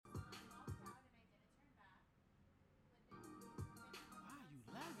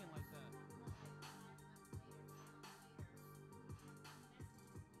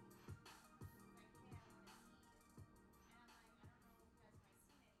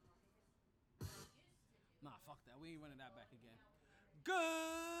fuck that. We ain't running that back again. Good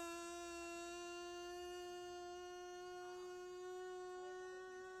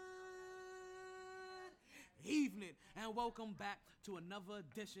evening and welcome back to another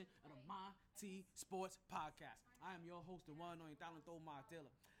edition of the MyT Sports Podcast. I am your host, the one and only Talento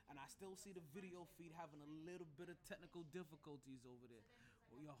Martella, and I still see the video feed having a little bit of technical difficulties over there.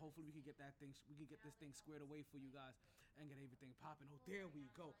 Well, yo, hopefully we can get this thing squared away for you guys and get everything popping. Oh, there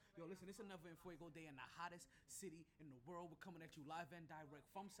we go. Yo, listen, it's another Fuego day in the hottest city in the world. We're coming at you live and direct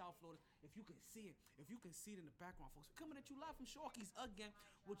from South Florida. If you can see it in the background, folks, we're coming at you live from SHARKEYS again,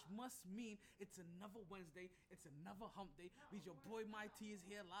 which must mean it's another Wednesday, it's another hump day. Means your boy MyT is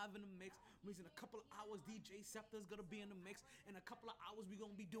here live in the mix. Means in a couple of hours, DJ Scepter's gonna be in the mix. In a couple of hours, we're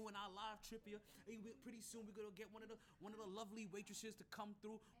gonna be doing our live trivia. Pretty soon, we're gonna get one of the lovely waitresses to come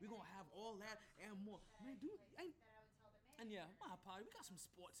through. We're gonna have all that and more. Man, dude, and yeah, my apologies. We got some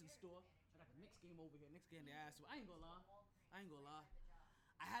sports in store. I got the Knicks game over here. Knicks getting their ass. I ain't gonna lie.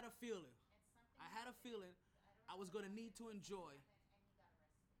 I had a feeling I was gonna need to enjoy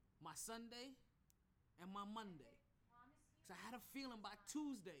my Sunday and my Monday. Because I had a feeling by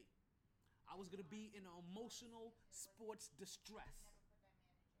Tuesday I was gonna be in an emotional sports distress.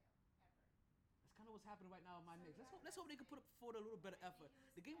 That's kind of what's happening right now with my Knicks. Let's hope they can put forward a little better effort.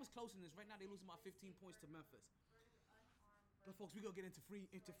 The game was close in this. Right now they losing by 15 points to Memphis. But folks, we gonna get into free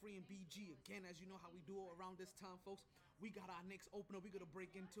and BG again, as you know how we do around this time, folks. We got our next opener we gonna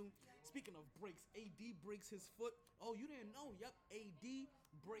break into. Speaking of breaks, AD breaks his foot. Oh, you didn't know? Yep, AD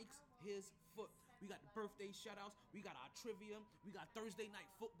breaks his foot. We got the birthday shout-outs. We got our trivia. We got Thursday night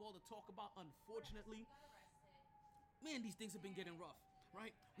football to talk about, unfortunately. Man, these things have been getting rough,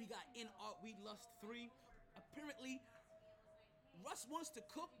 right? We got In Art We Lust 3. Apparently, Russ wants to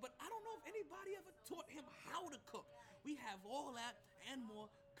cook, but I don't know if anybody ever taught him how to cook. We have all that and more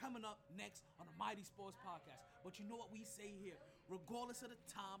coming up next on the MyT Sports Podcast. But you know what we say here, regardless of the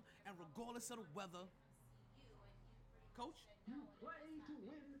time and regardless of the weather, Coach? You play to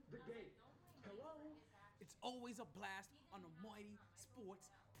win the game. Hello? It's always a blast on the MyT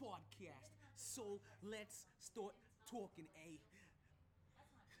Sports Podcast. So let's start talking,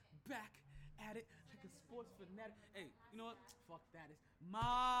 Back at it like a sports fanatic. Hey, you know what? Fuck that. It's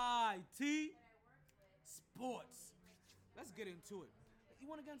MyT Sports. Let's get into it. You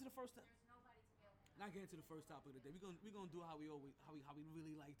want to get into the first topic? Not get into the first topic of the day. We're gonna do how we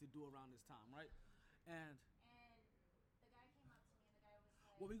really like to do around this time, right? And the guy came up to me and the guy was like,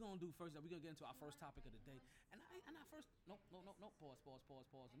 what we're gonna do first is we're gonna get into our first topic of the day. And I first no.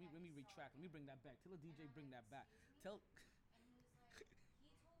 Pause. Let me retract. Let me bring that back. Tell the DJ bring that back. Tell. and he was like,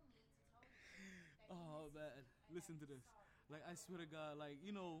 he told me to tell you that Oh man, listen to this. Like I swear to God, like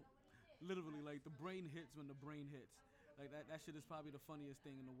you know, literally like the brain hits when the brain hits. Like that shit is probably the funniest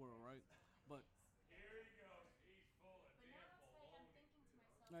thing in the world, right? But Here he goes. He's full of But now damn it's like I'm thinking to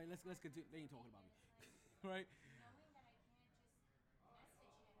myself, all right, let's continue. They ain't talking about me, right? knowing that I can't just message him and I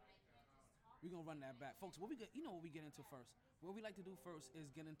can't just talk. We're gonna run that back, folks. What we get into first. What we like to do first is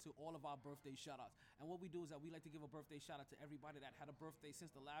get into all of our birthday shout-outs. And what we do is that we like to give a birthday shout-out to everybody that had a birthday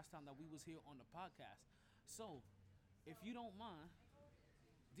since the last time that we was here on the podcast. So, if you don't mind,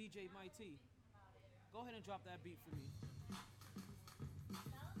 DJ MyT, go ahead and drop that beat for me.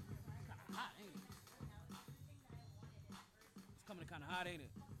 Kinda hot, ain't it? It's coming kinda hot, ain't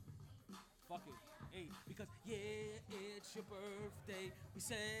it? Fuck it. Hey, because it's your birthday. We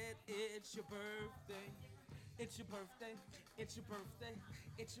said it's your birthday. It's your birthday. It's your birthday.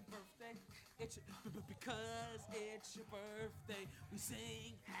 It's your birthday. Because it's your birthday. We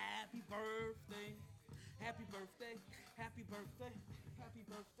sing happy birthday. Happy birthday. Happy birthday. Happy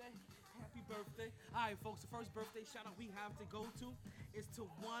birthday. Happy birthday. All right, folks, the first birthday shout out we have to go to is to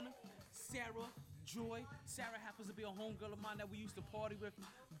one Sarah Joy. Sarah happens to be a homegirl of mine that we used to party with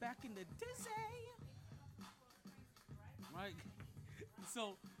back in the day. Right?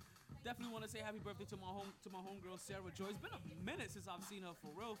 So definitely want to say happy birthday to my homegirl Sarah Joy. It's been a minute since I've seen her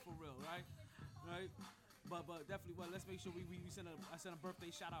for real, right? Right? But definitely, well, let's make sure I send a birthday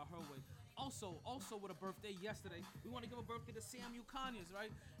shout out her way. Also with a birthday yesterday, we want to give a birthday to Samuel Conyers,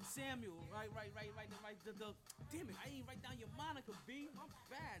 right? Samuel, right. Damn it, I ain't write down your Monica B. My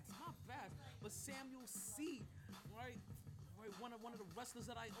bad. But Samuel C, right? One of the wrestlers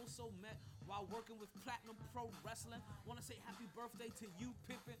that I also met while working with Platinum Pro Wrestling. Want to say happy birthday to you,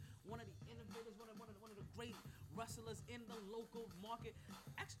 Pippin, one of the innovators, one of the great wrestlers in the local market.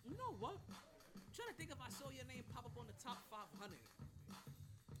 Actually, you know what? I'm trying to think if I saw your name pop up on the top 500.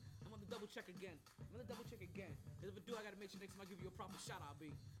 I'm gonna double check again. If I do, I gotta make sure next time I give you a proper shout out,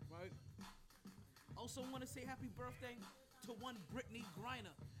 B. Right? Also want to say happy birthday to one Brittany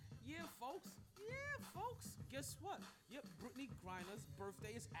Griner. Yeah, folks. Yeah, folks. Guess what? Yep, Brittany Griner's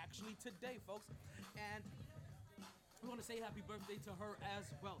birthday is actually today, folks. And we want to say happy birthday to her as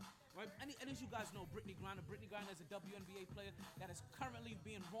well. Right? And as you guys know, Brittany Griner is a WNBA player that is currently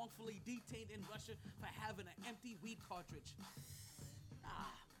being wrongfully detained in Russia for having an empty weed cartridge.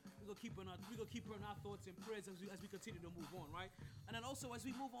 We're gonna keep her in our thoughts and prayers as we continue to move on, right? And then also as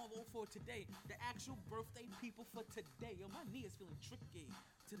we move on for today, the actual birthday people for today. Yo, my knee is feeling tricky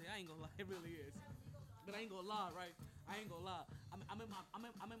today. I ain't gonna lie, it really is. But I ain't gonna lie, right? I ain't gonna lie. I'm in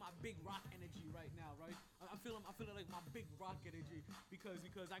my big rock energy right now, right? I'm feeling like my big rock energy because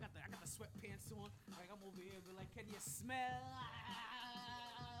I got the sweatpants on. Like I'm over here, but like, can you smell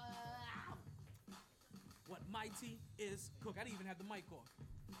what MyT is cook? I didn't even have the mic on.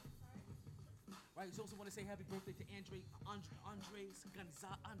 Right, so also want to say happy birthday to Andreas,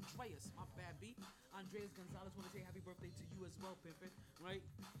 my bad B. Andreas Gonzalez want to say happy birthday to you as well, pimpin', right?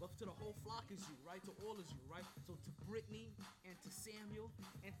 But to the whole flock is you, right? To all is you, right? So to Brittany and to Samuel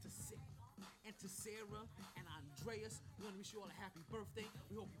and to Sarah and Andreas, we want to wish you all a happy birthday.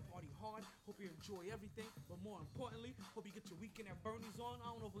 We hope you party hard, hope you enjoy everything, but more importantly, hope you get your weekend at Bernie's on. I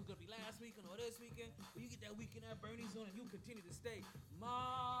don't know if it's gonna be last weekend or this weekend, but you get that weekend at Bernie's on and you continue to stay MyT.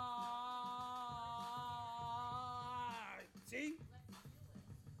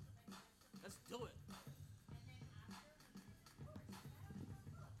 Let's do it.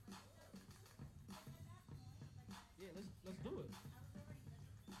 Yeah, let's do it.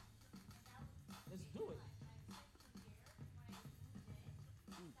 Let's do it.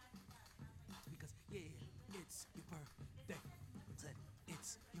 Because it's your birthday.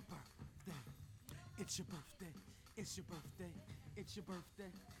 It's your birthday. It's your birthday. It's your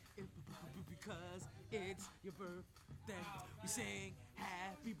birthday. It's your birthday. Because it's your birthday. We sing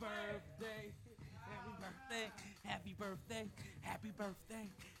happy birthday. Happy birthday. Happy birthday. Happy birthday.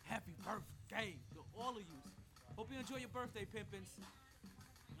 Happy birthday to all of you. Hope you enjoy your birthday, pimpins.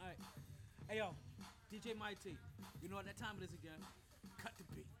 All right. Hey, yo, DJ MyT. You know what that time it is again. Cut the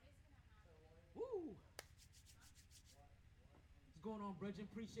beat. Woo. What's going on, Bridget?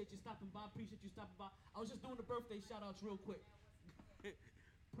 Appreciate you stopping by. I was just doing the birthday shout-outs real quick.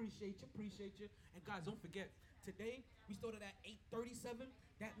 Appreciate you. And guys, don't forget, today we started at 8:37.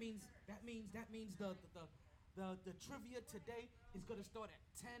 That means the trivia today is gonna start at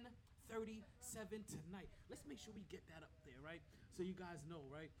 10:37 tonight. Let's make sure we get that up there, right? So you guys know,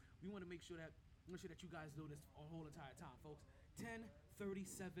 right? We want to make sure that you guys know this the whole entire time, folks.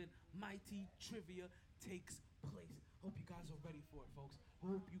 10:37, MyT trivia takes place. Hope you guys are ready for it, folks.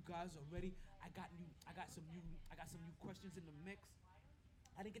 Hope you guys are ready. I got some new questions in the mix.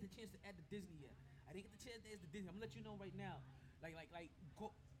 I didn't get the chance to add the Disney yet. I'm gonna let you know right now.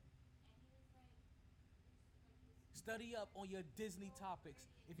 Go study up on your Disney topics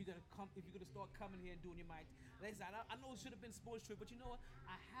if you're gonna start coming here and doing your MyT. Listen, I know it should have been sports trip, but you know what?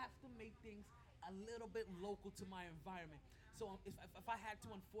 I have to make things a little bit local to my environment. So if I had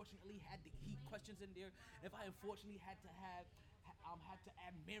to, unfortunately, had the heat questions in there, if I unfortunately had to add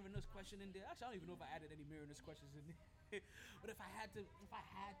Marina's question in there. Actually, I don't even know if I added any Marina's questions in there. But if I had to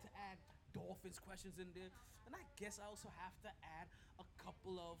add Dolphins questions in there, then I guess I also have to add a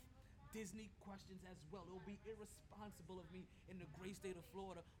couple of Disney questions as well. It will be irresponsible of me in the great state of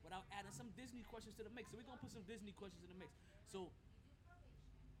Florida without adding some Disney questions to the mix. So we're gonna put some Disney questions in the mix. So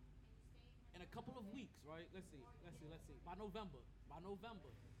in a couple of weeks, right? Let's see. By November,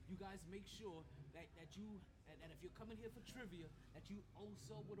 you guys make sure that if you're coming here for trivia, that you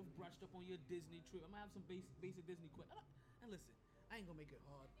also would have brushed up on your Disney trivia. I'm gonna have some basic Disney questions. And listen, I ain't gonna make it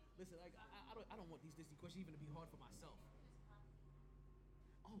hard. Listen, like I don't want these Disney questions even to be hard for myself.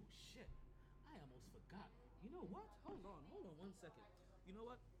 Oh shit! I almost forgot. You know what? Hold on 1 second. You know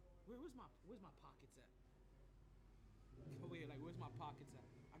what? Where's my pockets at? Oh wait, like where's my pockets at?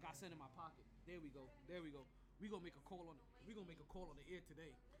 I got something in my pocket. There we go. We gonna make a call on the air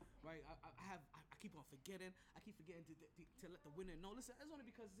today, right? I keep on forgetting. I keep forgetting to let the winner know. Listen, it's only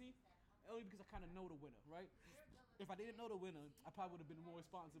because I kind of know the winner, right? If I didn't know the winner, I probably would have been more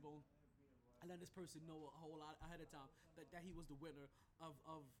responsible and let this person know a whole lot ahead of time that he was the winner of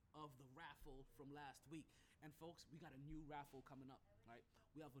the raffle from last week. And folks, we got a new raffle coming up, right?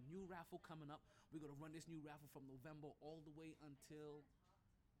 We have a new raffle coming up. We're gonna run this new raffle from November all the way until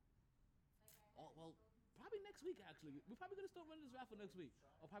probably next week. Actually, we're probably gonna start running this raffle next week,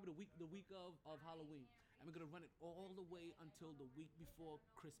 or probably the week of Halloween, and we're gonna run it all the way until the week before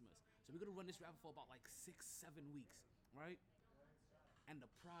Christmas. So we're gonna run this raffle for about like 6-7 weeks, right? And the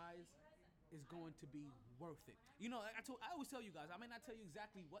prize is going to be worth it. You know, I always tell you guys, I may not tell you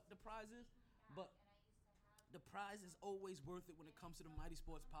exactly what the prize is, but The prize is always worth it when it comes to the Mighty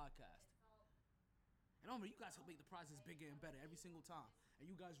Sports Podcast. And remember, you guys help make the prizes bigger and better every single time. And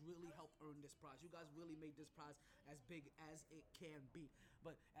you guys really help earn this prize. You guys really made this prize as big as it can be.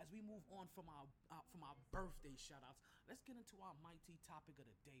 But as we move on from our birthday shout-outs, let's get into our MyT topic of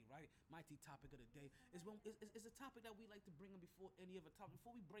the day, right? MyT topic of the day is a topic that we like to bring in before any other topic.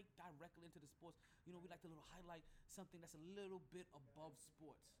 Before we break directly into the sports, we like to little highlight something that's a little bit above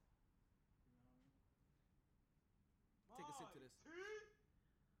sports. Take a sip to this.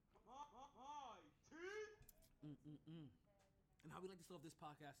 And how we like to start off this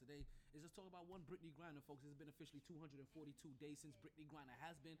podcast today is let's talk about one Brittany Griner, folks. It's been officially 242 days since Brittany Griner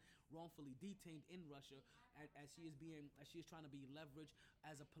has been wrongfully detained in Russia, as she is trying to be leveraged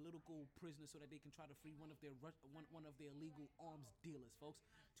as a political prisoner so that they can try to free one of their illegal arms dealers, folks.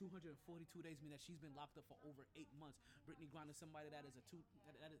 242 days mean that she's been locked up for over 8 months. Brittany Griner, somebody that is a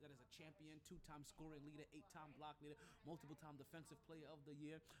champion, 2-time scoring leader, 8-time block leader, multiple-time defensive player of the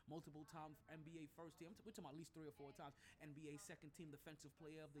year, multiple-time NBA first team. We're talking about at least 3 or 4 times. NBA second team defensive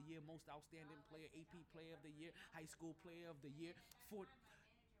player of the year, most outstanding player, AP player of the year, high school player of the year, 4-time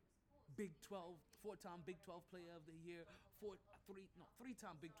Big 12 player of the year,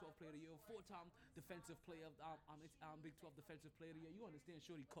 3-time Big 12 player of the year, 4-time defensive player of Big 12 defensive player of the year. You understand,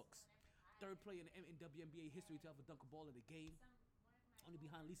 shorty cooks. 3rd player in WNBA history to ever dunk a ball in the game. Only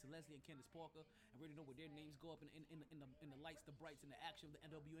behind Lisa Leslie and Candace Parker, and we already know where their names go up in the lights, the brights, and the action of the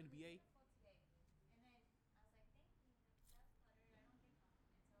WNBA.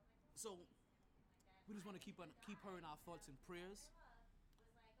 So we just want to keep her in our thoughts and prayers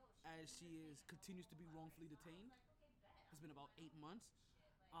as she continues to be wrongfully detained. It's been about 8 months.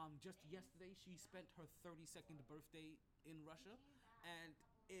 Just yesterday, she spent her 32nd birthday in Russia, and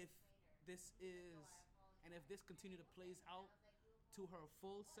if this continues to plays out to her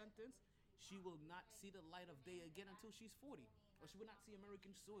full sentence, she will not see the light of day again until she's 40, or she will not see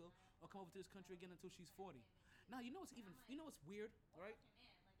American soil or come over to this country again until she's 40. Now, what's weird, right?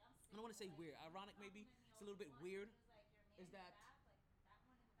 I don't want to say weird, ironic maybe, it's a little bit weird, is that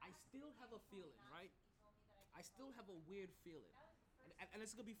I still have a feeling, right? I still have a weird feeling, and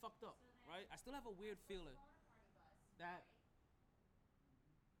it's going to be fucked up, right? I still have a weird feeling that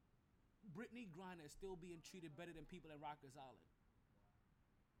Brittany Griner is still being treated better than people at Rikers Island.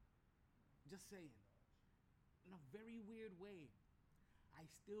 Just saying. In a very weird way, I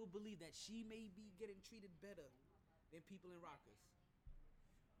still believe that she may be getting treated better than people in Rikers Island.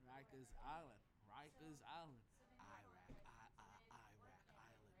 Rikers Island. Iraq Island.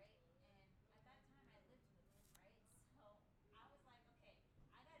 And at that time, I lived with him, right? So I was like,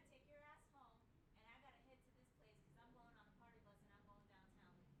 okay, I gotta take your ass home, and I gotta head to this place because I'm going on the party bus and I'm going downtown. You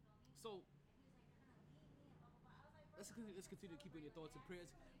feel me? So And he was like, you're gonna leave me and blah blah blah. I was like, bro, let's continue to keep in your thoughts and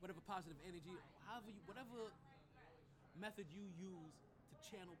prayers, whatever positive energy, whatever method you use to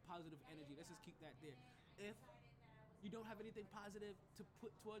channel positive energy. Let's just keep that there. If you don't have anything positive to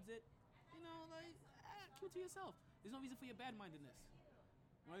put towards it, keep it to yourself. There's no reason for your bad-mindedness,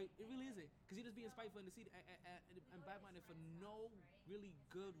 right? It really isn't, because you're just being spiteful and deceit and bad-minded for no really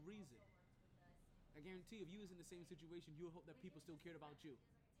good reason. I guarantee if you was in the same situation, you would hope that people still cared about you.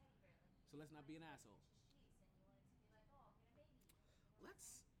 So let's not be an asshole.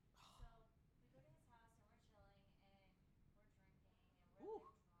 Let's. Ooh.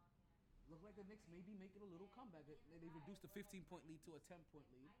 Look like the Knicks may be making a little comeback. They reduced the 15-point lead to a 10-point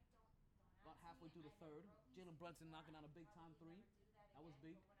lead. About halfway through the third, Jalen Brunson knocking down a big-time 3. That was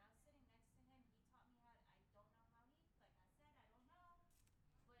big. When I was sitting next to him, he taught me how. I don't know how he.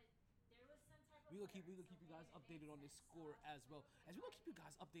 Like I said, I don't know. But there was some type of. We gonna keep you guys updated on this score as well. As we gonna keep you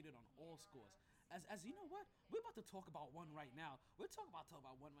guys updated on all scores. As you know what, we're about to talk about one right now. We're talking about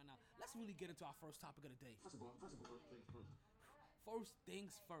one right now. Let's really get into our first topic of the day. First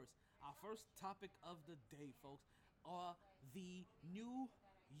things first. Our first topic of the day, folks, are the New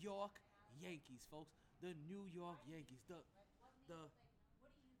York Yankees, folks. The New York Yankees. The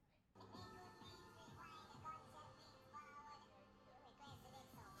What do you think?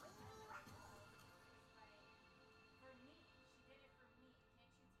 For me, she did it for me.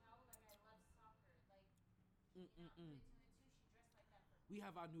 Can't you tell? Like I love soccer. Like between the two, she dressed like that for me. We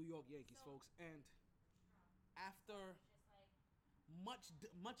have our New York Yankees, folks, and after Just like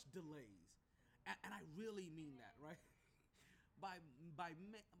much delays, and I really mean that, right? But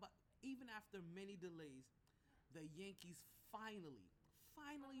even after many delays, the Yankees finally for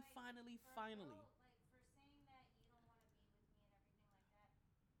a girl, like for saying that you don't want to be with me and everything like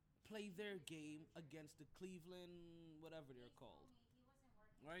that. play their game against the Cleveland, whatever they're He told called, me he wasn't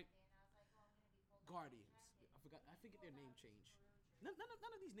working right? that day, and I was like, oh, I'm gonna be pulled. Guardians. I forget their name change. None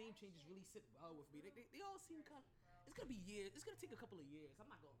of these name changes really sit well with me. They all seem kind of. It's gonna be years. It's gonna take a couple of years. I'm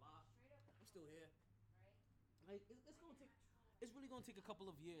not gonna lie. I'm still here. Like it's gonna take. It's really gonna take a couple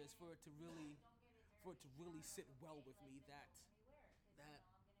of years for it to really sit well with me that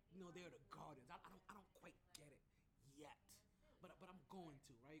they're the Guardians. I don't quite get it yet, but I'm going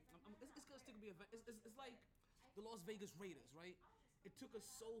to, right. It's gonna still be it's like the Las Vegas Raiders, right? It took us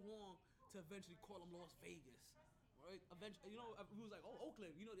so long to eventually call them Las Vegas, right? Eventually, we was like, oh,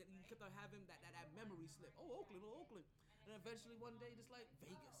 Oakland. You kept on having that memory slip. Oh, Oakland. And eventually one day, just like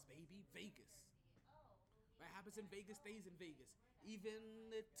Vegas, baby, Vegas. What happens in Vegas stays in Vegas. Even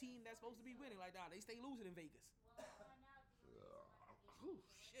the team that's supposed to be winning like that, they stay losing in Vegas. Oh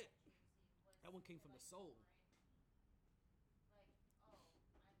shit! That one came from the soul.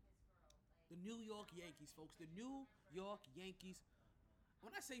 The New York Yankees, folks. The New York Yankees.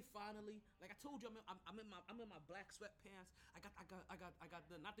 When I say finally, like I told you, I'm in my black sweatpants. I got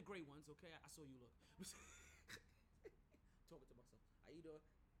the not the gray ones. Okay, I saw you look. Talking to myself. How you doing?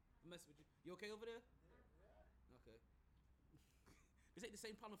 I'm messing with you. You okay over there? Okay. This ain't the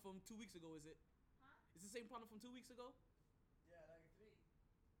same problem from 2 weeks ago, is it? Huh? It's the same problem from 2 weeks ago? Yeah, like 3.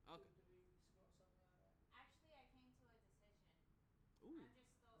 Okay. 2, 3 weeks ago, something like that. Actually, I came to a decision. Ooh. I'm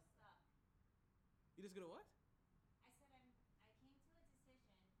just still stuck. You just gonna what? I said I came to a decision, but I'm still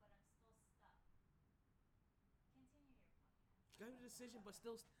stuck. Continue your podcast. Got a decision, but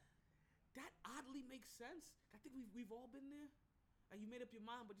still. That oddly makes sense. I think we've all been there. Like you made up your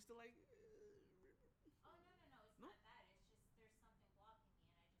mind, but you're still like. Oh no, it's No? not that. It's just there's something blocking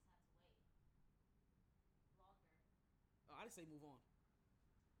me, and I just have to wait longer. Oh, I just say move on.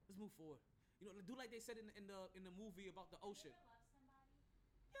 Let's move forward. Do like they said in the movie about the ocean. You ever love somebody?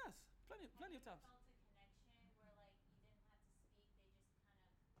 Yes, plenty of times. Felt a connection where like you didn't have to speak.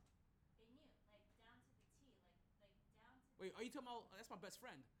 They just they knew like down to the T, like down to. Wait, are you talking about? That's my best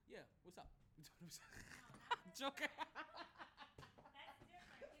friend. Yeah. What's up? No, not best Joking. friend. That's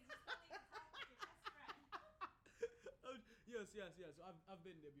different because you still need to talk with your best friend. Yes. I've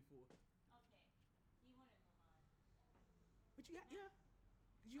been there before. Okay, you wouldn't move on. But you have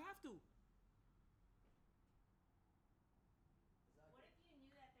to. What if you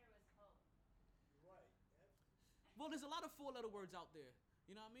knew that there was hope? You're right. Yep. Well, there's a lot of 4-letter words out there.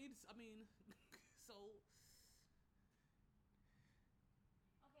 You know what I mean? So.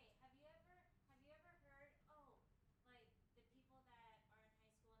 Okay, have you ever heard? Oh, like the people that are in high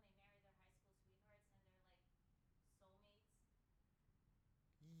school and they marry their high school sweethearts and they're like soulmates.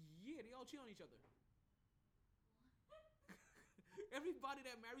 Yeah, they all cheat on each other. What? Everybody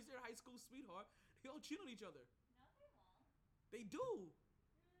that marries their high school sweetheart, they all cheat on each other. No, they won't. They do.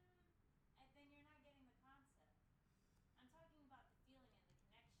 And then you're not getting the concept. I'm talking about the feeling and the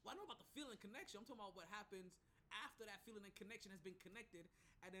connection. Well, I know about the feeling connection. I'm talking about what happens after that feeling and connection has been connected,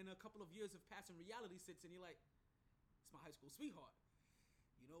 and then a couple of years have passed and reality sits, and you're like, it's my high school sweetheart.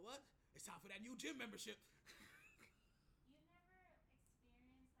 You know what? It's time for that new gym membership. You never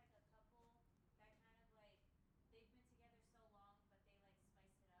experienced like a couple that kind of like they've been together so long, but they like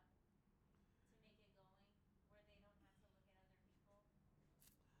spice it up to make it going, where they don't have to look at other people.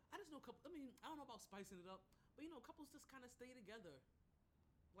 I just know a couple. I mean, I don't know about spicing it up, but couples just kind of stay together.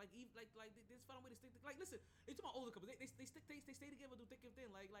 Like they just find a way to stick. Like listen, they talking about older couples. They stay together through thick and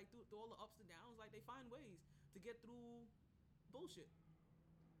thin. Like through all the ups and downs. Like they find ways to get through bullshit.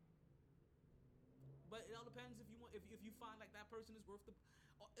 But it all depends if you find like that person is worth the.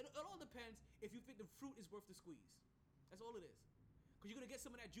 It all depends if you think the fruit is worth the squeeze. That's all it is. Because you're gonna get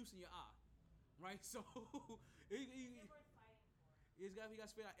some of that juice in your eye, right? So Is it worth fighting for? we got to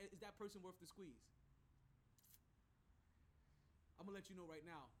figure out, is that person worth the squeeze? I'm gonna let you know right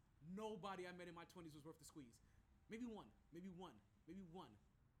now. Nobody I met in my 20s was worth the squeeze. Maybe one. And what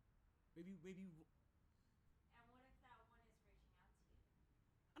if that one is reaching out to you?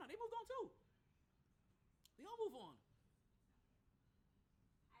 I know they moved on too. They all move on.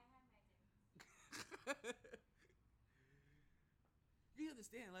 I have my differences. You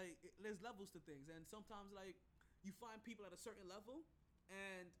understand? Like there's levels to things, and sometimes like you find people at a certain level,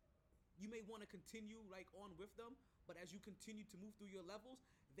 and you may want to continue like on with them. But as you continue to move through your levels,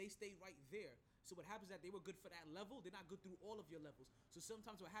 they stay right there. So what happens is that they were good for that level. They're not good through all of your levels. So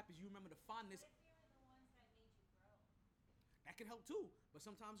sometimes what happens, you remember the fondness. What if they were the ones that made you grow? That can help too. But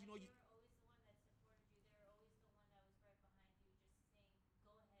sometimes, Like you they were always the one that supported you. They were always the one that was right behind you, just saying, "Go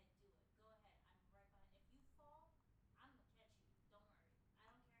ahead, do it. Go ahead. I'm right behind. If you fall, I'm gonna catch you. Don't worry.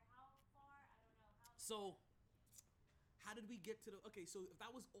 I don't care how far. I don't know how." So how did we get to the? Okay, so if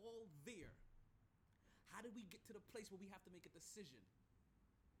that was all there, how did we get to the place where we have to make a decision? As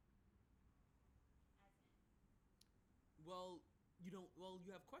in, Well, You don't. Well,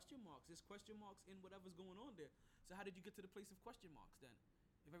 you have question marks. There's question marks in whatever's going on there. So how did you get to the place of question marks then?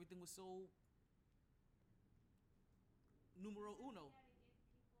 If everything was so numero uno.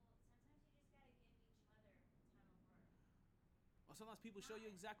 Sometimes you just gotta give each other time apart. Or sometimes people show you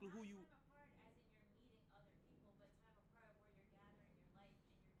exactly who you. Not time apart as in you're meeting other people, but time apart where you're gathering your life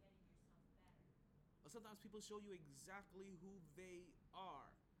and you're getting yourself better. Or sometimes people show you exactly who they are.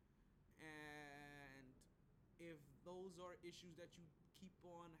 And if those are issues that you keep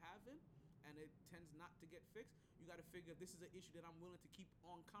on having and it tends not to get fixed, you got to figure this is an issue that I'm willing to keep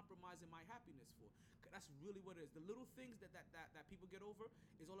on compromising my happiness for. 'Cause that's really what it is. The little things that people get over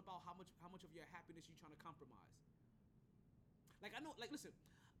is all about how much of your happiness you're trying to compromise. Like I know, like listen,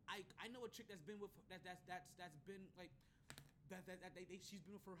 I know a chick that's been with that's been like she's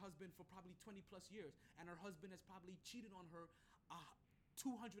been with her husband for probably 20 plus years, and her husband has probably cheated on her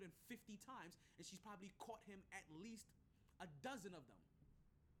 250 times, and she's probably caught him at least a dozen of them.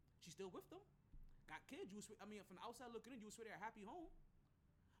 She's still with them, got kids. From the outside looking in, you would swear they're a happy home.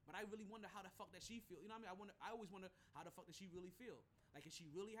 But I really wonder how the fuck that she feel. You know what I mean? I always wonder how the fuck does she really feel. Like, is she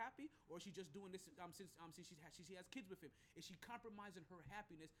really happy, or is she just doing this since she has kids with him? Is she compromising her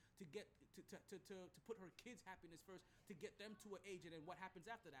happiness to get to put her kids' happiness first to get them to an age, and then what happens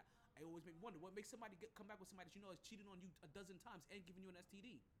after that? I always make me wonder what makes somebody come back with somebody that you know is cheating on you a dozen times and giving you an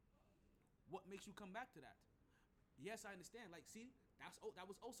STD. What makes you come back to that? Yes, I understand. Like, see, that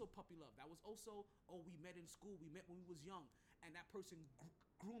was also puppy love. That was also, we met in school. We met when we was young, and that person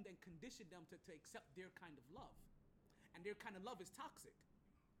groomed and conditioned them to accept their kind of love, and their kind of love is toxic.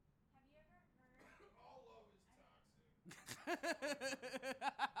 Have you ever heard? All love is toxic.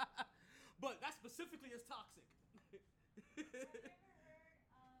 But that specifically is toxic. Have you ever heard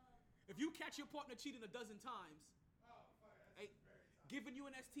of? If you catch your partner cheating a dozen times, Oh, fuck, that's hey, very toxic. giving you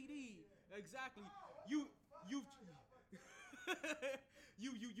an STD, exactly. Oh, You've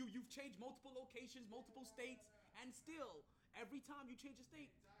you've changed multiple locations, multiple states, and still every time you change a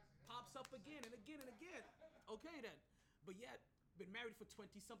state, pops up again and again and again. Okay then, but yet been married for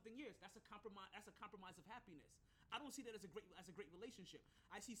 20-something years. That's a compromise. That's a compromise of happiness. I don't see that as a great relationship.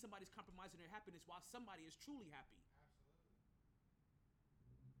 I see somebody's compromising their happiness while somebody is truly happy.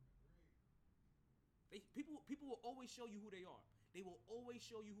 Absolutely. Agreed. People will always show you who they are. They will always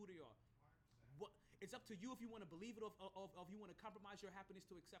show you who they are. 100%. What it's up to you if you want to believe it or if you want to compromise your happiness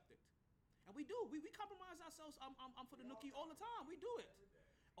to accept it. And we do. We compromise ourselves. I'm for the nookie all the time. We do it.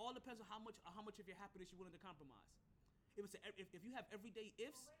 All depends on how much of your happiness you're willing to compromise. If you have everyday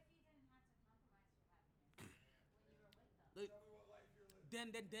ifs, What if you didn't have to compromise your happiness when you were with them? like, Tell me what life you're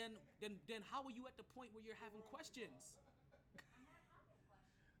living. then how are you at the point where you're having questions? I'm not having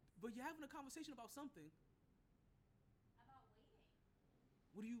questions But you're having a conversation about something. about waiting.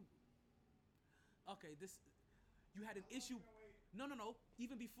 What do you? Okay, you had an issue. No.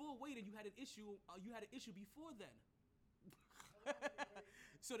 Even before waiting, you had an issue. You had an issue before then.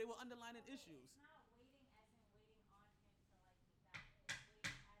 So they were underlying issues. It's not waiting as in waiting on him to like me back. It's waiting as in to get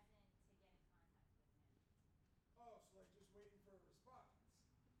in contact with him. Oh, so like just waiting for a response.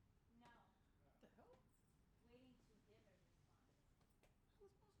 No, What the hell? waiting to give a response. For you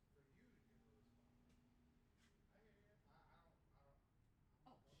to give a response. I hear you.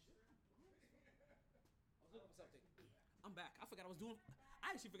 Oh shit! I was looking for something. I'm back. I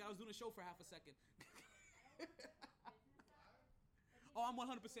actually forgot I was doing a show for half a second. Oh, I'm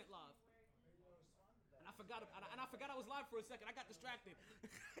 100% live. And I forgot I was live for a second. I got distracted.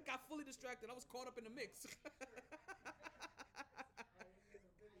 I got fully distracted. I was caught up in the mix.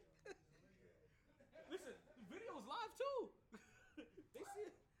 Listen, the video is live too. They see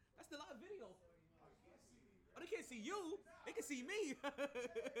it. That's the live video. Oh, they can't see you. They can see me.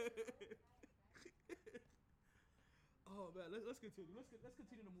 Oh man, let's continue. Let's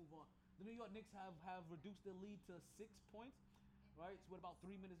continue to move on. The New York Knicks have reduced their lead to 6 points, right? So with about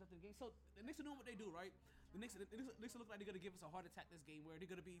 3 minutes left in the game. So the Knicks are doing what they do, right? The Knicks look like they're gonna give us a heart attack this game, where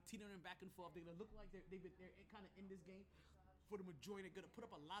they're gonna be teetering back and forth. They're gonna look like they're kind of in this game for the majority. They're gonna put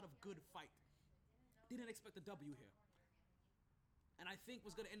up a lot of good fight. Didn't expect a W here, and I think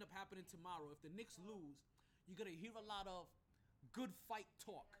what's gonna end up happening tomorrow, if the Knicks lose, you're gonna hear a lot of good fight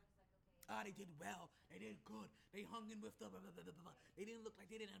talk. They did well. They did good. They hung in with the blah, blah, blah, blah, blah. They didn't look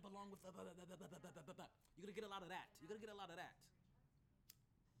like they didn't belong with the blah, blah, blah, blah, blah, blah, blah, blah. You're gonna get a lot of that.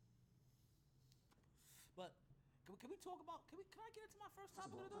 But can we talk about? Can I get into my first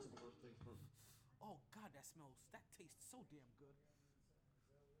topic of the day? Oh God, that tastes so damn good.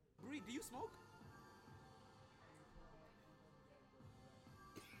 Bree, do you smoke?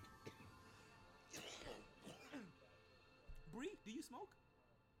 Bree, do you smoke?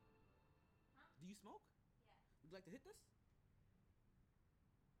 Huh? Do you smoke? Yes. Would you like to hit this?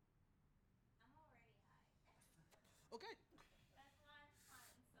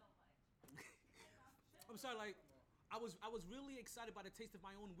 sorry. Like, I was really excited by the taste of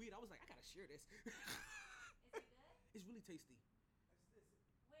my own weed. I was like, I gotta share this. Is it good? It's really tasty. Wait,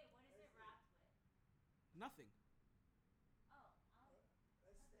 what is it wrapped with? Nothing. Oh,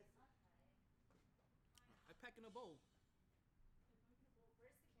 That's okay. I pack in a bowl.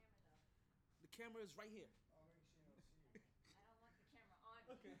 Where's the camera though? The camera is right here. I'll make sure you don't see it. I don't want the camera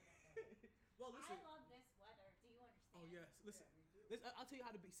on Okay. me. Well, listen. I love this weather. Do you understand? Oh yes. Listen. Yeah, me too. I'll tell you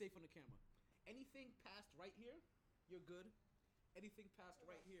how to be safe on the camera. Anything past right here, you're good. Anything past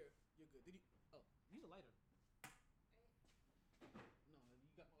right here, you're good. Did you? Oh, use a lighter. No, you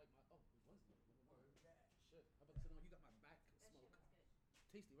got my like my. Oh, it was good. What is that? Shit. I about to say no. You got my back That shit smoke. was good.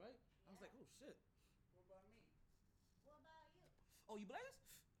 Tasty, right? I was Yeah. like, oh shit. What about me? What about you? Oh, you blaze?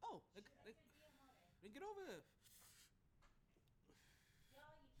 Oh, It's your DMO day. then get over here. Yo,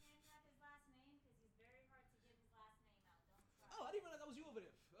 you can't have his last name because he's very hard to give his last name out. Don't try. Oh, I didn't realize that was you over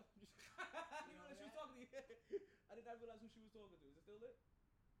there. I didn't You know realize she was that? talking to you. I did not realize who she was talking to. Is it still lit?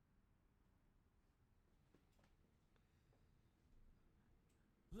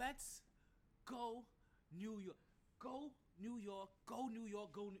 Let's go New York. Go New York. Go New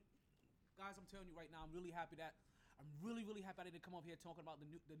York. Go New... Guys, I'm telling you right now, I'm really happy that I didn't come up here talking about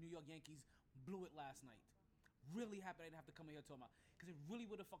the New York Yankees blew it last night. Really happy I didn't have to come in here talking about, because it really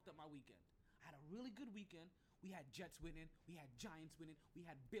would have fucked up my weekend. I had a really good weekend. We had Jets winning, we had Giants winning, we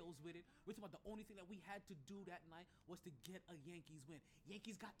had Bills winning. We're talking about the only thing that we had to do that night was to get a Yankees win.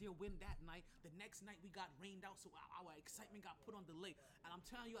 Yankees got their win that night. The next night we got rained out, so our excitement got put on delay. And I'm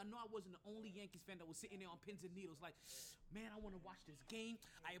telling you, I know I wasn't the only Yankees fan that was sitting there on pins and needles, like, man, I want to watch this game.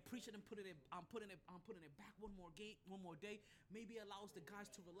 I appreciate them putting it. I'm putting it back one more day. Maybe it allows the guys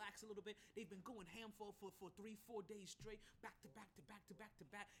to relax a little bit. They've been going ham for 3-4 days straight, back to back to back to back to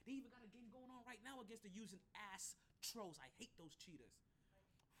back. They even got a game going on right now against the using Astros. I hate those cheaters.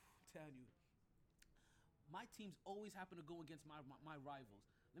 I'm telling you, my teams always happen to go against my rivals.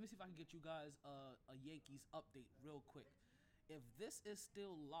 Let me see if I can get you guys a Yankees update real quick. If this is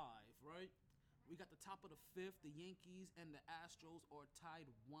still live, right? We got the top of the fifth. The Yankees and the Astros are tied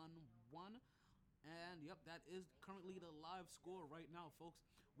 1-1. And yep, that is currently the live score right now, folks.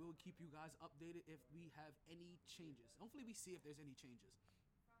 We'll keep you guys updated if we have any changes. Hopefully we see if there's any changes.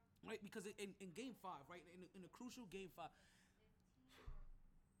 Right, because in game 5, right, in a crucial game 5, 15 or 14.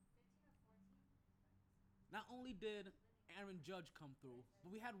 not only did Aaron Judge come through, but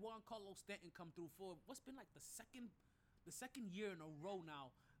we had Juan Carlos Stanton come through for what's been like the second year in a row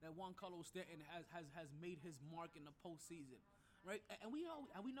now that Juan Carlos Stanton has made his mark in the postseason, right? And we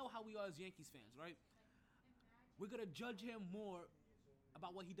know how we are as Yankees fans, right? We're gonna judge him more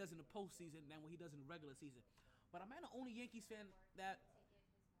about what he does in the postseason than what he does in the regular season. But I'm not the only Yankees fan that,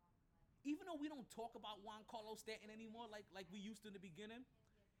 even though we don't talk about Juan Carlos Stanton anymore like we used to in the beginning,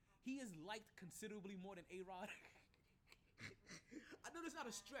 he is liked considerably more than A-Rod. I know that's not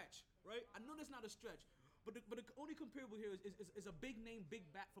a stretch, right? I know that's not a stretch. But the only comparable here is a big name, big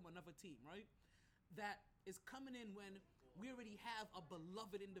bat from another team, right? That is coming in when we already have a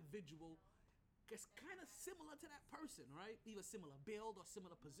beloved individual that's kind of similar to that person, right? Either similar build or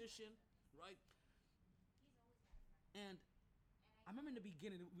similar position, right? And I remember in the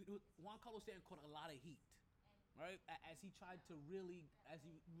beginning, Juan Carlos Stanton caught a lot of heat, right? As he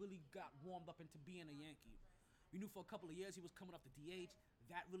really got warmed up into being a Yankee. We knew for a couple of years he was coming off the DH.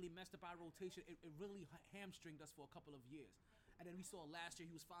 That really messed up our rotation. It really hamstringed us for a couple of years. And then we saw last year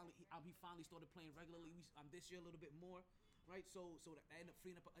he finally started playing regularly. This year a little bit more, right? So that ended up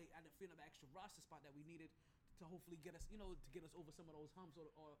freeing up an extra roster spot that we needed to hopefully get us, to get us over some of those humps or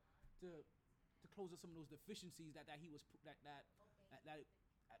to close up some of those deficiencies that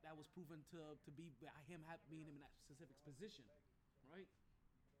was proven to be by him being in that specific position, right?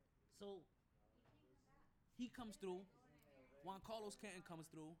 So he comes through. Juan Carlos Stanton comes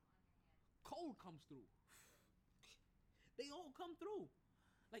through. Cole comes through. They all come through.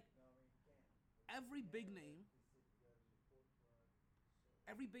 Like every big name,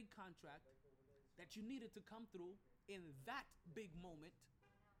 every big contract that you needed to come through in that big moment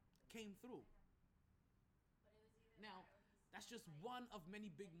came through. Now, that's just one of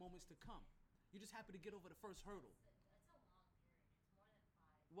many big moments to come. You just happy to get over the first hurdle. That's a long period.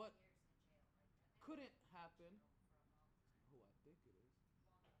 It's more than 5 What years in jail. couldn't happen? Who I think it is.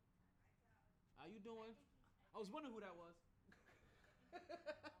 How you doing? I was wondering who that was.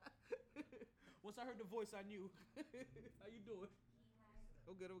 Once I heard the voice, I knew. How you doing?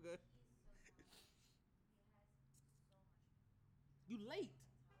 I'm good. I'm good. You late?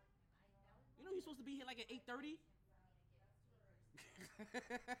 You know you're supposed to be here like at 8:30.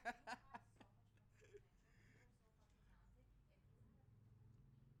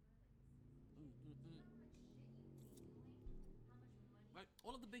 right?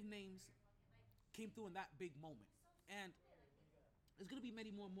 All of the big names came through in that big moment, and there's gonna be many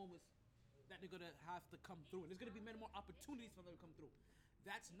more moments that they're gonna have to come through, and there's gonna be many more opportunities for them to come through.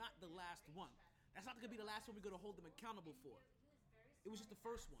 That's not the last one. That's not gonna be the last one we're gonna hold them accountable for. It was just the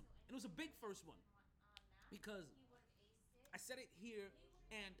first one, and it was a big first one because I said it here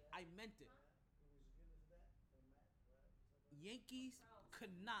and I meant it. Yankees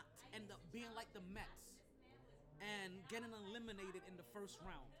could not end up being like the Mets and getting eliminated in the first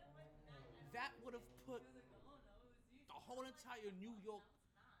round. That would have put the whole entire New York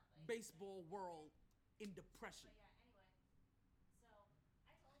baseball world in depression.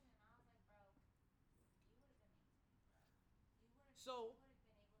 So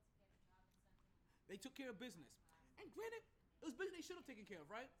they took care of business, and granted, it was business they should have taken care of,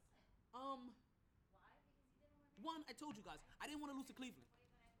 right? One, I told you guys, I didn't want to lose to Cleveland.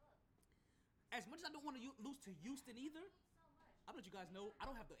 As much as I don't want to lose to Houston either, I'll let you guys know I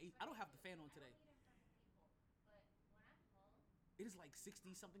don't have the fan on today. It is like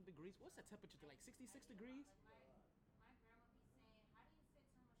 60 something degrees. What's that temperature? Like 66 degrees?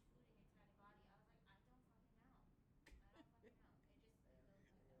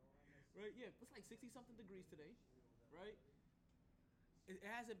 Right, yeah, it's like 60 something degrees today, right? It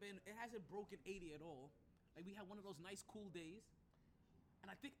hasn't broken 80 at all. Like we had one of those nice cool days,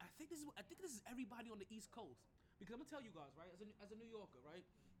 and I think this is everybody on the East Coast, because I'm gonna tell you guys, right, as a New Yorker, right,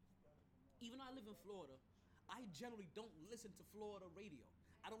 even though I live in Florida, I generally don't listen to Florida radio.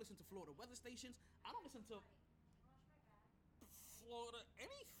 I don't listen to Florida weather stations. I don't listen to Florida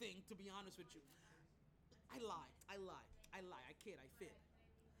anything, to be honest with you. I lie. I kid. I fit.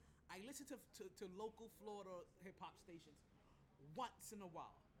 I listen to local Florida hip hop stations once in a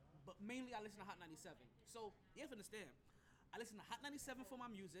while, but mainly I listen to Hot 97. So you have to understand, I listen to Hot 97 for my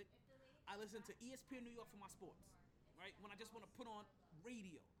music. I listen to ESPN New York for my sports, right? When I just want to put on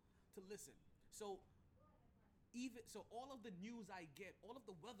radio to listen. So all of the news I get, all of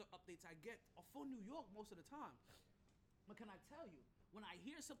the weather updates I get are for New York most of the time. But can I tell you, when I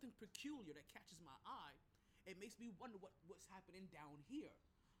hear something peculiar that catches my eye, it makes me wonder what's happening down here.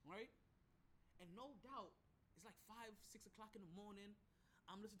 Right? And no doubt, it's like 5, 6 o'clock in the morning.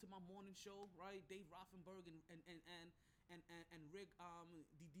 I'm listening to my morning show, right? Dave Raffenberg and Rick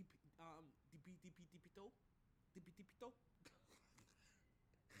DiPito.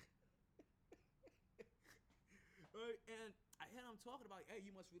 Right? And I hear them talking about, hey, you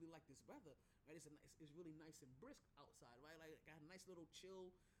must really like this weather, right? It's really nice and brisk outside, right? Like got a nice little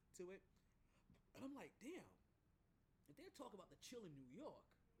chill to it. And I'm like, damn, if they're talking about the chill in New York,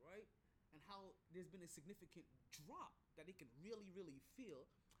 right? And how there's been a significant drop that they can really, really feel,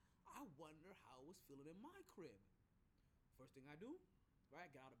 I wonder how it was feeling in my crib. First thing I do, right? I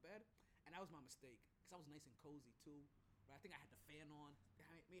get out of bed, and that was my mistake, because I was nice and cozy too. Right? I think I had the fan on.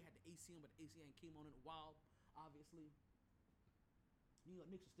 I may have had the AC on, but the AC ain't came on in a while, obviously. New York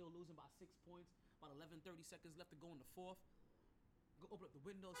Knicks are still losing by 6 points. About 30 seconds left to go in the fourth. Go open up the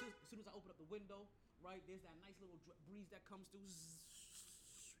window. As soon as I open up the window, right, there's that nice little breeze that comes through.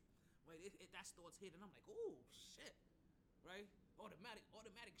 Right, that starts hitting. I'm like, oh shit, right?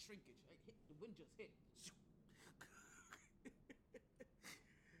 Automatic shrinkage. Right? The wind just hit.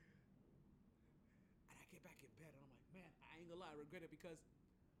 And I get back in bed, and I'm like, man, I ain't gonna lie, I regret it, because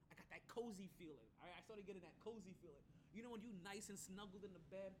I got that cozy feeling. Right? I started getting that cozy feeling. You know when you nice and snuggled in the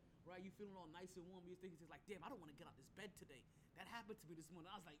bed, right? You feeling all nice and warm. You're thinking just like, damn, I don't want to get out this bed today. That happened to me this morning.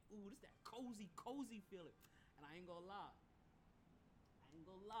 I was like, ooh, this is that cozy feeling. And I ain't gonna lie.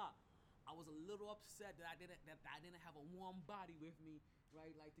 I was a little upset that I didn't have a warm body with me,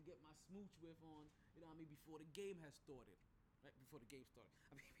 right? Like to get my smooch with on, you know what I mean, before the game has started. Right? Before the game started.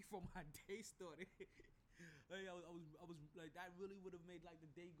 I mean, before my day started. Like, I was like, that really would have made like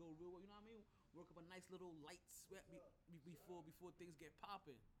the day go real well, you know what I mean? Work up a nice little light sweat before things get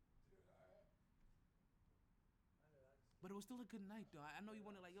popping. But it was still a good night, though. I know you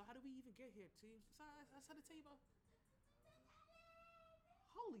wonder, like, yo, how did we even get here, team? I said to tell you about.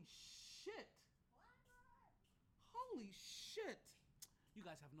 Holy shit! You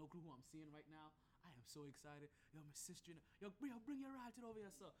guys have no clue who I'm seeing right now. I am so excited. Yo, my sister. Yo, bring your ride over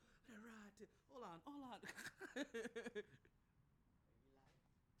here, sir. Hold on.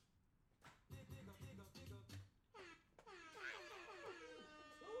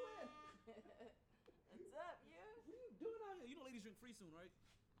 What's up, you? What are you doing out here? You know ladies drink free soon, right?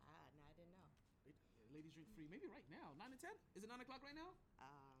 No, I didn't know. Ladies drink free. Maybe right now. 9 and 10? Is it 9 o'clock right now?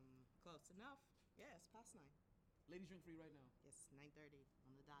 Close enough. Yeah, it's past 9. Ladies drink free right now. Yes, 9:30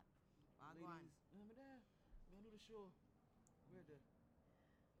 on the dot. Ladies, remember that? Go to the shore. Where the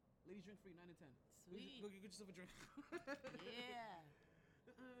ladies drink free 9 and 10. Sweet. Go get yourself a drink. Yeah.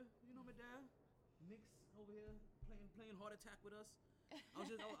 you know my dad, Knicks over here playing heart attack with us. I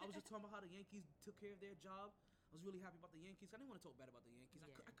was just talking about how the Yankees took care of their job. I was really happy about the Yankees. I didn't want to talk bad about the Yankees.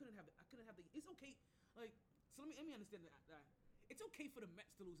 Yeah. I couldn't have the. It's okay. Like, so let me understand that. It's okay for the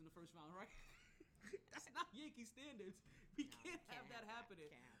Mets to lose in the first round, right? That's not Yankee standards. We can't have that happening.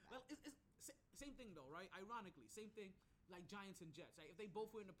 Well, it's same thing though, right? Ironically, same thing like Giants and Jets. Right? If they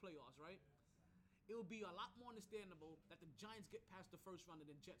both were in the playoffs, right? It would be a lot more understandable that the Giants get past the first round than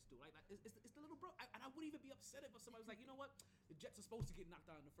the Jets do. Like it's the little bro. And I wouldn't even be upset if somebody was like, you know what, the Jets are supposed to get knocked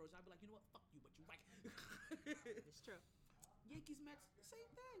out in the first. I'd be like, you know what, fuck you, but you're right. It's true. Yankees, Mets, same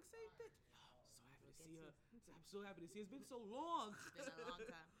thing. So happy to see her. I'm so happy to see her. It's been so long. It's been a long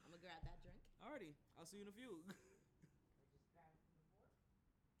time. I'm gonna grab that drink. Alrighty, I'll see you in a few.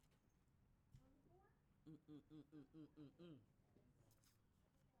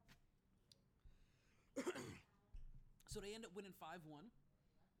 So they end up winning 5-1.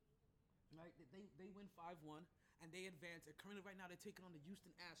 Right? They win 5-1 and they advance. And currently right now they're taking on the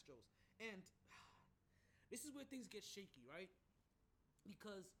Houston Astros. And this is where things get shaky, right?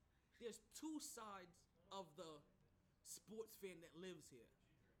 Because there's two sides of the sports fan that lives here,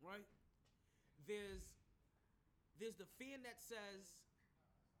 right? There's the fan that says,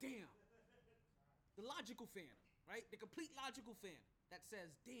 damn. The logical fan, right? The complete logical fan that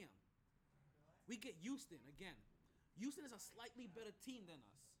says, damn. We get Houston again. Houston is a slightly better team than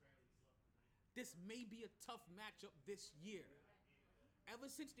us. This may be a tough matchup this year.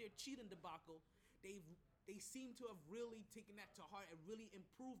 Ever since their cheating debacle, they seem to have really taken that to heart and really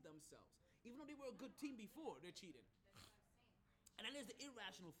improved themselves. Even though they were a good team before their cheating. And then there's the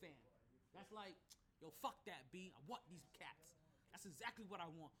irrational fan. That's like, yo, fuck that, B. I want these cats. That's exactly what I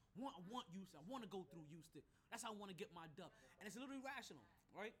want. I want Houston. I want to go through Houston. That's how I want to get my dub. And it's a little irrational,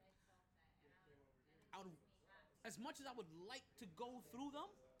 right? As much as I would like to go through them,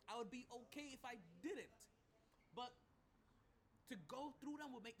 I would be okay if I didn't. But to go through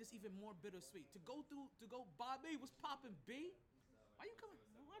them would make this even more bittersweet. To go Bobby, what's poppin', B? Why you coming?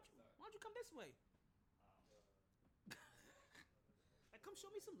 Why don't you come this way? Like, come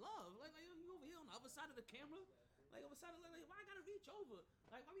show me some love. Like you over here on the other side of the camera. Like, why I gotta reach over?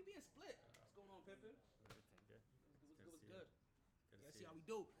 Like, why we being split? What's going on, Pippin? What's good? Yeah, see how we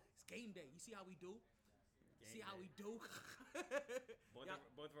do. It's game day. You see how we do? See how we do?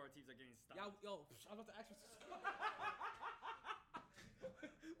 Both of our teams are getting stopped. Yo, I was about to ask you.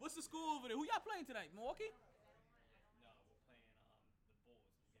 What's the score over there? Who y'all playing tonight? Milwaukee? No, we're playing the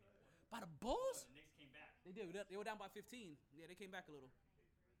Bulls. By the Bulls? The Knicks came back. They did. They were down by 15. Yeah, they came back a little.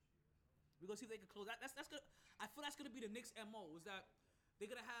 We're gonna see if they can close. That's gonna. I feel that's gonna be the Knicks' MO. Is that they're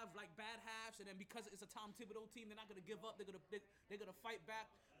gonna have like bad halves, and then because it's a Tom Thibodeau team, they're not gonna give up. They're gonna fight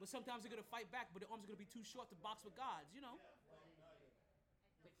back. But sometimes they're gonna fight back, but their arms are gonna be too short to box with guards. You know.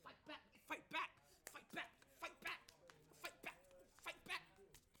 They fight back. Fight back. Fight back. Fight back. Fight back. Fight back.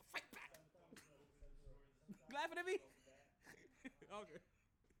 Fight back. You laughing at me? Okay.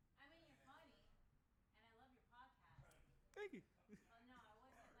 I mean, you're funny, and I love your podcast. Thank you. But no, I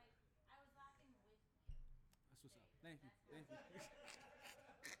wasn't like, I was laughing with you. That's what's up. Thank you. Thank you.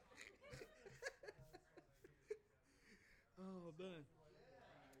 Oh man.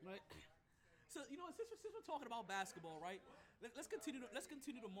 Right. So since we're talking about basketball, right? Let's continue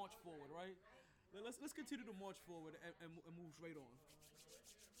to march forward, right? Let's continue to march forward and move straight on.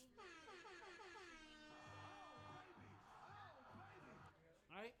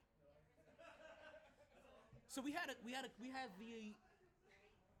 All right. So we had the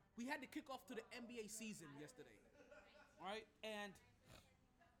kickoff to the NBA season yesterday, right? And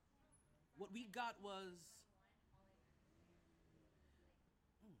what we got was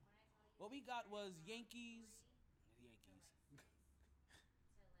Yankees.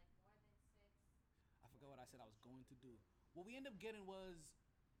 I forgot what I said I was going to do. What we ended up getting was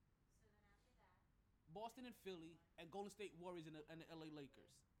Boston and Philly and Golden State Warriors and the LA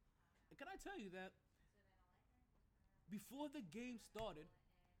Lakers. And can I tell you that before the game started,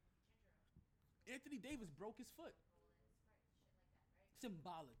 Anthony Davis broke his foot.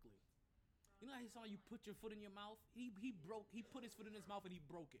 Symbolically. You know how you put your foot in your mouth? He put his foot in his mouth and he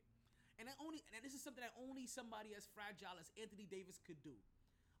broke it. And this is something that only somebody as fragile as Anthony Davis could do.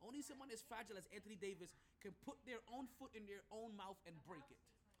 Only someone as fragile as Anthony Davis can put their own foot in their own mouth and break it.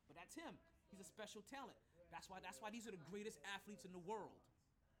 But that's him. He's a special talent. That's why these are the greatest athletes in the world.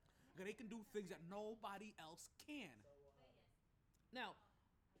 Because they can do things that nobody else can. Now,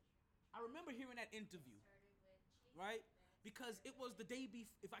 I remember hearing that interview, right? Because it was the day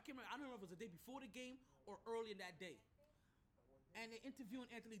before, if I can remember, I don't know if it was the day before the game or early in that day. And they're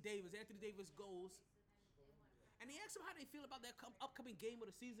interviewing Anthony Davis. Anthony Davis goes, and they ask him how they feel about that upcoming game of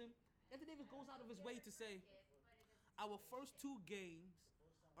the season. Anthony Davis goes out of his way to say, our first 2 games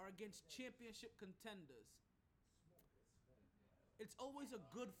are against championship contenders. It's always a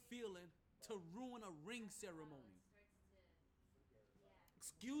good feeling to ruin a ring ceremony.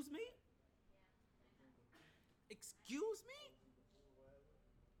 Excuse me? Excuse me?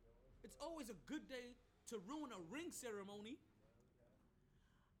 It's always a good day to ruin a ring ceremony.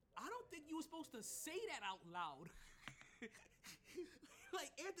 I don't think you were supposed to say that out loud. Like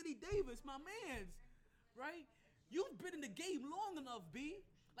Anthony Davis, my mans, right? You've been in the game long enough, B.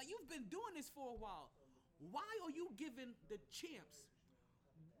 Like you've been doing this for a while. Why are you giving the champs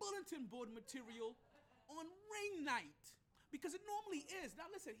bulletin board material on ring night? Because it normally is.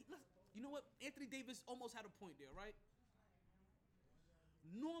 Now listen, you know what? Anthony Davis almost had a point there, right?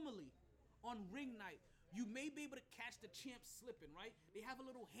 Normally, on ring night, you may be able to catch the champs slipping, right? They have a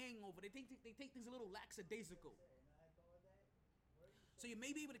little hangover. They take things a little lackadaisical. So you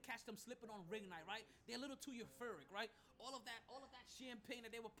may be able to catch them slipping on ring night, right? They're a little too euphoric, right? All of that champagne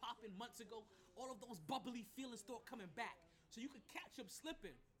that they were popping months ago, all of those bubbly feelings start coming back. So you could catch them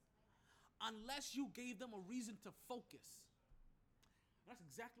slipping unless you gave them a reason to focus. That's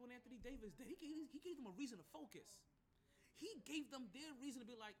exactly what Anthony Davis did. He gave them a reason to focus. He gave them their reason to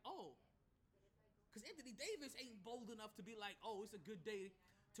be like, oh, because Anthony Davis ain't bold enough to be like, oh, it's a good day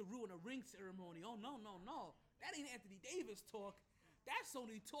to ruin a ring ceremony. Oh, no. That ain't Anthony Davis talk. That's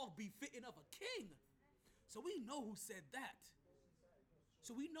only talk befitting of a king. So we know who said that.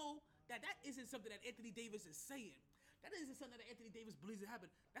 So we know that isn't something that Anthony Davis is saying. That isn't something that Anthony Davis believes it happened.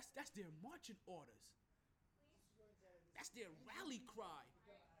 That's their marching orders. That's their rally cry.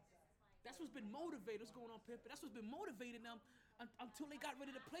 That's what's been motivating. What's going on, Pimpin'? That's what's been motivating them until they got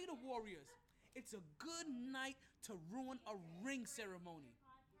ready to play the Warriors. It's a good night to ruin a ring ceremony.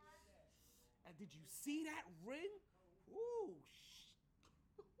 And did you see that ring? Ooh,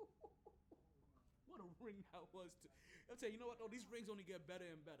 what a ring that was. I'll tell you, you know what? Oh, these rings only get better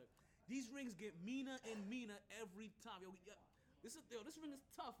and better. These rings get meaner and meaner every time. This ring is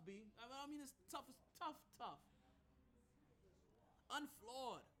tough, B. I mean, it's tough. It's tough.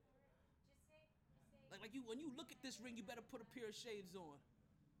 Unflawed. Like you, when you look at this ring, you better put a pair of shades on.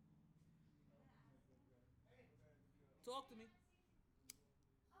 Talk to me.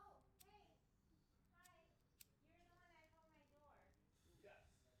 Oh, hey. Hi. You're the one that called my door. Yes.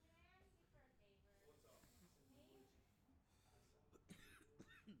 Can I ask you for a favor? What's up?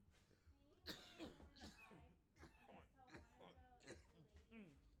 Me? Me? I just told one of the ladies. I didn't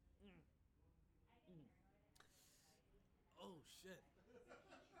hear her go to Oh shit.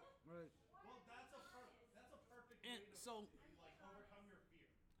 Right. Well, that's a perfect And way to so like overcome your fear.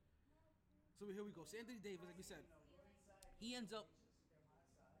 So here we go. So Anthony Davis, like we said, he ends up.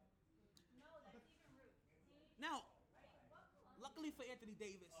 No, that's even rude. See? Now, Right? What Columbia? luckily for Anthony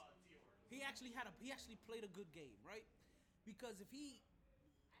Davis, Dior. he actually played a good game, right? Because if he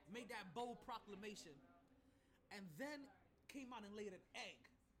made that bold proclamation and then came out and laid an egg,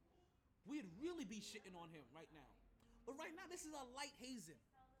 we'd really be shitting on him right now. But right now, this is a light hazing.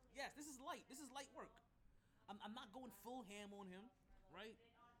 Yes, this is light. This is light work. I'm not going full ham on him, right?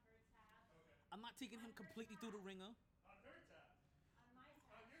 I'm not taking him completely through the ringer. On her tab. On my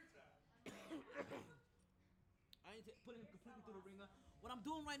tab. On your tab. I ain't putting him completely through the ringer. What I'm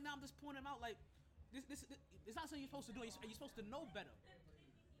doing right now, I'm just pointing out like this it's not something you're supposed to do. You're supposed to know better.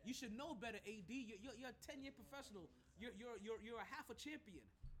 You should know better, AD. You're a 10-year professional. You're a half a champion.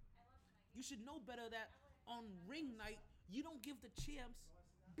 You should know better that on ring night you don't give the champs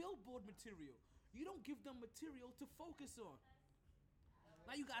billboard material. You don't give them material to focus on.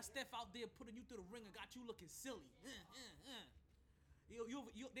 Now you got Steph out there putting you through the ring and got you looking silly. They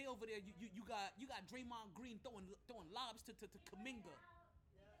over there. You got Draymond Green throwing lobs to Kuminga.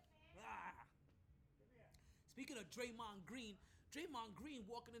 Ah. Speaking of Draymond Green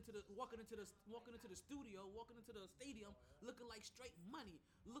walking into the studio, walking into the stadium, looking like straight money,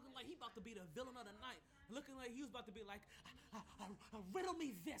 looking like he about to be the villain of the night, looking like he was about to be like, riddle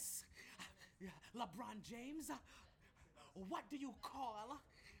me this, LeBron James. What do you call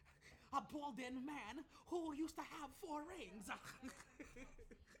a bald-headed man who used to have 4 rings?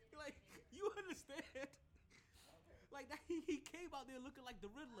 Like, you understand? Like that, he came out there looking like the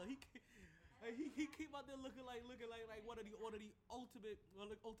Riddler. He came out there looking like one of the ultimate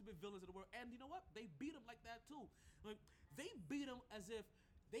villains of the world. And you know what? They beat him like that too. Like they beat him as if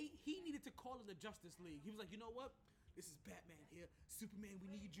he needed to call in the Justice League. He was like, you know what? This is Batman here. Superman, we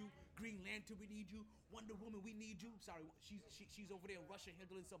need you. Green Lantern, we need you. Wonder Woman, we need you. Sorry, she's over there in Russia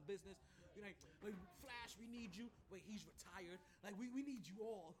handling some business. You're like Flash, we need you. Wait, he's retired. Like we need you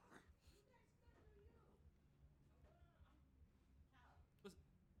all.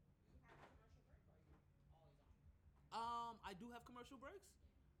 I do have commercial breaks,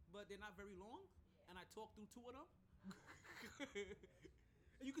 but they're not very long, and I talk through 2 of them.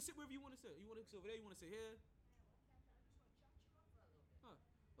 And you can sit wherever you want to sit. You want to sit over there, you want to sit here. Huh.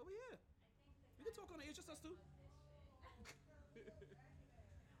 Over here. We can talk on it. It's just us two.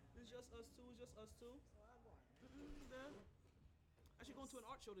 It's just us two. It's just us two. Actually going to an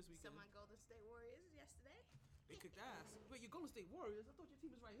art show this So weekend. my Golden State Warriors yesterday. They kicked ass. Wait, your Golden State Warriors? I thought your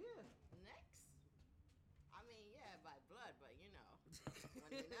team was right here. Knicks. I mean, yeah, by blood, but you know, when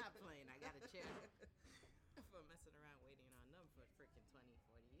they're not playing, I gotta cheer. For messing around waiting on them for freaking 20,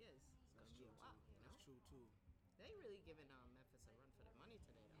 40 years. It's gonna be a while, you know? That's true too. They really giving Memphis a run for their money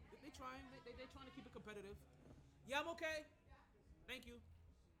today, though. They trying. They trying to keep it competitive. Yeah, I'm okay. Thank you.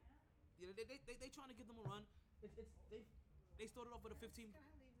 Yeah, they trying to give them a run. They started off with a 15. Can I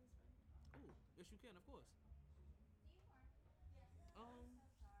leave this one? Oh, yes you can, of course. I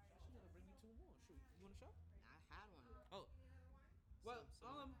should gotta bring you 2 more. Shoot, you want a shot? I had one. Oh, well,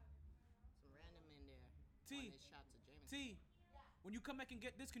 Some random in there. T. One is shot to Jameson. T, when you come back and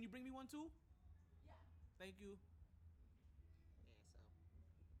get this, can you bring me one too? Yeah. Thank you.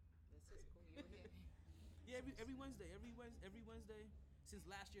 Yeah, so this is cool. You were here. Yeah, every Wednesday since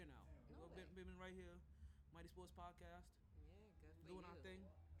last year now. No We've way. been right here, MyT Sports Podcast, Yeah, good for doing you. our thing.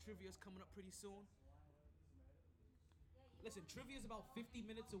 Trivia's coming up pretty soon. Listen, Trivia's about 50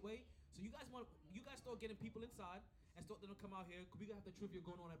 minutes away, so you guys start getting people inside and start them to come out here. We gonna have the trivia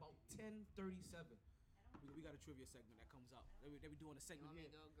going on at about 10:37. We got a trivia segment that comes up. They be doing a You segment want me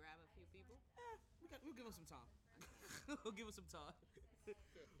here. to go grab a few people? We'll give them some time. We'll give them some time.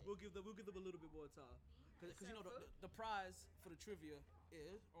 We'll give them a little bit more time. Because you know the prize for the trivia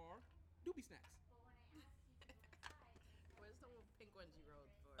are doobie snacks. Where's the pink ones you rolled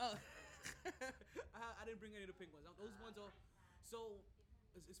for? I didn't bring any of the pink ones. Those ones are so.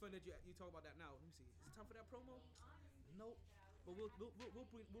 It's funny that you talk about that now. Let me see. Is it time for that promo? Nope. But we'll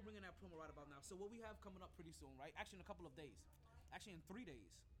bring in that promo right about now. So what we have coming up pretty soon, right? Actually, in a couple of days. Actually, in 3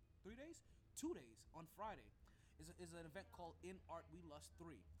 days. 3 days? 2 days. On Friday, is an event called In Art We Lust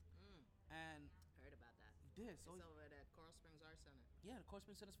 3. And Heard about that. you did. So It's over at Coral Springs Art Center. yeah, the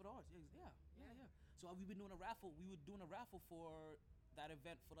Correspondence Centers for the Arts. Yeah. So we've been doing a raffle. We were doing a raffle for that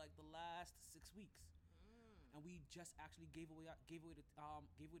event for like the last 6 weeks. And we just actually gave away the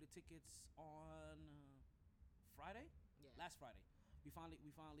tickets on Friday. Yeah. Last Friday. We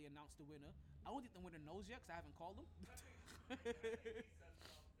finally announced the winner. I don't think the winner knows yet because I haven't called them.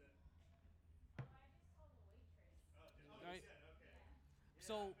 Right.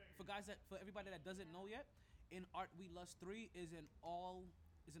 So for everybody that doesn't know yet, In Art We Lust 3 is an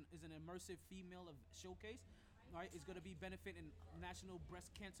immersive female showcase. Right, it's going to be benefiting National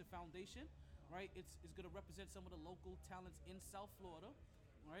Breast Cancer Foundation. Right, it's going to represent some of the local talents in South Florida.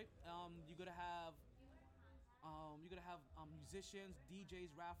 Right, you're going to have musicians,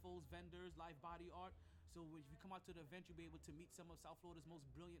 DJs, raffles, vendors, live body art. So if you come out to the event, you'll be able to meet some of South Florida's most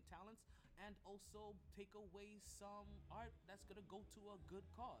brilliant talents and also take away some art that's going to go to a good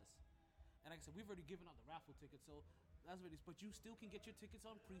cause. And like I said, we've already given out the raffle tickets, so that's what it is. But you still can get your tickets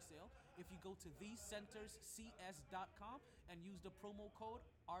on pre-sale if you go to thecenterscs.com and use the promo code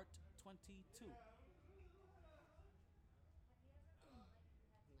ART22.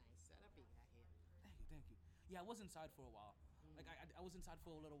 Nice setup you got here. Thank you. Yeah, I was inside for a while. Like I was inside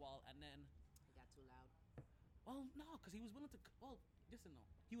for a little while, and then It got too loud. well, no, because he was willing to. Yes and no.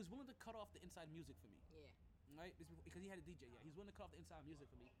 He was willing to cut off the inside music for me. Yeah. Right? Because he had a DJ. Yeah, he was willing to cut off the inside music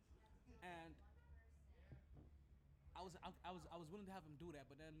for me, and I was willing to have him do that,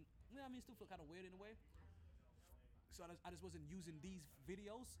 but then it still felt kind of weird in a way. So I just wasn't using these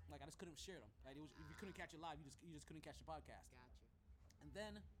videos. Like I just couldn't share them. Right? If you couldn't catch it live, you just couldn't catch the podcast. Got you. And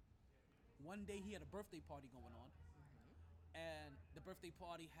then one day he had a birthday party going on, and the birthday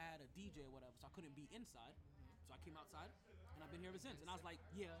party had a DJ or whatever, so I couldn't be inside. So I came outside, and I've been here ever since. And I was like,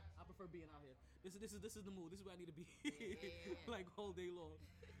 yeah, I prefer being out here. This is the mood. This is where I need to be, Yeah. like all day long.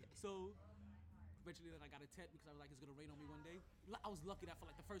 So eventually, then I got a tent because I was like, it's gonna rain on me one day. I was lucky that for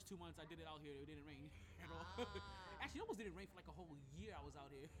like the first 2 months I did it out here, it didn't rain at all. Actually, it almost didn't rain for like a whole year. I was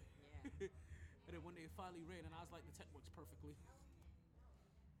out here. Yeah. And then one day it finally rained, and I was like, the tent works perfectly.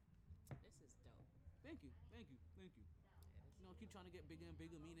 This is dope. Thank you. You know, keep trying to get bigger and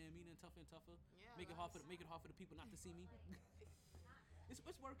bigger, meaner and meaner, and tougher. Yeah, Make it hard for the people not to see me. It's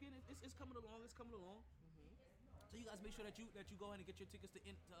working. It's coming along. So you guys make sure that you go ahead and get your tickets to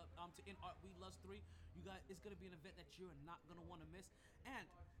In Art We Lust 3. You guys, it's gonna be an event that you're not gonna want to miss. And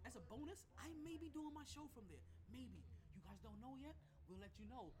as a bonus, I may be doing my show from there. Maybe you guys don't know yet. We'll let you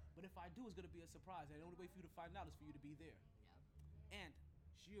know. But if I do, it's gonna be a surprise. And the only way for you to find out is for you to be there. Yep. And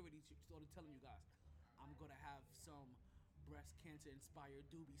she already started telling you guys, I'm gonna have some breast cancer inspired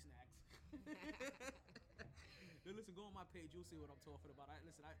doobie snacks. Now listen, go on my page, you'll see what I'm talking about. I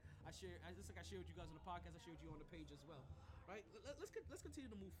share, just like I shared with you guys on the podcast, I shared with you on the page as well, right? Let's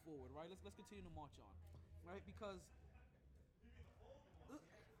continue to move forward, right? Let's continue to march on, right? Because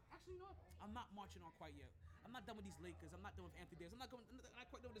actually, you know what? I'm not marching on quite yet. I'm not done with these Lakers. I'm not done with Anthony Davis. I'm not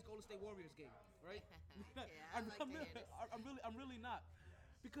quite done with this Golden State Warriors game, right? Yeah, I'm really not,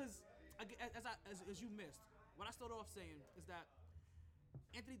 because as you missed, what I started off saying is that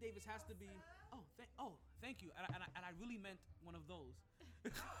Anthony Davis has to be. Thank you, and I really meant one of those.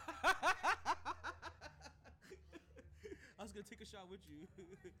 I was gonna take a shot with you.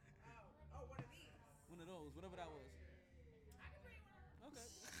 Oh, one of these. One of those, whatever that was. I can bring one. Okay.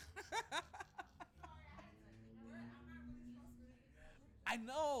 I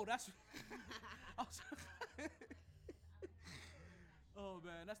know. That's. Oh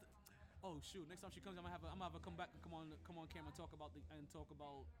man, that's. Oh shoot! Next time she comes, I'm gonna have her come back and come on camera and talk about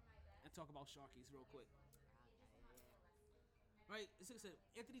Sharkeys real quick. Right? It's like I said,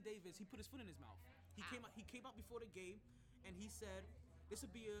 Anthony Davis, he put his foot in his mouth. He came out before the game, and he said, "This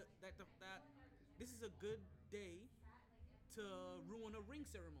would be this is a good day to ruin a ring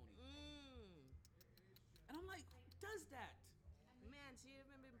ceremony." And I'm like, who does that? Man, so you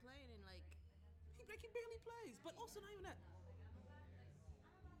haven't been playing in like. He barely plays, but also not even that.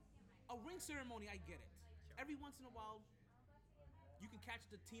 A ring ceremony, I get it. Every once in a while, you can catch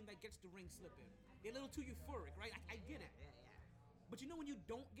the team that gets the ring slipping. They're a little too euphoric, right? I get it. Yeah. But you know when you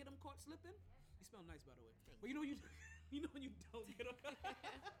don't get them caught slipping? You smell nice, by the way. Thank But you know when you don't get them.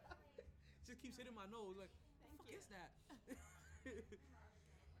 Just keeps hitting my nose like, what the fuck is that?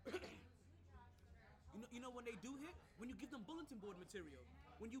 You know when they do hit? When you give them bulletin board material.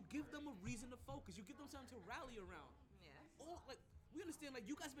 When you give them a reason to focus. You give them something to rally around. Yeah. All like we understand, like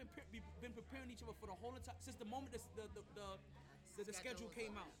you guys have been preparing each other for the whole entire since the moment the schedule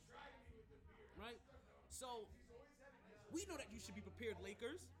came out, right? So we know that you should be prepared,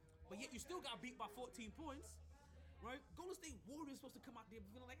 Lakers, but yet you still got beat by 14 points, right? Golden State Warriors supposed to come out there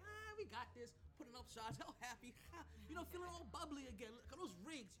feeling like, we got this, putting up shots, all happy, feeling all bubbly again. Look at those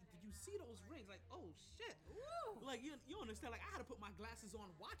rings. Did you see those rings? Like, oh shit. Woo. Like you understand? Like I had to put my glasses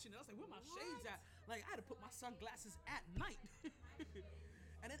on watching it. I was like, where my shades at? Like I had to put my sunglasses at night.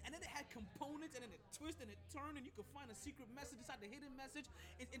 And then it had components, and then it twisted and it turned, and you could find a secret message inside the hidden message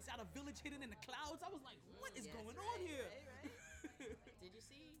inside a village hidden in the clouds. I was like, what is going on here? Right. Did you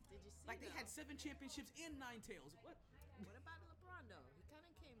see? Like they had 7 championships and 9 tails. What about LeBron though? He kind of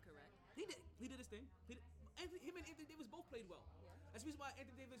came correct. He did his thing. Him and Anthony Davis both played well. Yeah. That's the reason why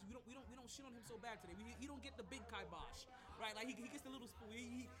Anthony Davis we don't shit on him so bad today. He don't get the big kibosh, right? Like he gets the little spoon.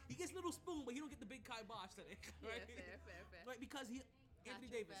 He gets a little spoon, but he don't get the big kibosh today. Right? Yeah, fair. Right, because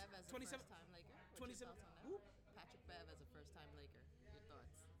Anthony Patrick Davis, Bev as a 27, first-time Laker. 27. Who? Patrick Bev as a first-time Laker. Your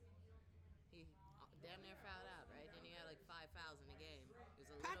thoughts? He damn near fouled out, right? Then he had like 5 fouls in the game. It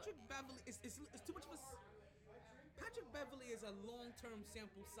was a Patrick Beverly is too much of a. Patrick Beverly is a long-term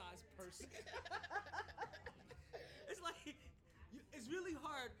sample size person. It's like it's really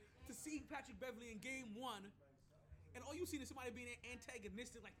hard to see Patrick Beverly in game 1, and all you see is somebody being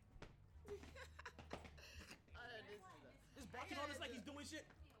antagonistic, like. Just barking all this like he's doing shit.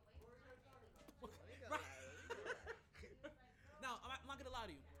 Right. Now, I'm not gonna lie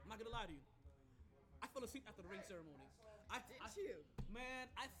to you. I fell asleep after the ring ceremony. Did you? Man,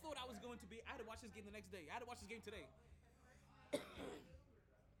 I thought I was going to be. I had to watch this game the next day. I had to watch this game today.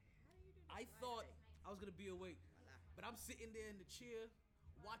 I thought I was gonna be awake, but I'm sitting there in the chair,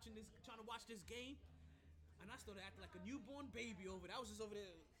 trying to watch this game, and I started acting like a newborn baby over there. I was just over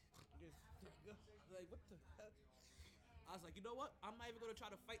there, like what the hell? I was like, you know what? I'm not even gonna try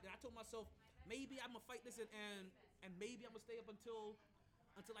to fight that. I told myself maybe I'm gonna fight this and maybe I'm gonna stay up until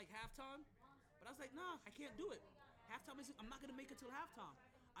like halftime. But I was like, nah, I can't do it. I'm not gonna make it till halftime.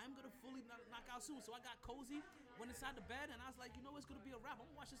 I'm gonna fully knock out soon. So I got cozy, went inside the bed, and I was like, you know, it's gonna be a wrap.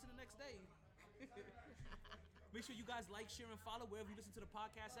 I'm gonna watch this in the next day. Make sure you guys like, share, and follow wherever you listen to the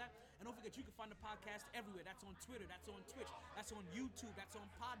podcast at. And don't forget, you can find the podcast everywhere. That's on Twitter, that's on Twitch, that's on YouTube, that's on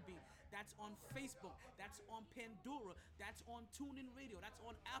Podbean, that's on Facebook, that's on Pandora, that's on TuneIn Radio, that's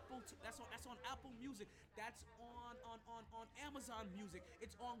on Apple, that's on Apple Music, that's on Amazon Music,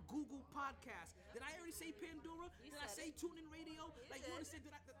 it's on Google Podcasts. Did I already say Pandora? Did I say TuneIn Radio? Like you understand?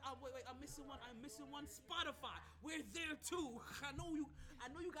 Wait, I'm missing one. Spotify, we're there too. I know you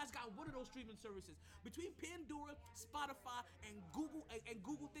guys got one of those streaming services. Between Pandora, Spotify, and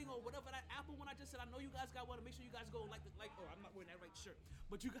Google thing or whatever that Apple one I just said, I know you guys got one. Make sure you guys go like. Oh, I'm not wearing that right shirt,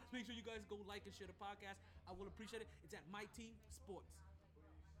 but you guys make sure you guys go like and share the podcast. I will appreciate it. It's at MyT Sports.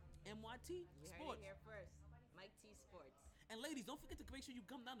 MYT You Sports. heard it here first. MyT Sports. And ladies, don't forget to make sure you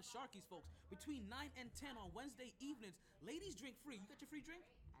come down to Sharkeys, folks. Between 9 and 10 on Wednesday evenings, ladies drink free. You got your free drink?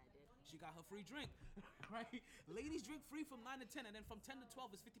 I did. She got her free drink, right? Ladies drink free from 9 to 10, and then from 10 to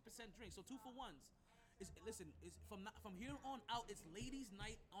 12 is 50% drink. So 2 for 1s. It's from here on out. It's ladies'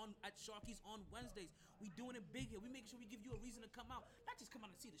 night at Sharkeys on Wednesdays. We doing it big here. We making sure we give you a reason to come out, not just come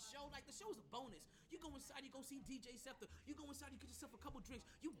out and see the show. Like the show is a bonus. You go inside, you go see DJ Scepter. You go inside, you get yourself a couple drinks.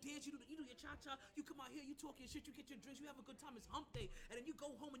 You dance, you do your cha cha. You come out here, you talk your shit, you get your drinks, you have a good time. It's hump day, and then you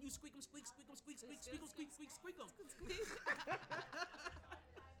go home and you squeak 'em, squeak, squeak 'em, squeak, squeak, squeak 'em, squeak, squeak, squeak 'em.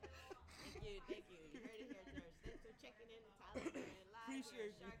 Thank you. You heard it here first. Thanks for checking in. Tyler live.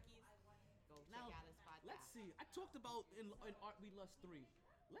 Appreciate you. Sharkeys. Go Now, check out his podcast. let's see. I talked about in Art We Lust 3.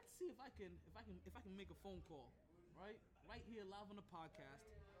 Let's see if I can make a phone call, right here live on the podcast,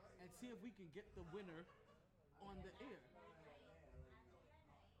 and see if we can get the winner on the air.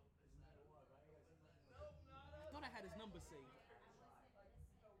 I thought I had his number saved.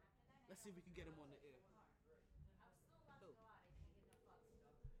 Let's see if we can get him on the air. Who?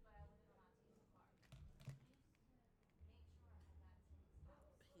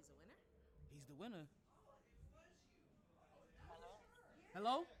 He's a winner? He's the winner.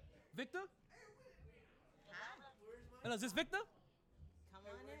 Hello? Victor? Hi. Hello, is this Victor? Come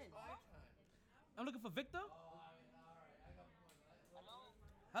on in. I'm looking for Victor.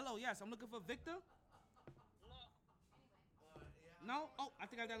 Hello, yes, I'm looking for Victor. No? Oh, I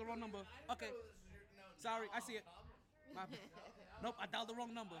think I dialed the wrong number. Okay. Sorry, I see it. Nope, I dialed the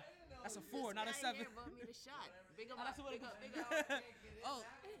wrong number. That's a 4, not a 7. This guy here bought me the shot. Big up, Oh, that's what big it up, is. big up. Oh.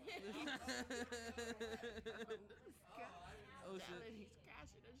 Oh, shit. He's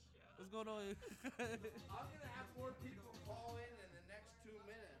crashing the show. What's going on? I'm gonna have more people call in the next 2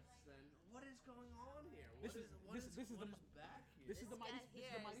 minutes. Then what is going on here? This is the back here? This is the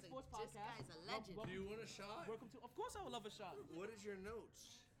Mighty Sports Podcast. This guy's a legend. Do you want a shot? Welcome to. Of course, I would love a shot. What is your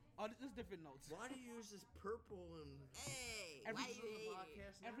notes? Oh, there's different notes. Why do you use this purple and Hey, Every- why you the hating?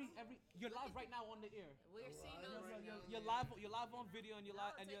 podcast? now? You're live right now on the air. We're seeing those. right now. You're live on video, and you're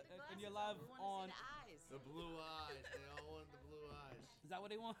live No, take the and you're glasses live off. We on. wanna see the eyes. The blue eyes. They all want the blue eyes. Is that what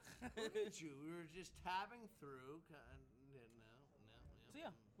they want? Look at you. We were just tabbing through. No. So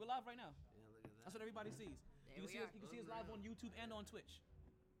yeah, we're live right now. Yeah, look at that. That's what everybody sees. There You we can are. see us live on YouTube and on Twitch.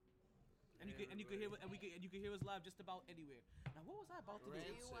 And you can hear us live just about anywhere. Now, what was I about to do? Do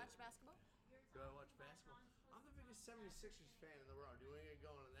you Rancid. watch basketball? Do I watch basketball? I'm the biggest 76ers fan in the world. Do you want to get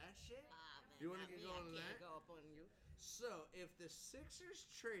going on that shit? Ah, man. You wanna not get me. going on I that? can't go up on you. So, if the Sixers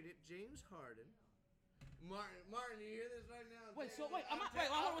traded James Harden, Martin, you hear this right now? Wait, hold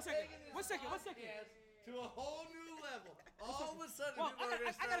on one second. One second. To a whole new level. All of a sudden, Well, people are going to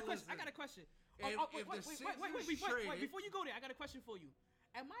I start got a question. listening. I got a question. If the Sixers Wait, traded- before you go there, I got a question for you.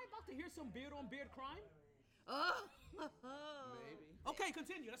 Am I about to hear some beard on beard crime? Oh. Maybe. Okay,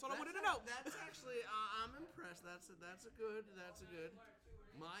 continue. That's all I wanted to know. That's actually, I'm impressed. That's a good.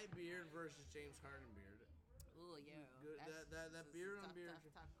 My beard versus James Harden beard. Ooh, yeah. Good. That's- That that's beard on tough, beard.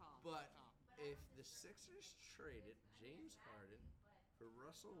 Tough call. But tough call. if the Sixers traded James Harden for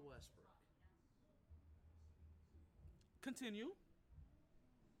Russell Westbrook, Continue.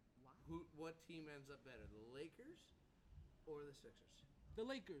 what team ends up better, the Lakers or the Sixers? The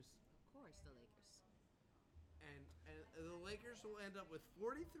Lakers. Of course, the Lakers. And the Lakers will end up with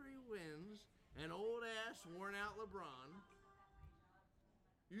 43 wins, an old ass, worn out LeBron.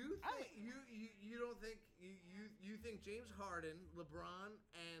 You don't think you think James Harden, LeBron,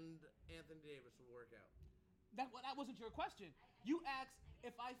 and Anthony Davis will work out? That wasn't your question. You asked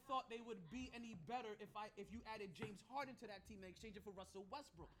if I thought they would be any better if you added James Harden to that team and exchanged it for Russell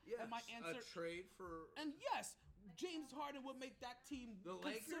Westbrook. Yes. And my answer. A trade for And yes, James Harden would make that team. the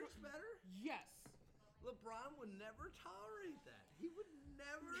Lakers better? Yes. LeBron would never tolerate that. He would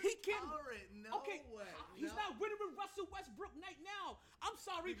never He can't. tolerate. No Okay, way. he's No. not winning with Russell Westbrook right now. I'm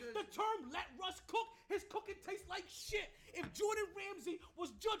sorry. Because- The term "let Russ cook," his cooking tastes like shit. If Jordan Ramsay was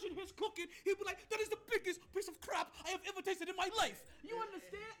judging his cooking, he'd be like, "That is the biggest piece of crap I have ever tasted in my life." You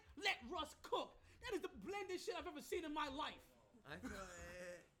understand? Let Russ cook. That is the blandest shit I've ever seen in my life. I feel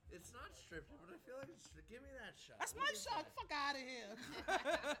it's not stripped, but I feel like it's stripped. Give me that shot. That's What my is shot. that? Fuck out of here.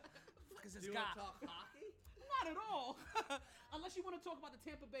 Fuck is this Do you guy? want to talk hockey? Not at all. Unless you want to talk about the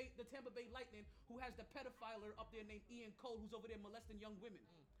Tampa Bay Lightning, who has the pedophiler up there named Ian Cole, who's over there molesting young women.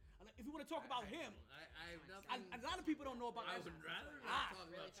 If you want to talk about him, I have nothing. a lot of people don't know about. I would rather not talk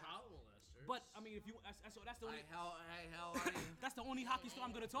really about child molesters. But I mean, if you that's the only how are you? that's the only hockey star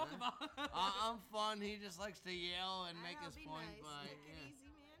I'm gonna talk about. I'm fun. He just likes to yell and I make know, his be point. nice. But Take it yeah. easy,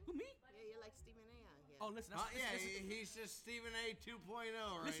 man. Who, me? Yeah, you're like Stephen A. on here. Oh, listen. He's just Stephen A. 2.0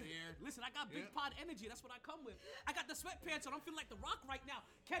 right here. Listen, I got big pod energy. That's what I come with. I got the sweatpants on. I'm feeling like The Rock right now.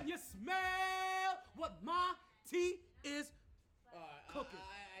 Can you smell what my tea is cooking?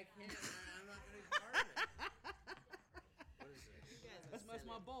 I can't. I'm not going to be part of it. What is this? That's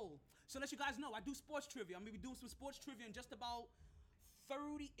my bowl. So let you guys know, I do sports trivia. I'm going to be doing some sports trivia in just about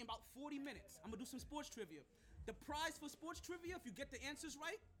 40 minutes. I'm going to do some sports trivia. The prize for sports trivia, if you get the answers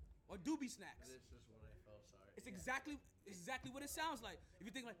right, are doobie snacks. This is when I felt sorry. It's exactly what it sounds like. If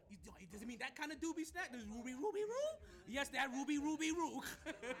you think like, does it mean that kind of doobie snack? Does Ruby Roo? Yes, that Ruby Roo.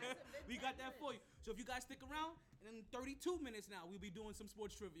 We got that for you. So if you guys stick around, and in 32 minutes now, we'll be doing some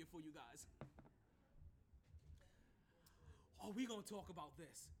sports trivia for you guys. Oh, we gonna talk about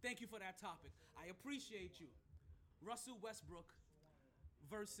this. Thank you for that topic. I appreciate you. Russell Westbrook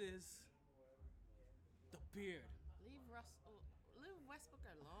versus the Beard. Leave Westbrook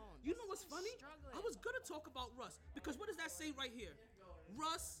alone. You know what's funny? Struggling. I was gonna talk about Russ because what does that say right here?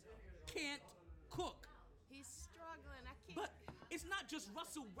 Russ can't cook. He's struggling. I can't. But it's not just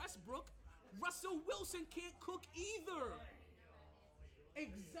Russell Westbrook. Russell Wilson can't cook either.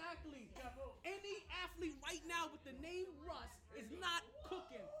 Exactly. Any athlete right now with the name Russ is not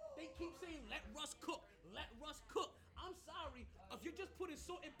cooking. They keep saying, let Russ cook. Let Russ cook. I'm sorry. If you're just putting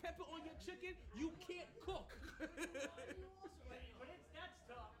salt and pepper on your chicken, you can't cook. But that's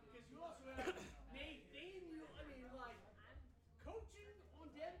tough because you also have coaching on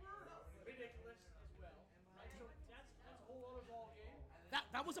Denver, ridiculous as well. Right? So that's a whole other ball game.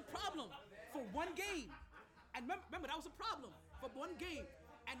 That was a problem for one game. And remember, that was a problem for one game.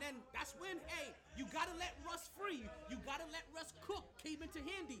 And then that's when, hey, you gotta let Russ free. You gotta let Russ cook. Came into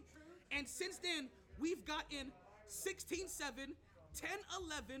handy. And since then, we've gotten 16-7,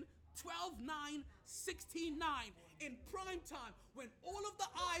 10-11, 12-9, 16-9 in prime time when all of the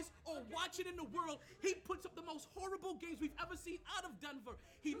eyes are watching in the world. He puts up the most horrible games we've ever seen out of Denver.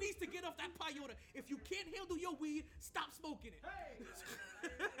 He needs to get off that peyote. If you can't handle your weed, stop smoking it. Hey,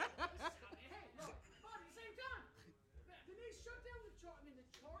 look, but at the same time, the Knicks shut down the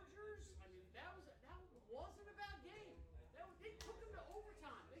Chargers. That wasn't a bad game. They took them to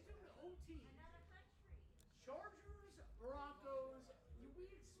overtime. They took them to OT. Chargers, Broncos, we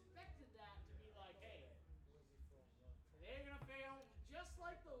expected that to be like, hey, they're going to fail just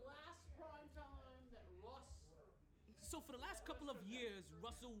like the last prime time that Russ. So for the last couple of years,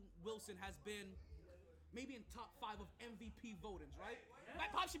 Russell Wilson has been maybe in top 5 of MVP votings, right?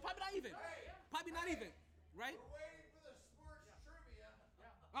 Probably not even. Probably not even, right? We're waiting for the sports trivia.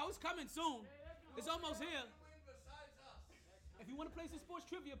 Oh, it's coming soon. It's almost here. Win besides us. If you want to play some sports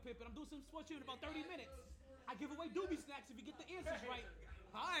trivia, Pippin, I'm doing some sports trivia in about 30 minutes. I give away doobie snacks if you get the answers right.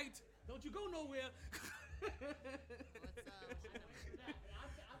 All right. Don't you go nowhere.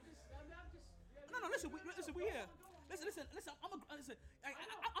 No, listen, we here. Listen.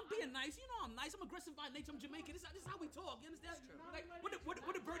 I'm being nice. You know I'm nice. I'm aggressive by nature. I'm Jamaican. This is how we talk. You understand? Like, what did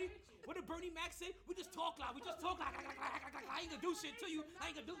Bernie Mac say? We just talk like. I ain't gonna do shit to you. I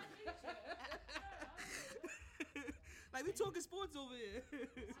ain't gonna do. Like we talking sports over here.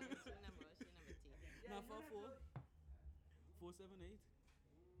 What's your number T? 954 478.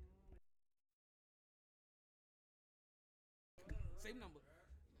 Same number.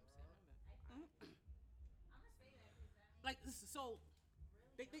 Like so,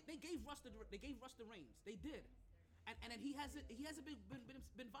 they gave Russ the reins. They did, and then he hasn't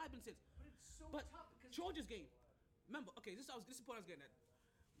been vibing since. But it's so But tough because Georgia's game. Remember, okay, this is the point I was getting at.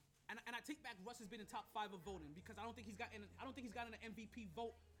 And I take back Russ has been in top 5 of voting because I don't think he's gotten an MVP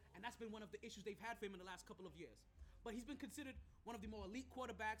vote, and that's been one of the issues they've had for him in the last couple of years. But he's been considered one of the more elite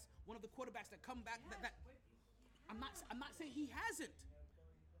quarterbacks, one of the quarterbacks that come back. I'm not saying he hasn't,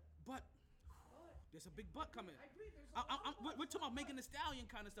 but there's a big butt coming. I agree. We're talking about Megan Thee Stallion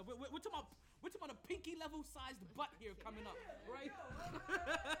kind of stuff. We're talking about a pinky level sized butt here coming up, right? All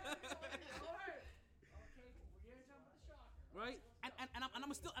right. Okay, we're gonna talk about the Shocker. Right? And I'm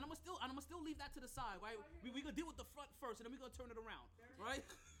gonna still leave that to the side, right? We gonna deal with the front first, and then we're gonna turn it around, right?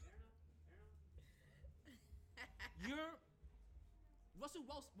 Russell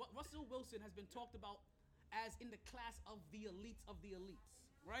Wilson has been talked about as in the class of the elites,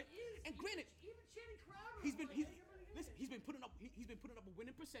 right? And granted, Even Channing Crowder. he's been putting up a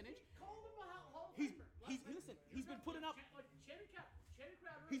winning percentage. Called him a Hall of He's Famer. he's been putting up. Like Channing Crowder.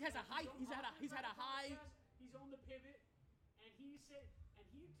 He's had a high. He's on the pivot, and he said, but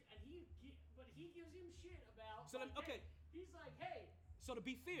he gives him shit about. So hey, he's like, hey. So to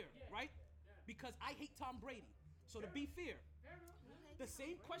be fair, right? Because I hate Tom Brady. So to be fair, Fair enough. the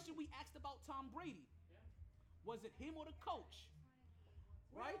same question we asked about Tom Brady, was it him or the coach?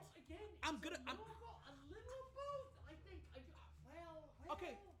 Right? Well, again, I'm it's gonna- a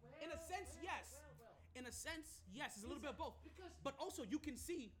a sense, yes, it's a little bit of both. Because But also, you can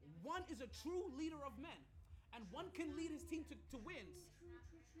see one is a true leader of men, and one can lead his team to wins.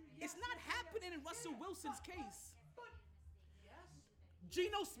 It's not happening in Russell Wilson's case. But yes.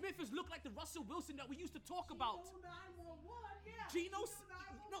 Geno Smith has looked like the Russell Wilson that we used to talk about. 911, yeah. Geno,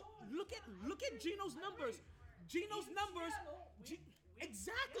 no, look at Geno's numbers. Geno's numbers.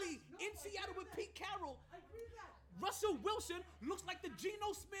 Exactly. In Seattle with Pete Carroll. I agree with that. Russell Wilson looks like the Geno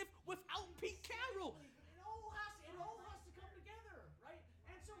Smith without Pete Carroll. It all has to come together, right?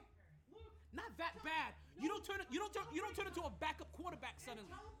 And so, look. Not that bad. You don't turn into a backup quarterback suddenly.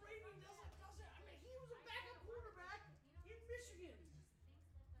 Tom Brady doesn't. I mean, he was a backup quarterback in Michigan.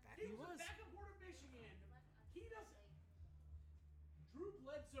 He was a backup quarterback in Michigan. He doesn't. Drew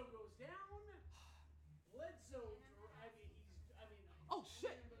Bledsoe goes down. Bledsoe. Oh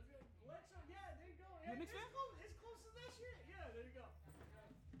shit. Bledsoe. Yeah, there you go. You a Knicks fan? It's close to that shit. Yeah, there you go.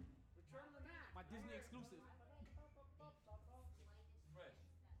 Return of the Mac. My Disney exclusive. Fresh.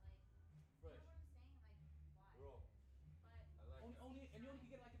 Fresh. Bro, I like that. Only and you only can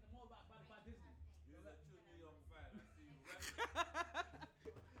get it like in the mall by Disney. You're a true New York fan. I see you.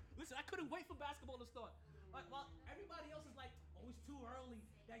 Listen, I couldn't wait for basketball to start. Like, while everybody else is like, oh, it's too early.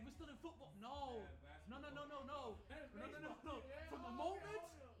 Yeah, we're still in football. No. From the moment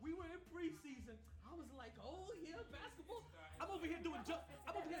we were in preseason, I was like, oh yeah, basketball. I'm over here jump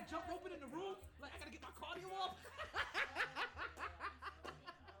roping in the room. Like, I gotta get my cardio off.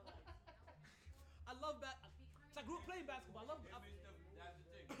 I love that. So I grew up playing basketball. That's the thing. You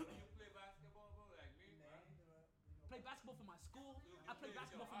play basketball, bro, like me, man. Play basketball for my school. I play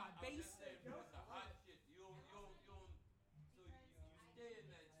basketball for my base. It's a hot shit. So you stay in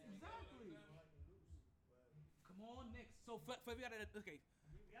that shit. Exactly. Come on, Knicks. So for the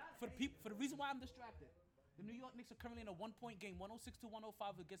reason why I'm distracted, the New York Knicks are currently in a 1-point game,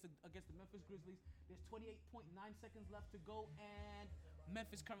 106-105 against the Memphis Grizzlies. There's 28.9 seconds left to go, and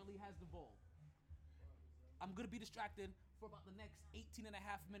Memphis currently has the ball. I'm gonna be distracted for about the next 18 and a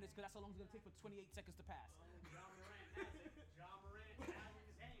half minutes, because that's how long it's gonna take for 28 seconds to pass. John Morant has it. John Morant has it in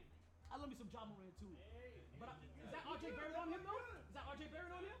his hand. I love me some John Morant too. Hey. But is that RJ Barrett on him though? Is that RJ Barrett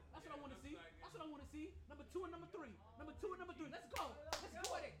on him? That's what I want to see. That's what I want to see. Number 2 and number 3. Number 2 and number 3. Let's go. Let's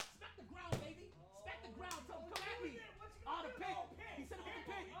go at it. Smack the ground, baby. Smack the ground. Tell him, come at me. Oh, the pick. He said it with the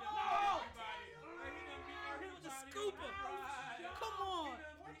pick. No. Hit it with the scooper. Come on.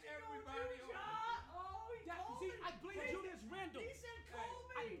 See, I blame Julius Randle. He said, call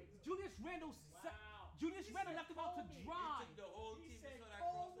me. Julius Randle left him out to dry. He took the whole team said, to that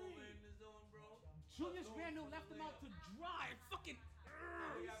call crossover me. in the zone, bro. Julius Randle left him out to dry. Fucking.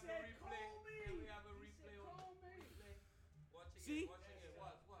 We have the said, replay. call me. And we have a He replay said, on call me. replay. Watching See? it.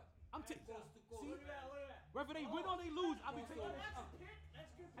 What? I'm Coast to coast. See, Look at that. whether they win or they lose, I'll be taking Oh, it. that's a pick.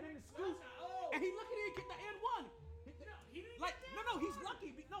 That's good. And then the pick. scoop. Oh. And he lucky he didn't get the and one. No, he didn't Like, get no, that he's one. lucky.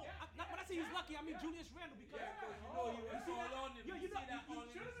 When I say he's lucky, I mean Julius Randle because. Yeah, because you know he was all on him. Yeah, You you know, see that you on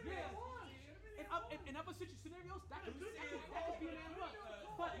him. Should've been Yeah. that one. Should've been In other scenarios, that could Good be an and one.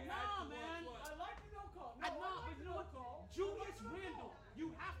 But You nah, had to man. watch I like the no call. No, I know, I but like you the know no what? call. Julius Randle,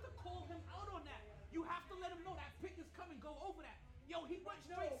 you have to call him out on that. You have to let him know that pick is coming. Go over that. Yo, he went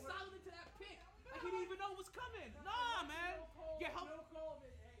straight solid into that pick. Like he didn't even know it was coming. Nah, man. Yeah, help. No call,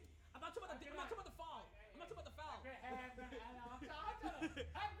 but hey. I'm not talking about the foul. I'm not talking about the foul. Have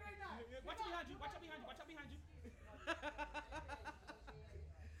a great night. Watch out behind you. Watch out behind you.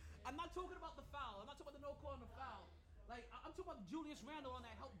 I'm not talking about the foul. I'm not talking about the no call on the foul. Like I'm talking about Julius Randle on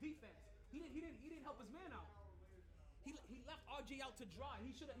that help defense. He didn't help his man out. He left RJ out to dry.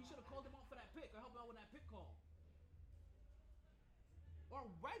 He should have called him out for that pick or helped him out with that pick call. Or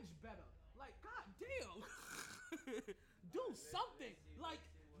Reg better. Like, god damn. Do something. Like,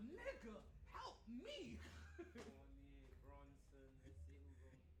 nigga, help me. Bronson, let's see who's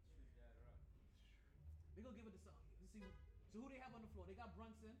going to shoot that rock. We're gonna give it to some. Let's see. So who they have on the floor? They got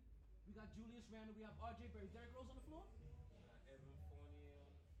Brunson. We got Julius Randle. We have RJ Barrett. Derrick Rose on the floor? Evan Fournier on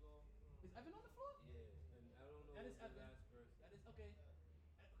the floor. Is Evan on the floor? Yeah, and I don't know That is who's the Evan. last person. That is okay.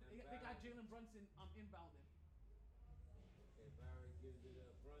 They got Jalen Brunson inbounding. Okay, Barrett gives it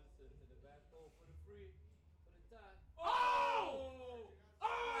up. Brunson to the back. Oh, for the free. For the tie. Oh!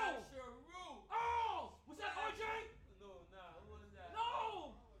 Oh! Sheroo! Oh! Was that RJ? No, nah, who was that?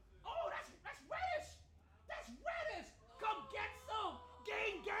 No! Oh, that's Reddish! That's Reddish! Come get some!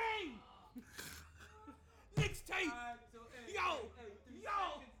 Gang! Knicks tape! Yo!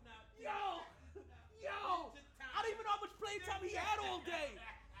 I don't even know how much playing time he had all day!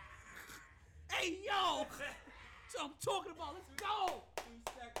 Hey, yo! That's what I'm talking about. Let's go! 2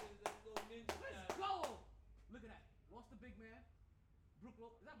 seconds. Let's go ninja Let's time. go! Look at that. Lost the big man. Is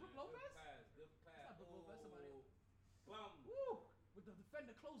that Brook Lopez? Good pass. That's not Brook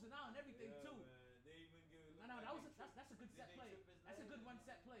the closing out and everything Yeah, too. man. They even give it. No, that was that's a good set play. That's a good one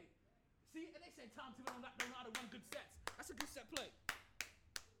set play. See, and they say Tom Thibodeau don't know how to run good sets. That's a good set play.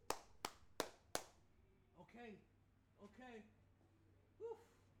 Okay. Whew.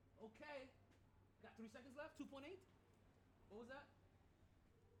 Okay. Got 3 seconds left. 2.8. What was that?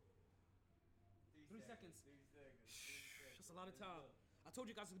 3 seconds. 3 seconds. That's a lot of time. I told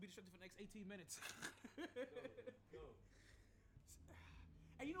you guys it's gonna be distracted for the next 18 minutes. Go.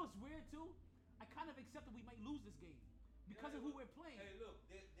 And you know what's weird too? I kind of accept that we might lose this game because of who we're playing. Hey, look,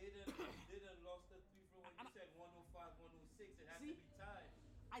 they done lost the 3 from when you said 105, 106. It has to be tied.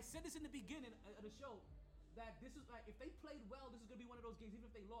 I said this in the beginning of the show that this is like if they played well, this is gonna be one of those games. Even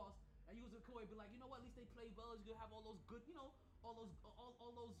if they lost, and you was a coy, be like, you know what? At least they played well. You're gonna have all those good, all those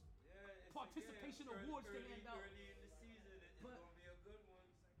Yeah, participation awards to hand out. Early in the season, it's But- gonna be a good one.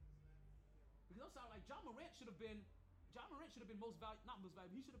 Because it sound like John Morant should have been most valuable. Not most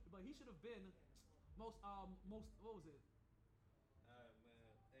valuable. He should have been most what was it? Alright,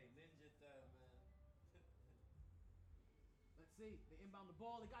 man. Hey, ninja time, man. Let's see. They inbound the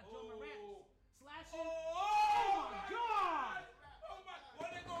ball. They got John Morant slashing. Oh my God! Oh my!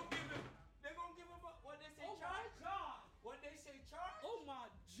 What they gonna give him? They gonna give him what they say? Oh my charge? God! What they say? Charge? Oh my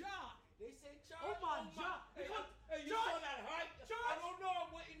God! They say charge. Oh my God! Hey, hey, you Charge! saw that height? Charge! I don't know.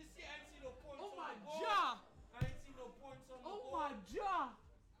 I'm waiting to see. I ain't seen no points Oh on my the board. God! I ain't seen no points on the Oh board. my God!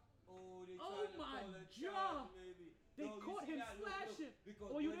 Oh, they Oh trying to my call a God. charge, baby. They No, you caught see him that? Look, slashing. because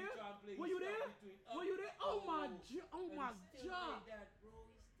Were you when he there? try and play, Were he you stop there? between Were up. you there? Oh my And God! Oh he my still God! made that, bro.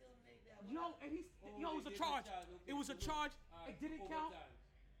 He still made that. Yo, and he's Oh, yo, it was they a gave charge. Okay, It was so a look. charge. Alright, It didn't count.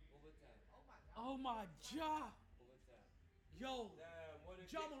 Overtime. Oh my God! Overtime. Yo, Damn, what a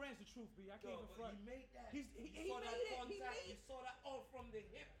John kick. Morant's the truth, B. I can't No, even but front. he made that. He You saw made that it. He contact. made You it. saw that all from the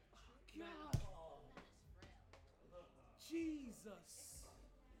hip. God, Jesus.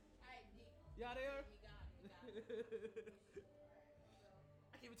 Y'all there?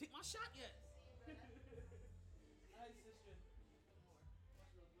 I can't even take my shot yet. Hi, sister.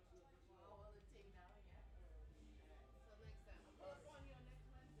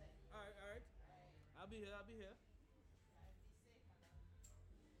 All right. I'll be here.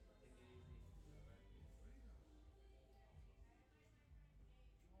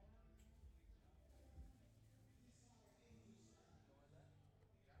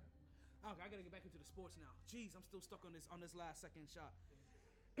 Okay, I gotta get back into the sports now. Jeez, I'm still stuck on this last second shot.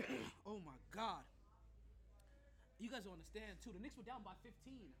 Oh my God. You guys don't understand too. The Knicks were down by 15.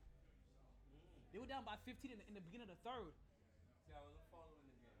 They were down by 15 in the beginning of the third. See, I wasn't following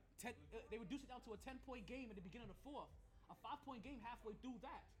the game. They reduced it down to a 10-point game at the beginning of the fourth. A 5-point game halfway through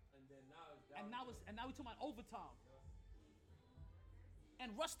that. And then now it's down. And now we're talking about overtime.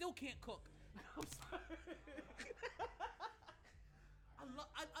 And Russ still can't cook. I'm sorry.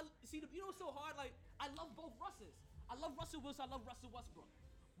 I see. You know what's so hard? Like I love both Russes. I love Russell Wilson. I love Russell Westbrook.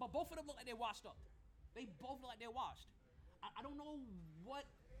 But both of them look like they're washed up. They both look like they're washed. I don't know what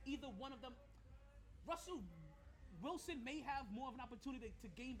either one of them. Russell Wilson may have more of an opportunity to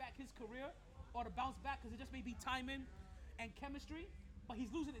gain back his career or to bounce back because it just may be timing and chemistry. But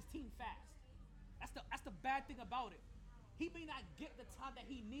he's losing his team fast. That's the bad thing about it. He may not get the time that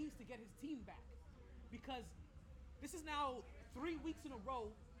he needs to get his team back because this is now 3 weeks in a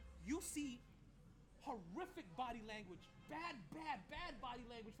row. You see horrific body language, bad body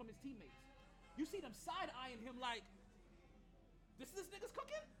language from his teammates. You see them side-eyeing him like, this nigga's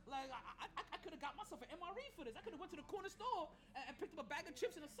cooking? Like, I could have got myself an MRE for this. I could have went to the corner store and picked up a bag of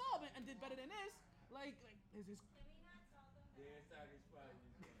chips and a sub and did better than this. Like is this... They're satisfied.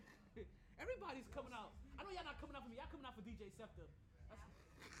 Everybody's coming out. I know y'all not coming out for me. Y'all coming out for DJ Scepter.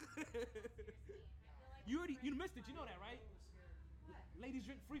 You missed it. You know that, right? Ladies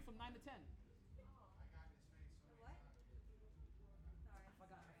drink free from 9 to 10. What?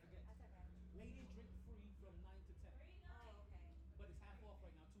 Sorry. I forget. Ladies drink free from 9 to 10. Oh, okay. But it's half off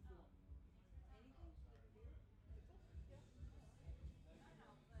right now, 2 for 1. Anything you can do?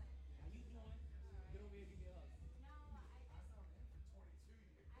 How you doing? Get over here, give me a hug.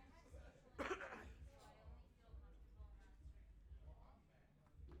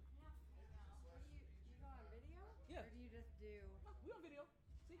 You go on video? Yeah. Or do you just do? Oh, we on video.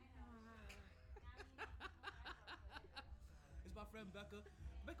 See? It's my friend Becca.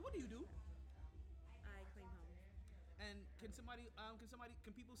 Becca, what do you do? I clean homes. And can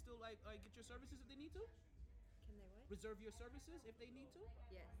people still like get your services if they need to? Can they what? Reserve your services if they need to?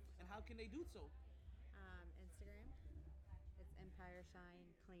 Yes. And how can they do so? Instagram. It's Empire Shine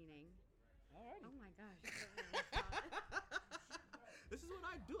Cleaning. All right. Oh my gosh. I don't know what's called. This is what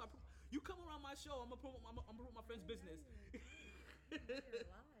I do. You come around my show, I'm gonna promote my friend's business. You're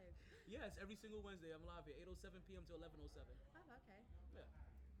live. Yes, every single Wednesday I'm live here, 8:07 p.m. to 11:07. Oh, okay. Yeah.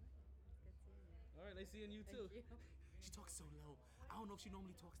 Good seeing you. All right, they seeing you too. Thank you. She talks so low. I don't know if she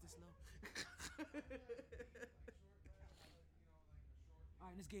normally talks this low.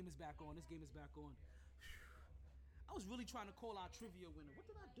 All right, this game is back on. This game is back on. I was really trying to call our trivia winner. What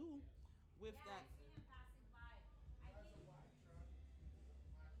did I do with Yeah, that? I seen him passing by. I think he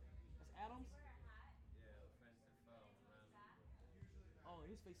That's Adams? wear a hat. Yeah, offensive foul. What's Man. that? Oh,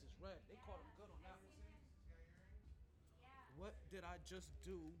 his face is red. They caught him good on that. I seen him. Yeah. What did I just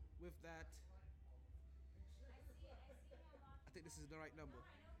do with that? I see him walking. I think this is the right number. No,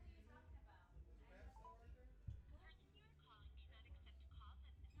 I know who you're talking about.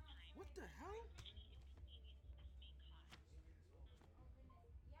 What the hell? Oh goodness.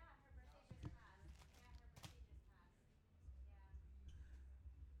 Yeah, her birthday just passed. Yeah.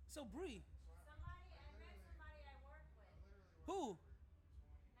 So Bree, Somebody, I read somebody I work with. who?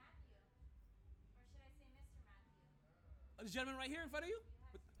 Matthew. Or should I say Mr. Matthew? The gentleman right here in front of you?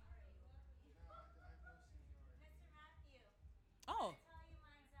 You have seniority. Mr. Matthew. Oh, I tell you my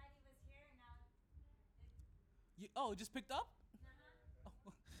anxiety was here and now it just picked up?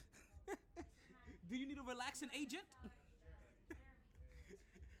 uh-huh. Do you need a relaxing agent?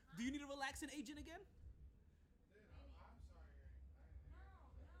 Do you need a relaxing agent again?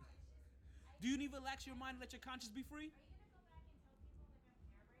 Do you need to relax your mind and let your conscience be free? Are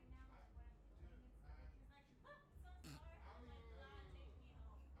you gonna go back and tell people that I'm here right now, like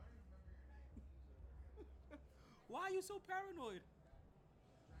what I'm doing and stuff? Because like, so sorry. I'm like, God, take me home. Why are you so paranoid?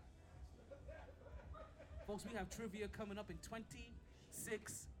 Folks, we have trivia coming up in 26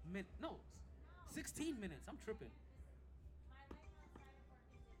 minutes. No, 16 minutes. I'm tripping. My life outside of work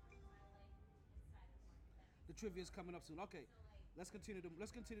is different from my life inside of work. The trivia is coming up soon. Okay, let's continue to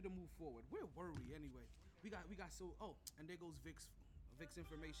move forward. Where were we anyway? We got so. Oh, and there goes Vic's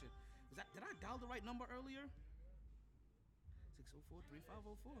information. Did I dial the right number earlier?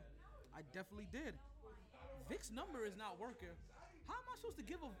 604-3504. I definitely did. Vic's number is not working. How am I supposed to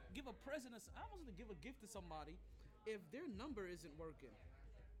give a present? How am I supposed to give a gift to somebody if their number isn't working?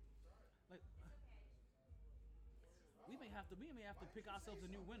 Like, we may have to pick ourselves a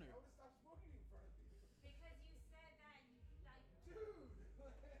new winner. Stop smoking in front of me. Because you said that you like. Dude!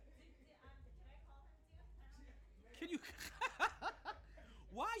 Can I call him too? Can you?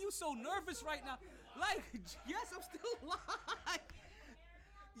 Why are you so nervous right now? Like, yes, I'm still live.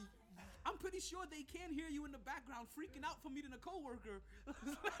 I'm pretty sure they can hear you in the background freaking out for meeting a coworker. A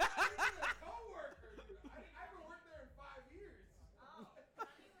coworker! Dude. I haven't worked there in 5 years. Oh,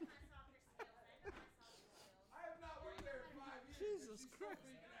 not me with my soccer skills. I know my soccer skills. I have not worked there in 5 years. Jesus Christ.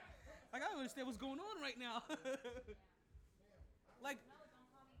 Like, I don't understand what's going on right now. Like, No, don't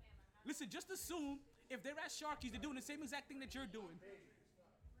call me ma'am. I'm not listen, just assume if they're at Sharky's, they're doing the same exact thing that you're doing. free.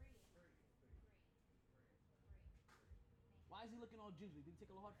 Why is he looking all gingerly? Did he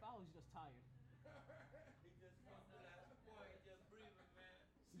take a hard foul or is he just tired? He just missed the last point. He just breathing, man.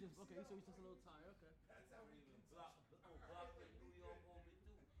 He just, okay, so he's just a little tired, okay. Breathing. Block in New York on me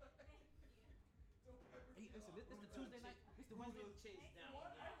too. Hey, listen, this the Tuesday night, this the Wednesday. Chase down.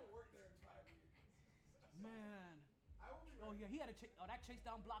 What? I haven't worked there in 5 years. Man. I will be Oh yeah, he had that chase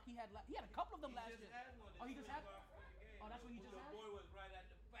down block he had a couple of them last He year. just had one. Oh, he just had? Oh, that's what he just The had? boy was right at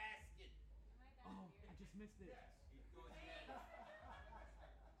the basket. Am I that Oh, weird? I just missed it. He thought he had it.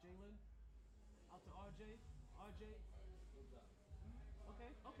 Jalen, out to RJ. Okay.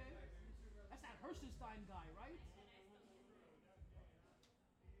 That's that Herschenstein guy, right?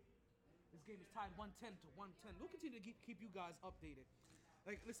 This game is tied 110 to 110. We'll continue to keep you guys updated.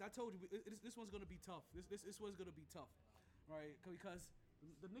 Like, listen, I told you this one's gonna be tough. This one's gonna be tough, right? Because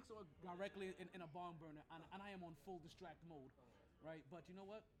the Knicks are directly in a barn burner, and I am on full distract mode, right? But you know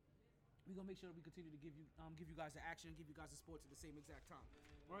what? We're gonna make sure that we continue to give you guys the action, give you guys the sports at the same exact time,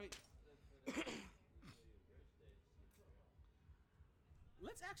 right?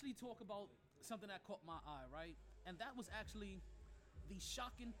 Let's actually talk about something that caught my eye, right? And that was actually the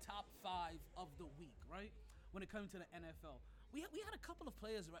shocking top 5 of the week, right? When it comes to the NFL, we had a couple of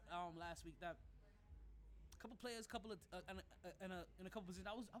players last week that, in a couple positions.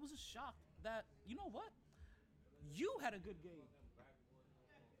 I was just shocked that, you know what? You had a good game.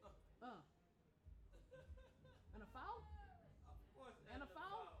 And a foul? Of course, And a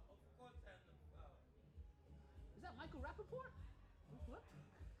foul? Of course, and a foul. Is that Michael Rappaport? What?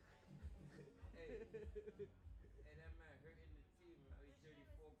 Hey, that man hurting the team. He's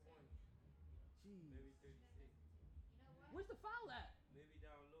 34 points. Jeez. Maybe 36. You know what? Where's the foul at? Maybe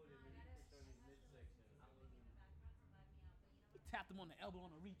download it. Maybe push on his midsection. Something in the background to vibe me out, but you know He what? tapped him on the elbow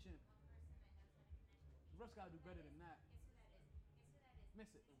on a reach in. One person that knows how to connect with me. Russ gotta do better than that. Guess who that is? It's Miss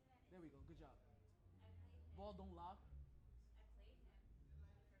it. There we go. Good job. I played him. Ball don't lock. I played him when we first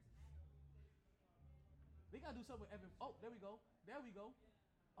met. They gotta do something with Evan. Oh, there we go. There we go.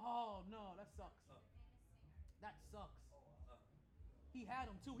 Oh no, that sucks. Famous singer. That sucks. He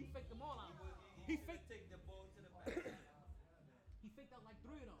had him too. He faked them all out. He He faked. take the ball to the back. He faked out like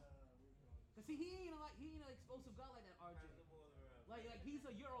 3 of them. Cause see, he ain't an explosive guy like that, RJ. Pass the ball around. Like he's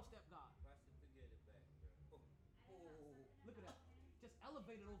a Euro step guy. Pass it to get it back, bro. Oh, look at that. Just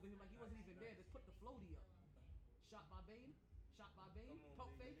elevated over him like he wasn't even there. Just put the floaty up. Shot by Bane. Shot by Bane. Come on,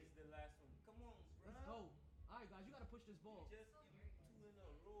 Pump baby. fake. This is the last one. Come on, bro. Let's go. All right, guys, you gotta push this ball. Just give me 2 in a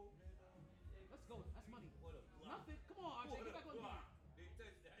row, man. Let's go. That's money. What a block. Nothing. Come on, RJ. What Get a back on the block. game. They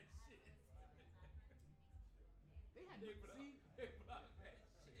touched that shit. They had They see. blocked that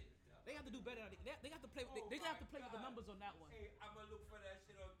shit. dog. They have to do better. They have to play. They have to play with the numbers on that one. Hey, I'm gonna look for that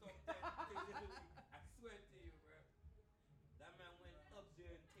shit on top 10. I swear to you, bro. That man went up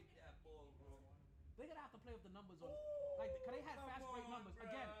there and take that ball, bro. They're gonna have to play with the numbers on. Like, cause they had Come fast break on, numbers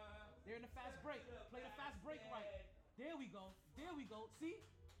bruh. again. They're in the fast break. Play the fast break right. There we go. There we go. See,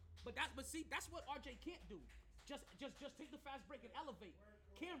 but see, that's what RJ can't do. Just take the fast break and elevate.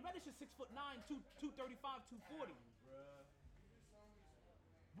 Cam Reddish is 6'9", 235, 240.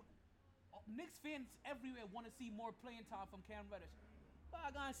 Knicks fans everywhere want to see more playing time from Cam Reddish.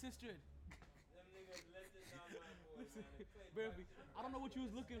 Bygone sister. Them niggas let this down my boy, Listen, man. They played Burby, back to I don't know what you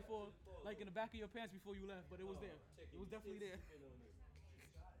was looking for, Ball. like in the back of your pants before you left, but it was there. Check It was definitely there. Still sipping on it.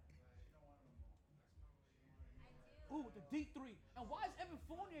 I do. Ooh, with the deep 3. And why is Evan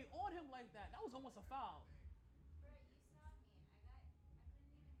Fournier on him like that? That was almost a foul. Bro, you saw me. I couldn't even go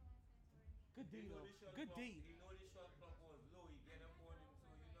into Good D though. it. Good D. He know the shot clock was low. He get up on him,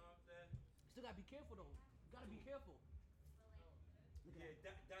 so you know what I'm saying? Still gotta be careful though. Gotta be careful. Look at Yeah,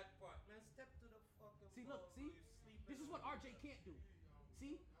 that. that part. Man, step to the fucking See, ball. look, see? bro. You sleeping This is on what it. RJ can't do.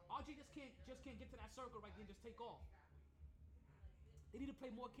 See? RJ just can't get to that circle right there and just take off. They need to play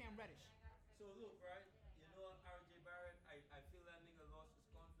more Cam Reddish. So look, right? You know RJ Barrett, I feel that nigga lost his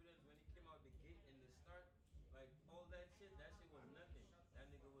confidence when he came out the gate in the start. Like all that shit was nothing. That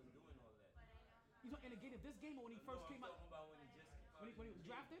nigga was doing all that. He's not in the game of this game or when he first No, came I'm out talking about when he just came out when he of was the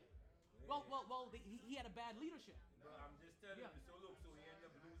gate. drafted. Yeah. Well, he had a bad leadership. Bro, I'm just telling Yeah. you. So look, so he ended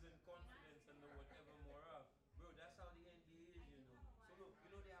up losing confidence and the whatever morale. Bro, that's how the NBA is, you know. So look, you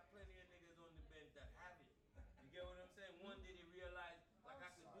know there are plenty of niggas on the bench that have it. You get what I'm saying? One day they realize, like I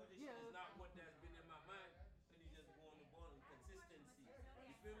could do this shit. Yeah. It's not what that's been in my mind. And he just go on the ball and consistency.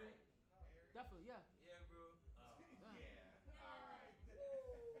 You feel me? Definitely, yeah. Yeah, bro. Yeah.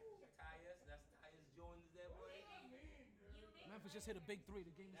 Tyus, that's Tyus Jones there, boy. Memphis just hit a big 3.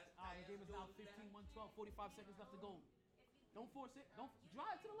 The game is now 15, 112, 45 seconds left to go. Don't force it. Don't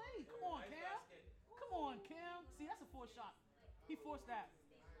drive to the lane. Come on, Nice Cam. basket. Come on, Cam. See, that's a forced shot. He forced that.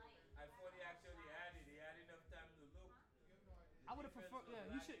 I thought he actually had it. He had enough time to look. I would have preferred. Yeah,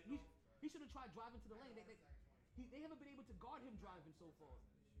 he should have tried driving to the lane. They haven't been able to guard him driving so far.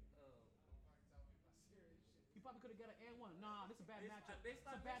 He probably could have got an and one. Nah, this is a bad matchup. It's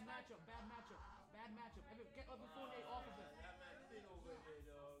a bad matchup. Bad matchup. Bad matchup. Get Evan Fournier off of it. That man been over there,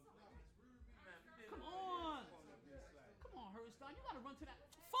 dog. Man, been Come over on. there on the baseline. Come on, Hurricane. You gotta run to that.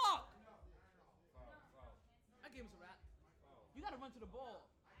 Fuck! Foul. That game was a wrap. Foul. You gotta run to the ball.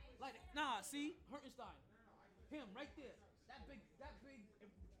 Like, nah, see? Hurtenstein. Him, right there. That big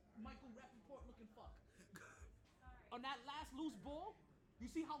Michael Rappaport looking fuck. On that last loose ball, you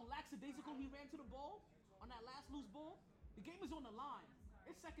see how lackadaisical he ran to the ball? On that last loose ball? The game is on the line.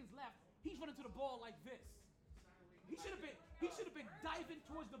 It's seconds left. He's running to the ball like this. He should have been diving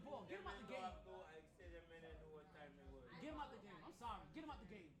towards the ball. Get him out the game. I said that man didn't know what time it was. Get him out the game. I'm sorry. Get him out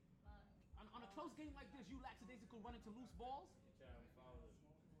the game. On a close game like this, you lackadaisical running to loose balls, Trying to foul him.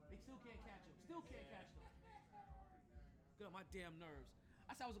 they still can't catch him. Still can't catch him. Get on my damn nerves.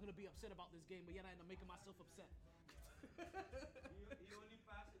 I said I was gonna be upset about this game, but yet I ended up making myself upset. He only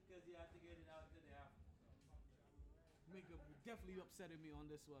passed it because he had to get it out to the half. Definitely upsetting me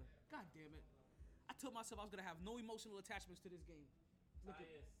on this one. God damn it. I told myself I was gonna have no emotional attachments to this game. Look at,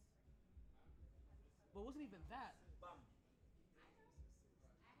 Tyus. but it wasn't even that. Bam.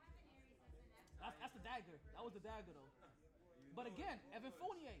 That's the dagger. That was the dagger though. But again, Evan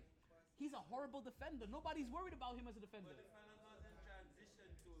Fournier, he's a horrible defender. Nobody's worried about him as a defender. But the fellas was in transition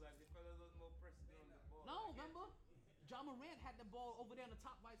too. Like the fellas was more pressing on the ball. No, remember? John Morant had the ball over there on the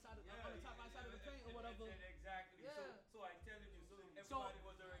top right side of on the top right side of the paint or whatever. Exactly. Yeah. So I'm telling you, everybody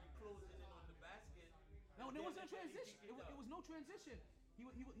was already closing in on the basket. No, there wasn't a transition. It was no transition. He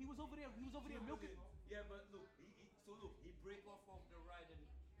was over there. He was over there milking. Yeah, but look, he break off the right and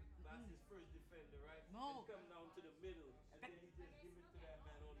that's his first defender, right? No. And come down to the middle, and then he just give it to that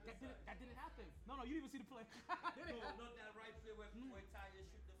That didn't happen. No, you didn't even see the play. No, not that right play where Tyler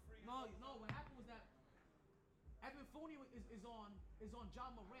shoot the free. No, what happened was that Evan Fournier is on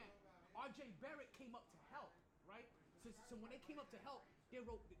John Morant. RJ Barrett came up to help, right? So when they came up to help, they're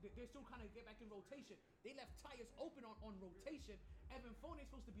still kind of get back in rotation. They left Tyus open on rotation. Evan Fournier's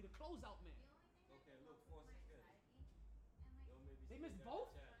supposed to be the closeout man. Okay, look, force is good. Yo, maybe They see missed that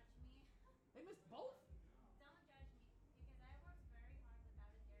both? chat. They missed both? Don't judge me because I worked very hard without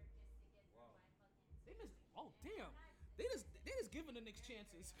a therapist to get through Wow. my fucking. They missed. Oh damn! They just giving the Knicks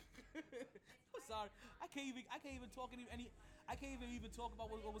chances. I'm sorry. I can't even talk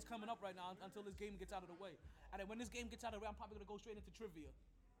about what was coming up right now until this game gets out of the way. And then when this game gets out of the way, I'm probably gonna go straight into trivia.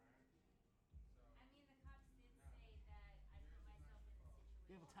 I mean, the cops did say that I put myself in this situation.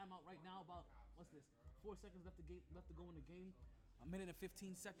 We have a timeout right now. About what's this? 4 seconds left to go in the game. A minute and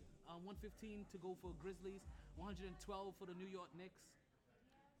 15 seconds. 1:15 to go for Grizzlies. 112 for the New York Knicks.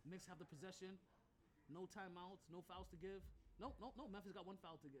 Knicks have the possession. No timeouts. No fouls to give. No. Memphis got one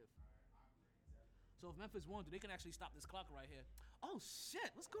foul to give. So if Memphis won, they can actually stop this clock right here. Oh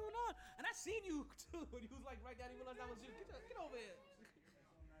shit! What's going on? And I seen you too. When you was like right there, I didn't realize that was you. Get over here.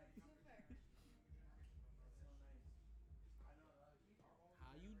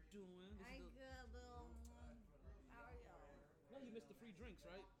 How you doing? This I is good, little. How are y'all? no, you missed the free drinks,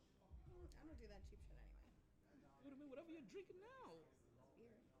 right? I don't do that cheap shit anyway. It would have been whatever you're drinking now. It's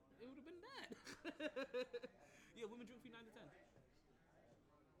beer. It would have been that. Yeah, women drink free 9 to 10. I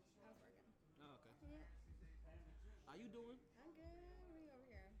was working. Oh, okay. Yeah. How you doing? I'm good. What are you over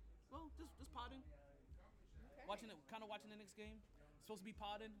here? Well, just potting. Okay. Watching the Knicks game. Supposed to be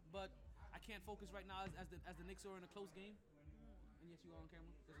potting, but I can't focus right now as the Knicks are in a close game. And yes, you are on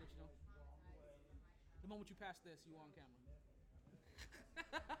camera. Just let you know. The moment you pass this, you are on camera.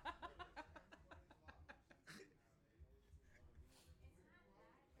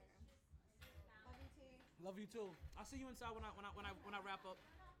 Love you, T. Love you too. I'll see you inside when I wrap up.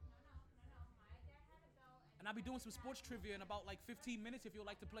 No. My dad had a belt and And I'll be doing some sports trivia in about like 15 minutes if you'd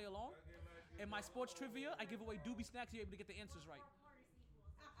like to play along. In my sports trivia, I give away doobie snacks. You're able to get the answers right.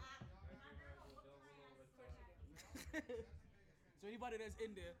 So anybody that's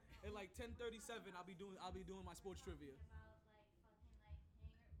in there at like 10:37, I'll be doing my sports trivia.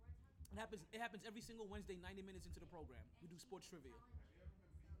 It happens every single Wednesday, 90 minutes into the program. We do sports trivia.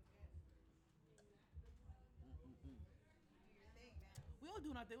 We all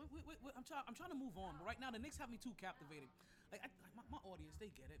doing our thing. I'm trying to move on, but right now the Knicks have me too captivated. Like my audience, they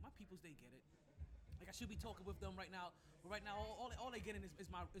get it. My peoples, they get it. Like I should be talking with them right now, but right now all they getting is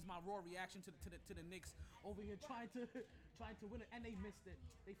my raw reaction to the Knicks over here trying to win it, and they missed it.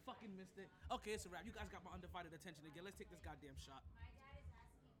 They fucking missed it. Okay, it's a wrap. You guys got my undivided attention again. Let's take this goddamn shot. my dad is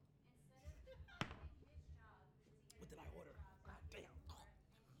asking, instead of doing his job, What did I order? God damn. Oh.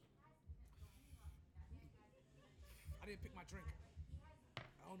 I didn't pick my drink.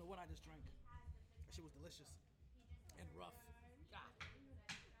 I don't know what I just drank. That shit was delicious and rough. God.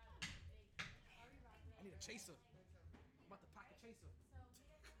 I need a chaser. I'm about to pack a chaser.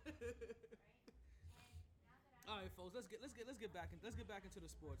 All right, folks. Let's get back into the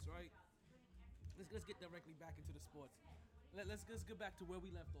sports, right? Let's get directly back into the sports. Let's get back to where we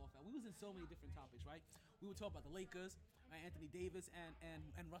left off at. We was in so many different topics, right? We were talking about the Lakers, Anthony Davis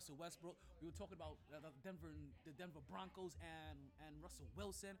and Russell Westbrook. We were talking about the Denver Broncos and Russell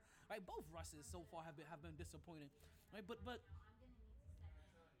Wilson, right? Both Russes so far have been disappointing, right? But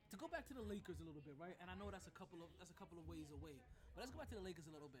to go back to the Lakers a little bit, right? And I know that's a couple of ways away, but let's go back to the Lakers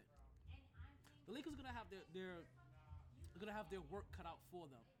a little bit. The Lakers are gonna have their work cut out for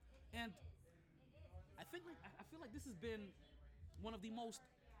them, and I feel like this has been one of the most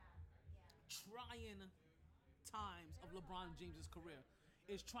trying times of LeBron James's career,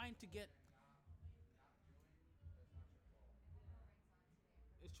 is trying to get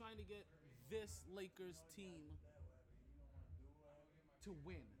this Lakers team to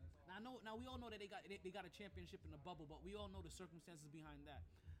win. Now we all know that they got a championship in the bubble, but we all know the circumstances behind that.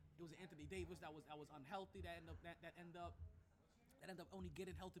 It was Anthony Davis that was unhealthy, that ended up only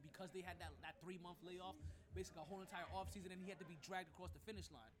getting healthy because they had that 3-month layoff, basically a whole entire offseason, and he had to be dragged across the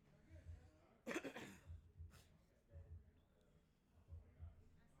finish line.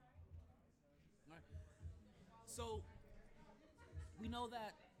 Right. So we know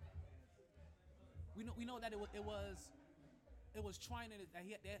that it was trying to, that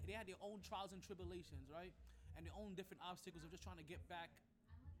they had their own trials and tribulations, right, and their own different obstacles of just trying to get back.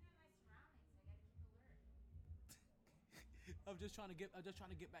 I'm looking at my surroundings. I gotta keep alert. Of just trying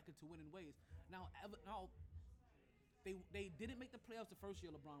to get back into winning ways. Now they didn't make the playoffs the first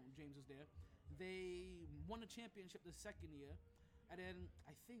year LeBron James was there. They won a championship the second year, And then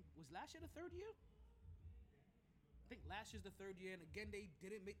I think was last year the third year. I think last year's the third year, and again they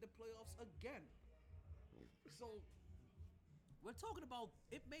didn't make the playoffs again. So we're talking about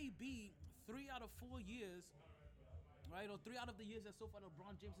it may be 3 out of 4 years, right, or 3 out of the years that so far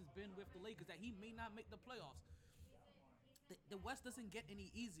LeBron James has been with the Lakers that he may not make the playoffs. The West doesn't get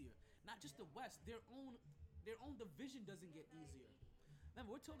any easier. Not just the West, their own division doesn't get easier.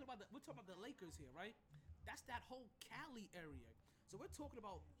 Remember, we're talking about the Lakers here, right? That's that whole Cali area. So we're talking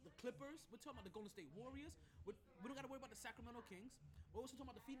about the Clippers. We're talking about the Golden State Warriors. We don't got to worry about the Sacramento Kings. We're also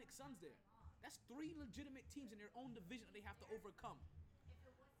talking about the Phoenix Suns there. That's 3 legitimate teams in their own division that they have to overcome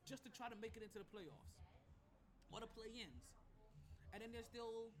just to try to make it into the playoffs or the play-ins. And then there's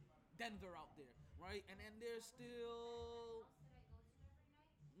still Denver out there, right? And then there's still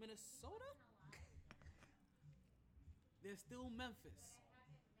Minnesota. There's still Memphis.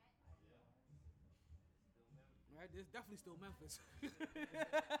 Right? There's definitely still Memphis.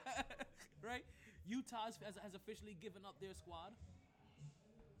 Right? Utah has officially given up their squad.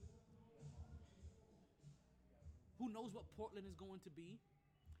 Who knows what Portland is going to be?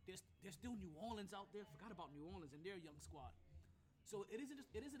 There's still New Orleans out there. Forgot about New Orleans and their young squad. So it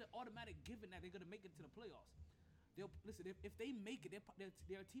isn't an automatic given that they're going to make it to the playoffs. Listen, if they make it,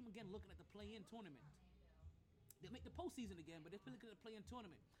 they're a team again looking at the play-in tournament. They'll make the postseason again, but they're looking at the play-in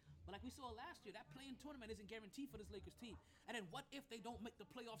tournament. But like we saw last year, that play-in tournament isn't guaranteed for this Lakers team. And then what if they don't make the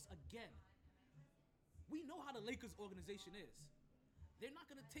playoffs again? We know how the Lakers organization is. They're not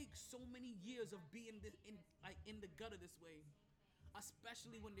gonna take so many years of being in the gutter this way,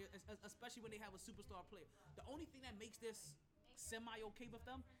 especially when they have a superstar player. The only thing that makes this semi-okay with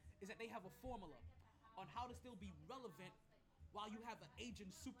them is that they have a formula on how to still be relevant while you have an aging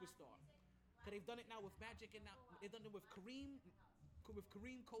superstar. Cause they've done it now with Magic, and now they've done it with Kareem,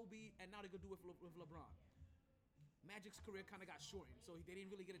 Kobe, and now they're gonna do it with LeBron. Magic's career kind of got shortened, so they didn't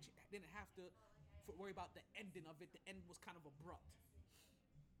really didn't have to worry about the ending of it. The end was kind of abrupt.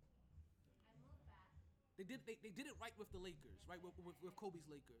 They did it right with the Lakers, right, with Kobe's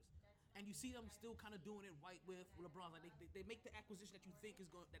Lakers, and you see them still kind of doing it right with LeBron. Like they make the acquisition that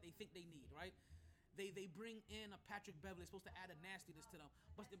that they think they need, right? They bring in a Patrick Beverley. They're supposed to add a nastiness to them,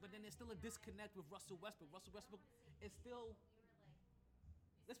 but then there's still a disconnect with Russell Westbrook. Russell Westbrook is still.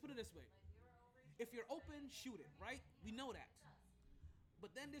 Let's put it this way: if you're open, shoot it, right? We know that.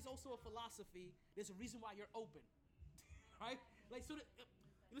 But then there's also a philosophy. There's a reason why you're open, right? Like so.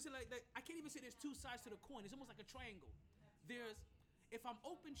 Listen, like I can't even say there's 2 sides to the coin. It's almost like a triangle. There's, if I'm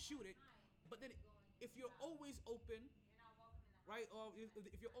open, shoot it. But then if you're always open, right? Or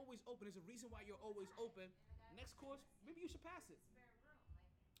if you're always open, there's a reason why you're always open. Next course, maybe you should pass it.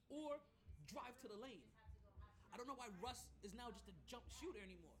 Or drive to the lane. I don't know why Russ is now just a jump shooter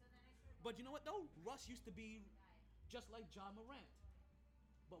anymore. But you know what though? Russ used to be just like John Morant.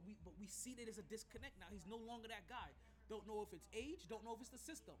 But we see that there's a disconnect now. He's no longer that guy. Don't know if it's age. Don't know if it's the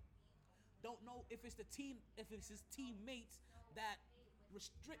system. Don't know if it's the team. If it's his teammates that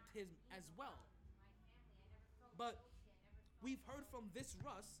restrict him as well. But we've heard from this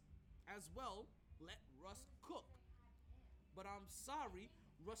Russ as well. Let Russ cook. But I'm sorry,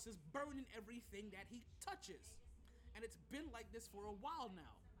 Russ is burning everything that he touches, and it's been like this for a while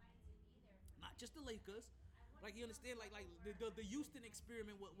now. Not just the Lakers. Like, you understand, like the Houston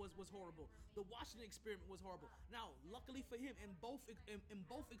experiment was horrible. The Washington experiment was horrible. Now, luckily for him, in both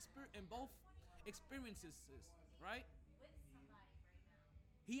experiences, right?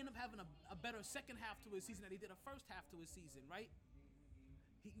 He ended up having a better second half to his season than he did a first half to his season, right?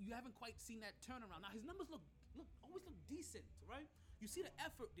 You haven't quite seen that turnaround. Now his numbers always look decent, right? You see the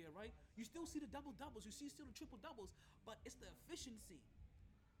effort there, right? You still see the double doubles. You see still the triple doubles, but it's the efficiency.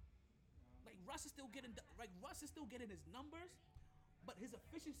 Russ is still getting his numbers, but his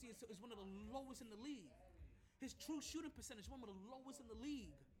efficiency is one of the lowest in the league. His true shooting percentage is one of the lowest in the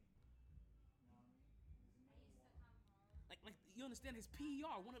league. Like you understand, his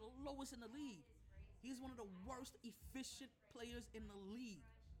PER, one of the lowest in the league. He's one of the worst efficient players in the league.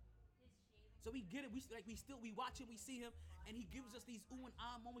 So we get it. We watch him, we see him, and he gives us these ooh and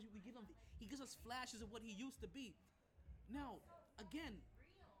ah moments. He gives us flashes of what he used to be. Now, again,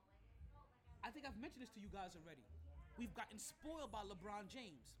 I think I've mentioned this to you guys already. We've gotten spoiled by LeBron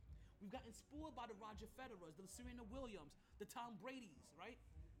James. We've gotten spoiled by the Roger Federers, the Serena Williams, the Tom Bradys, right?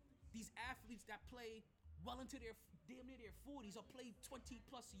 These athletes that play well into their damn near their 40s or play 20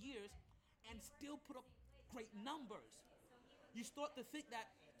 plus years and still put up great numbers. You start to think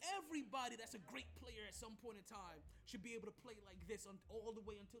that everybody that's a great player at some point in time should be able to play like this all the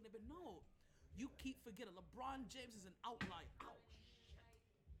way until they. But no, you keep forgetting LeBron James is an outlier. Ow,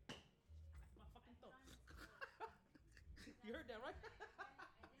 shit. My fucking thumb. You You heard that, right?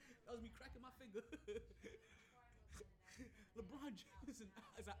 That was me cracking my finger. LeBron James is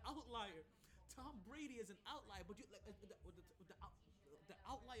an outlier. Tom Brady is an outlier, but you like the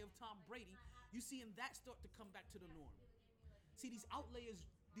outlier of Tom Brady, you see in that start to come back to the norm. See these outliers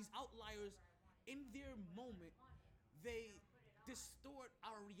in their moment, they distort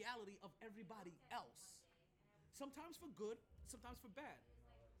our reality of everybody else. Sometimes for good, sometimes for bad.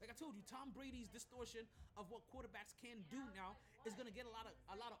 Like I told you, Tom Brady's distortion of what quarterbacks can do now is gonna get a lot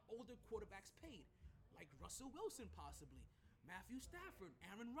of older quarterbacks paid, like Russell Wilson possibly, Matthew Stafford,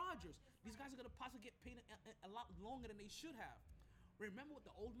 Aaron Rodgers. These guys are gonna possibly get paid a lot longer than they should have. Remember what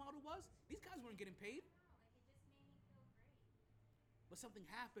the old model was? These guys weren't getting paid. But something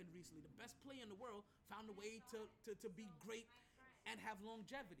happened recently. The best player in the world found a way to be great and have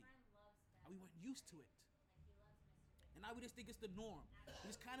longevity. And we weren't used to it. And now we just think it's the norm.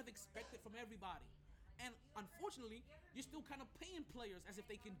 We just kind of expect it from everybody. And unfortunately, you're still kind of paying players as if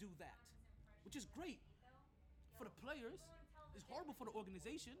they can do that, which is great for the players. It's horrible for the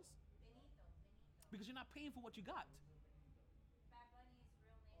organizations because you're not paying for what you got. Bad Bunny's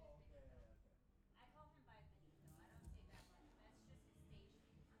real name is Benito. I call him by Benito. I don't say Bad Bunny. That's just his stage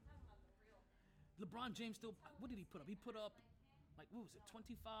name. I'm talking about the real thing. LeBron James still, what did he put up? He put up, like, what was it,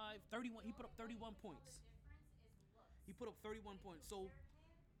 25, 31, he put up 31 points. He put up 31 points. So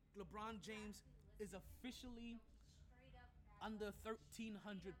LeBron James is officially under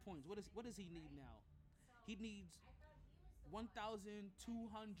 1,300 points. What does he need now? He needs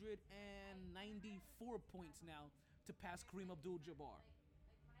 1,294 points now to pass Kareem Abdul-Jabbar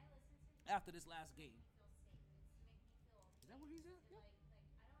after this last game. Is that where he's at? Yeah.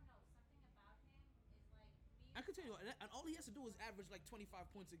 I can tell you, and all he has to do is average like 25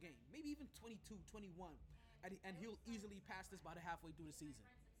 points a game, maybe even 22, 21, and he'll easily pass this by the halfway through the season.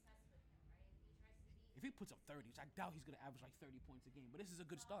 If he puts up 30, which I doubt he's going to average like 30 points a game, but this is a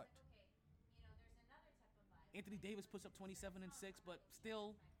good start. Anthony Davis puts up 27 and 6, but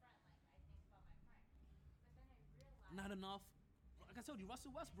still not enough. Like I told you,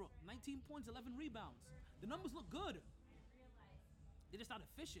 Russell Westbrook, 19 points, 11 rebounds. The numbers look good. They're just not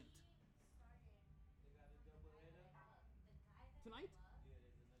efficient. Tonight?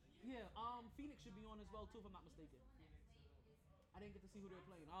 Yeah, Phoenix should be on as well too, if I'm not mistaken. I didn't get to see who they're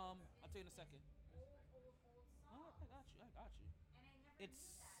playing. I'll tell you in a second. Oh, I got you.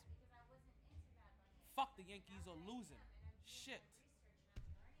 It's fuck the Yankees are losing. Shit.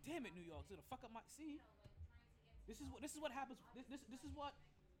 Damn it, New York. So the fuck up my see. This is what happens. This is what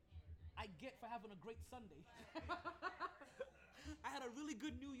I get for having a great Sunday. I had a really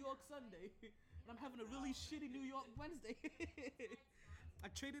good New York Sunday, and I'm having a really shitty New York Wednesday. I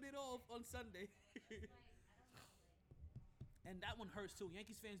traded it off on Sunday. And that one hurts too.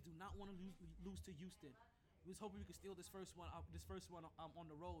 Yankees fans do not want to lose to Houston. We was hoping we could steal this first one on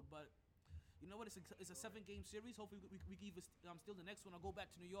the road, but you know what? It's a 7-game series. Hopefully we can either steal the next one or go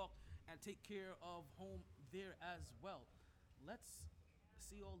back to New York and take care of home there as well. Let's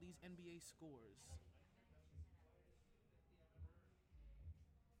see all these NBA scores.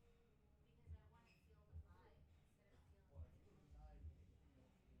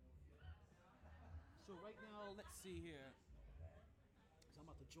 So right now, let's see here. So I'm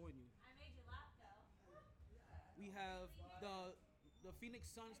about to join you. I made you laugh though. We have the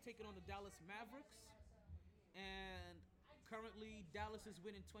Phoenix Suns taking on the Dallas Mavericks, and currently Dallas is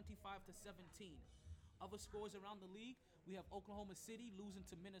winning 25-17. Other scores around the league, we have Oklahoma City losing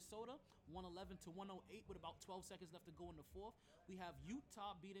to Minnesota 111-108 with about 12 seconds left to go in the fourth. We have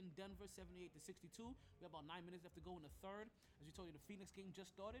Utah beating Denver 78-62. We have about 9 minutes left to go in the third. As we told you, the Phoenix game just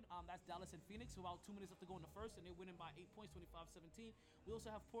started. That's Dallas and Phoenix. So about 2 minutes left to go in the first, and they're winning by 8 points, 25-17. We also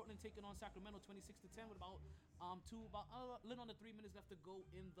have Portland taking on Sacramento 26-10 with about a little under 3 minutes left to go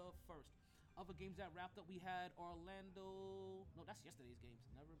in the first. Other games that wrapped up, we had Orlando. No, that's yesterday's games.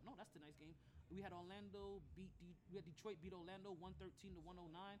 No, that's tonight's game. We had Detroit beat Orlando 113-109.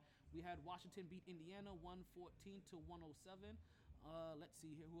 We had Washington beat Indiana 114-107. Let's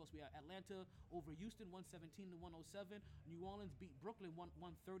see here. Who else we have? Atlanta over Houston 117-107. New Orleans beat Brooklyn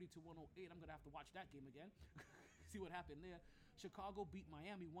 130-108. I'm gonna have to watch that game again. See what happened there. Chicago beat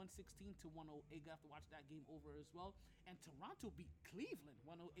Miami 116-108. Gonna have to watch that game over as well. And Toronto beat Cleveland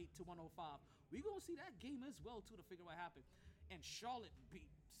 108-105. We're gonna see that game as well too to figure out what happened. And Charlotte beat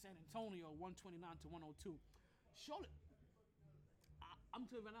San Antonio 129-102. Charlotte, I'm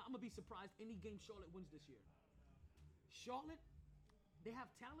telling you right now, I'm gonna be surprised any game Charlotte wins this year. Charlotte, they have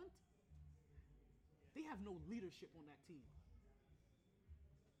talent. They have no leadership on that team.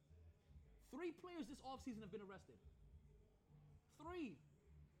 3 players this offseason have been arrested. 3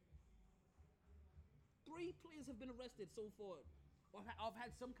 3 players have been arrested so far. Or have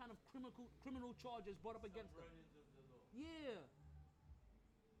had some kind of criminal charges brought up against them. Run-ins of the law. Yeah.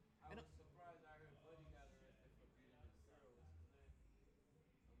 I And, was surprised I heard Buddy got arrested for beating his girl. What's his name?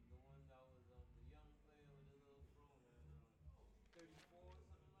 The one that was the young player with the little fro, man. 34 or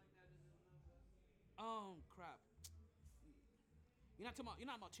something like that is his number. Crap. You're not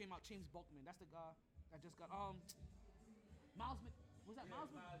about James Buckman. That's the guy that just got Miles. Was that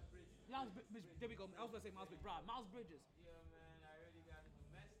Miles? Miles Bridges. There we go. I was gonna say Miles McBride. Miles Bridges. Yeah, man. I already got a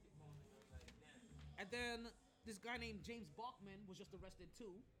domestic on him. I'm like, damn. And then this guy named James Bachman was just arrested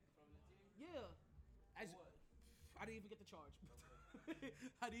too. From the team? Yeah. As What? I didn't even get the charge.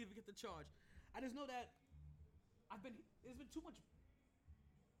 I didn't even get the charge. I just know that there's been too much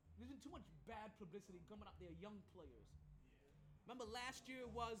bad publicity coming out there, young players. Remember last year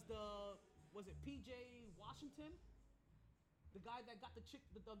was it PJ Washington? The guy that got the chick,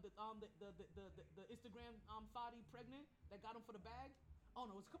 the Instagram thotty pregnant that got him for the bag. Oh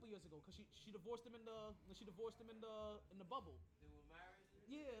no, it was a couple years ago because she divorced him in the bubble. They were married?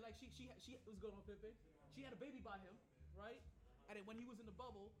 Yeah, like she was going on Pippin. She had a baby by him, right? And then when he was in the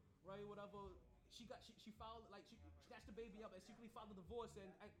bubble, right, whatever, she filed like she snatched the baby up and secretly filed a divorce and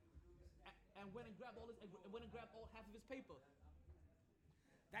went and grabbed all half of his paper.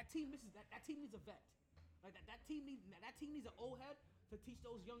 That team misses that team needs a vet. Like that team needs an old head to teach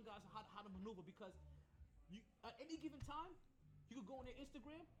those young guys how to maneuver because you at any given time you could go on their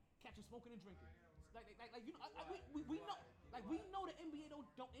Instagram, catch them smoking and drinking. Like you know we know the NBA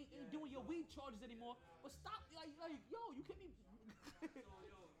ain't doing your weed charges anymore. But stop like yo, you can't be. So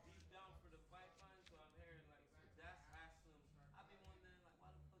yo, deep down for the pipeline, so I'm hearing like so that's Haslam. I've been wondering like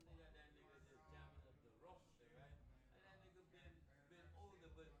why the fuck they got that nigga just jamming up the roster, right? Like that nigga been older,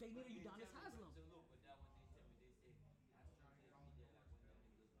 but They need a but Udonis tell me Haslem. what to look, but that what they tell me. They say Haslam just be there like when the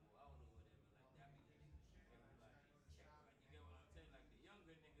niggas go out or whatever, like that be the nigga keep everybody in check, right? You get what I'm saying? Like the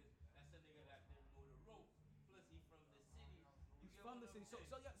younger niggas, that's a nigga that didn't know the ropes. Plus he from the city. You He's get from what the I'm city, so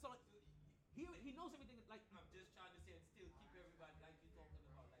saying? yeah, so like, he knows everything. Like I'm just trying to say and still keep everybody like you talking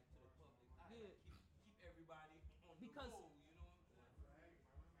about like to the public. Yeah. Keep everybody on Because the road, you know what I'm saying?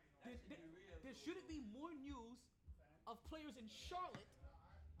 there, That should be real. there shouldn't be more news of players in Charlotte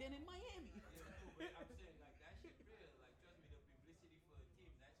than in Miami. Yeah, no, but I'm saying like that shit real. Like trust me, the publicity for a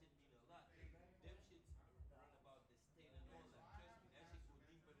team that should mean a lot. Them shits run about the state and all that. Trust me, that shit go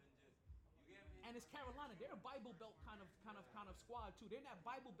deeper than just you get me. And it's Carolina. They're a Bible Belt kind of squad too. They're in that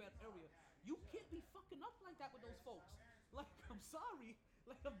Bible Belt area. You can't be fucking up like that with those folks. Like I'm sorry.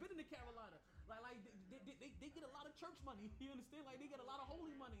 Like I've been in the Carolina. Like they get a lot of church money. You understand? Like they get a lot of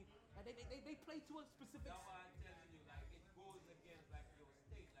holy money. And they play to a specific. That's why I'm telling you, like it goes against like your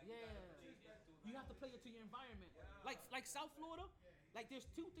state. Like You have to play it to your environment. Like South Florida, like there's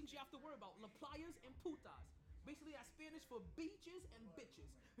 2 things you have to worry about: La Playas and putas. Basically, that's Spanish for beaches and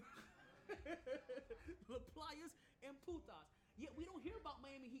bitches. La Playas and putas. Yet we don't hear about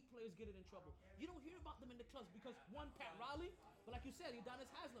Miami Heat players getting in trouble. You don't hear about them in the clubs because one, Pat Riley, but like you said,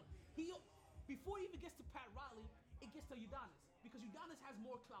 Udonis Haslem. Before he even gets to Pat Riley, it gets to Udonis because Udonis has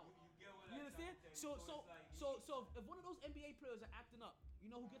more clout. You understand? So if one of those NBA players are acting up,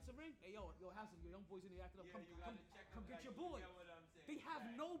 you know who gets a ring? Hey yo Haslem, your young boys in there acting up. Come get your boy. They have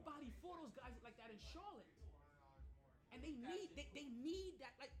nobody for those guys like that in Charlotte, and they need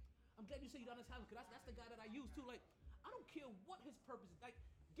that. Like I'm glad you say Udonis Haslem because that's the guy that I use too. Like I don't care what his purpose is. Like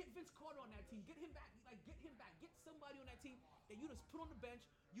get Vince Carter on that team. Get him back. Get somebody on that team that you just put on the bench.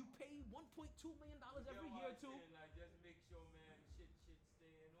 You pay $1.2 million every year to. Like just make sure, man, shit stay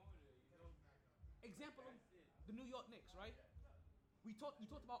in order. You know. Example of the New York Knicks, right? You talked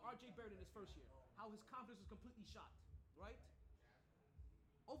about R.J. Barrett in his first year, how his confidence was completely shot, right?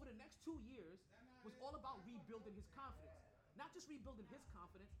 Over the next 2 years was all about rebuilding his confidence. Not just rebuilding his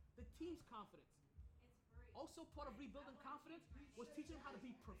confidence, the team's confidence. Also part of rebuilding confidence was teaching him how to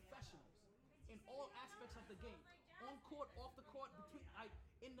be professionals in all aspects of the game. On court, off the court, between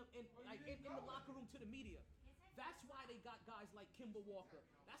in the locker room to the media. That's why they got guys like Kemba Walker.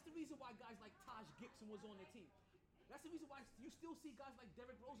 That's the reason why guys like Taj Gibson was on the team. That's the reason why you still see guys like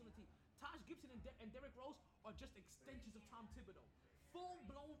Derrick Rose on the team. Taj Gibson and Derrick Rose are just extensions of Tom Thibodeau.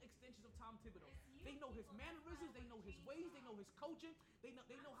 Full-blown extensions of Tom Thibodeau. They know his mannerisms, they know his ways, they know his coaching, they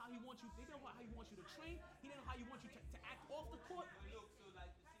know how he wants you. They know how he wants you to train. He know how he wants you to act off the court. Look, so like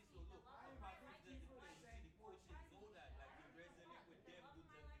the problem is that the players, see the coaches know that, like they resonate with them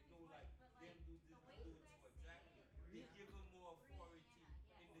dudes and they know like them dudes is doing so exactly. They give them more authority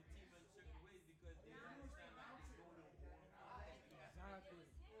in the team in certain ways because they understand like they know the whole context. Exactly.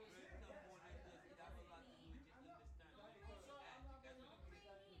 Have a lot to do with just understanding where you at. That's what it is.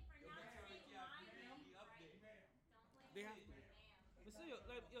 The maturity of you really up They have to. But see,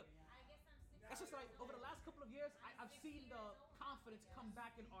 like, that's just like over the last couple of years, I've seen the confidence come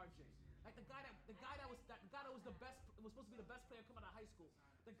back in RJ. Like the guy that was the best, was supposed to be the best player coming out of high school.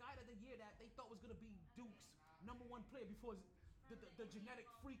 The guy that the year that they thought was gonna be Duke's #1 player before the genetic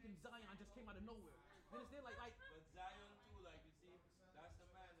freak in Zion just came out of nowhere. You understand? Like. But Zion too, like you see, that's the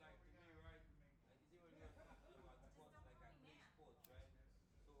man. Like to me, right? Like you see when you're talking about sports, like I play sports, right?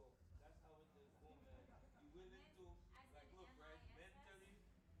 So that's how it does go, man. You willing to, like, look, right? Mentally,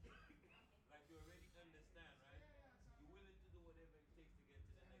 like you already understand, right? You willing to do whatever it takes to get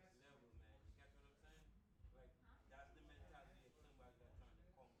to the next level, man. You catch what I'm saying? Like that's the mentality of somebody that's trying to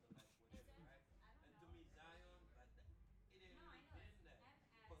conquer, like whatever, right? And to me, Zion, like that, it ain't really been that.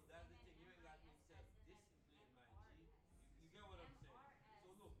 Cause that's the thing, you ain't got no self-discipline, my G. You get what I'm saying?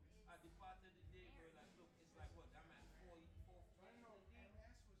 So look, at the part of the day, bro, like look, it's like what I'm at fourth year in the league.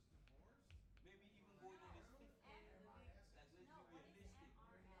 Maybe even going on his fifth year in the league. Like let's be realistic.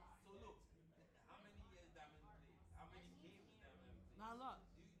 So look, how many years that man played? How many games that man played? Not a lot.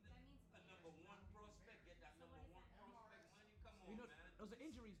 A #1 prospect get that #1 prospect money. Come on, You know, man. those are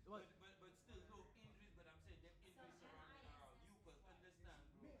injuries. What? But still, no injuries. But I'm saying them injuries surrounding around you. Cause understand,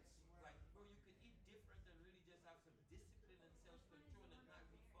 bro. Like, bro, you can eat different and really just have some discipline and self-control and not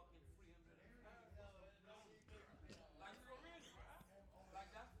be fucking 350 pounds. Like for real, bro. Like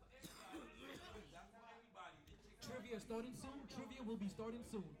that's for everybody. That's for everybody. The chicken. Trivia starting soon. Trivia will be starting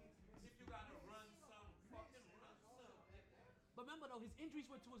soon. If you gotta run some, fucking run some. But remember though, his injuries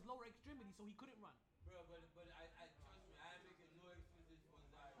were to his lower extremity, so he couldn't run. Bro, but I trust me, I ain't making no excuses for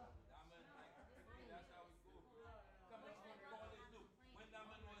Zion. That man, like, that's how it goes, bro. Coming from college, look, when that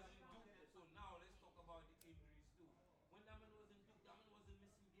man was in Duke, so now let's talk about the injuries too. When that man was in Duke, that man wasn't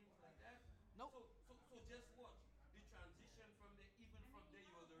missing games like that. Nope. So just watch the transition from there. Even from there,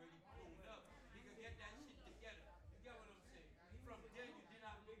 you was already grown up. You could get that shit together. You get what I'm saying? From there, you didn't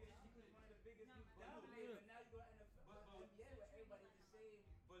have no discipline. One of the biggest youth dominated, but now you go to NBA where everybody's the same.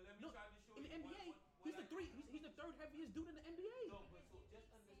 But let me No, try to show in you the NBA, what he's the three. He's the third heaviest dude in the NBA. No, but so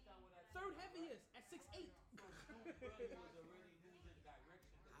just understand what I Third heaviest at 6'8". So Duke Burley was already losing direction.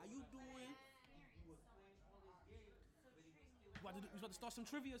 How you doing? He was playing all his games, but he was still. He's about to start some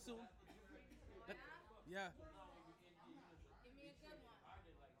trivia soon. Yeah. Give me a good one.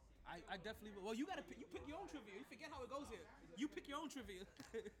 I definitely will. Well, you pick your own trivia. You forget how it goes here. You pick your own trivia.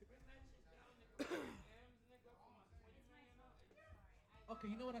 Okay,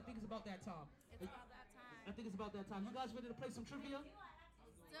 you know what I think is about that time. It's about that time. I think it's about that time. You guys ready to play some trivia?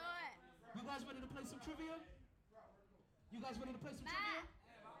 Let's do it. You guys ready to play some trivia? You guys ready to play some Matt,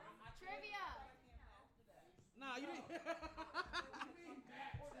 trivia? trivia. Nah, you didn't.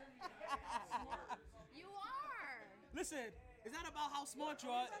 You are. Listen, it's not about how smart you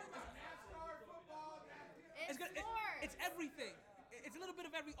are. It's It's sports. everything. It's a little bit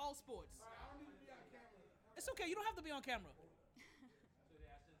of all sports. It's okay. You don't have to be on camera.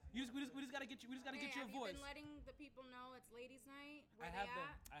 We just gotta get you. We just gotta get your Have you voice. been letting the people know it's ladies' night? Where I they have been.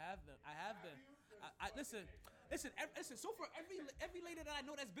 at? I have been. Listen. So for every lady that I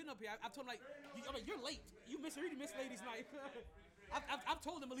know that's been up here, I've told them like, you're late. You already missed ladies' night. I've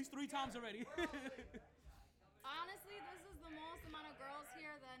told them at least 3 times already. Honestly, this is the most amount of girls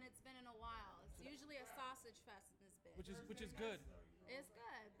here than it's been in a while. It's usually a sausage fest in this bitch. which is good. It's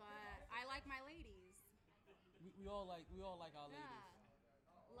good, but I like my ladies. We all like our ladies.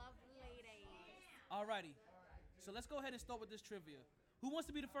 Yeah. Love the ladies. Alrighty. So let's go ahead and start with this trivia. Who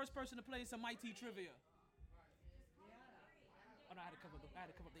wants to be the first person to play some MyT trivia? Oh no, I had to cover up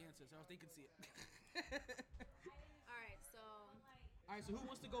the answers, or else they could see it. Alright, so Alright, so who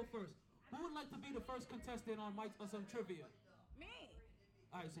wants to go first? Who would like to be the first contestant on some trivia? me.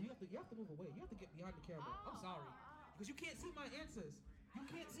 Alright, so you have to move away. You have to get behind the camera. I'm sorry. Because you can't see my answers. You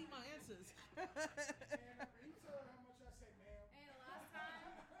can't see my answers. You tell her how much I say, ma'am. Hey, the last time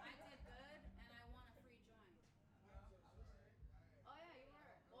I did good and I won a free joint. Oh yeah, you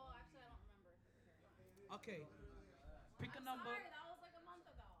were. Well, actually, I don't remember. Okay. Pick a I'm number. sorry, that was like a month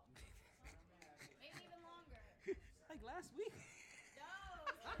ago. Maybe even longer. Like last week. No, it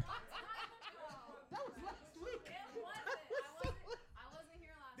was a long time ago. That was last week. It wasn't. I wasn't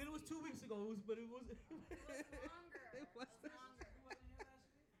here last Then it was week. 2 weeks ago. It was longer. It was longer.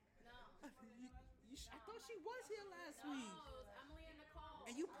 No. I thought she was here last No, week. it was Emily and Nicole.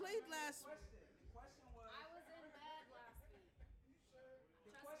 And you played last. The question was, I was in bed last week.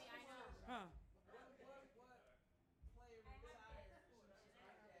 Trust me, I know. Huh? what player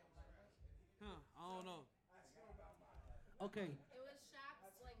retired? Huh? I don't know. Ask him about mine. Okay. It was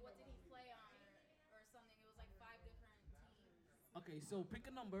Shaq's, like, what did he play on or something. It was like 5 different teams. Okay. So pick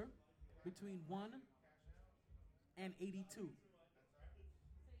a number between 1 and 82? So yes,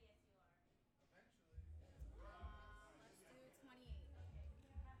 you are. Let's do 28.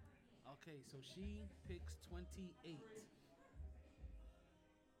 Okay, so she picks 28.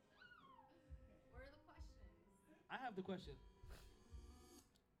 What are the questions? I have the question.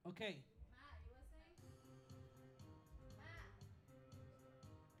 Okay. Matt, you listening? Matt.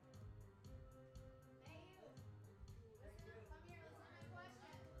 Hey, you. Listen, come here. Listen to my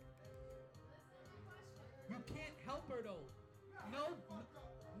question. Listen to my question. You can't help her though. No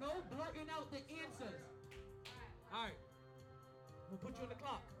blurting out the answers. All right. We'll put you on the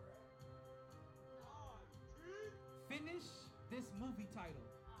clock. Finish this movie title.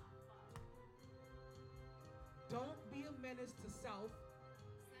 Don't be a menace to South.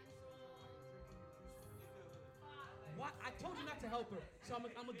 What? I told you not to help her. So I'm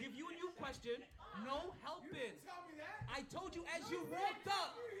gonna give you a new question. No helping. Tell me that. I told you as you walked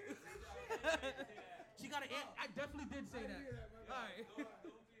up. She got an. I definitely did say that. All right.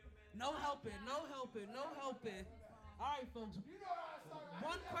 No helping. No helping. No helping. All right, folks. You know how I start.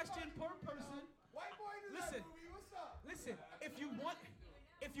 One question per person. White boy in Listen. that movie. What's up? Listen. If you want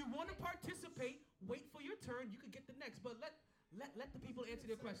to participate, wait for your turn. You could get the next, but let the people answer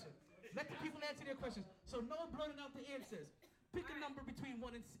their questions. Let the people answer their questions. So no blurting out the answers. Pick a number between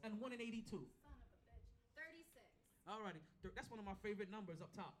 1 and 82. Son of a bitch. 36. Alrighty. That's one of my favorite numbers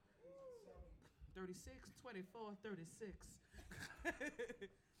up top. 36, 24, 36.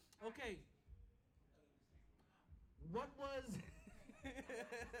 Okay. What was... Look, that's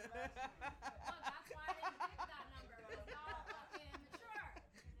why I didn't pick that number. Because y'all fucking mature.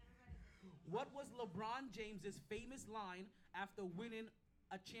 What was LeBron James's famous line after winning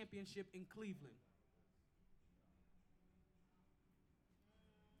a championship in Cleveland?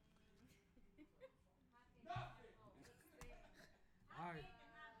 All right.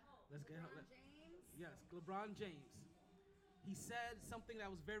 Let's get LeBron James. Yes, LeBron James. He said something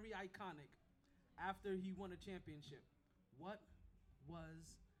that was very iconic after he won a championship. What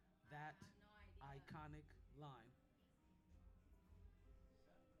was that I have no idea. iconic line?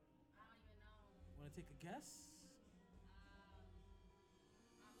 I don't even know. Want to take a guess?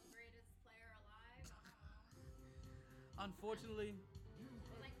 I'm the greatest player alive. I don't know. Unfortunately,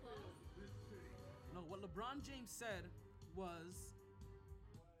 Was I close? no. What LeBron James said was,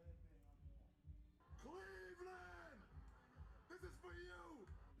 Cleveland, this is for you.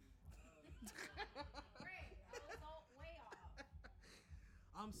 Great. That was all way off.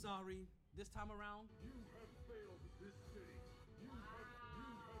 I'm sorry, this time around, You have failed this city. You have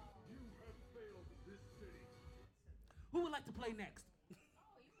failed this city. who would like to play next?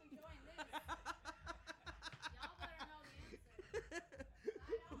 Oh, you can join this. Y'all better know the answer.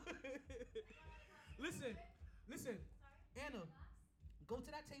 Listen, Anna, go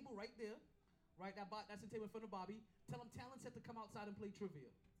to that table right there, right? That's the table in front of Bobby. Tell them Talent said to come outside and play trivia.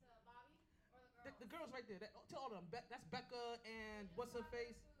 To Bobby or the girl? The girls right there. Tell all of them. That's Becca and what's her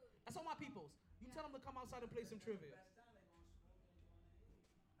face. That's all my peoples. You tell them to come outside and play some trivia.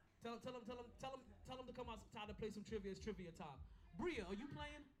 Tell them to come outside and play some trivia. It's trivia time. Bria, are you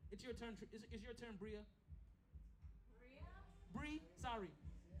playing? It's your turn. Is your turn, Bria? Bree, sorry,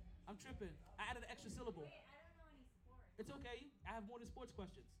 I'm tripping. I added an extra syllable. Wait, I don't know any sports. It's okay. I have more than sports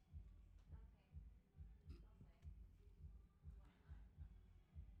questions.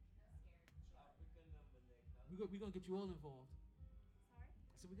 We're gonna get you all involved. Sorry?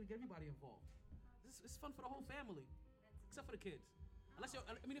 So we're gonna get everybody involved. It's fun for the whole family, except for the kids. Unless you're,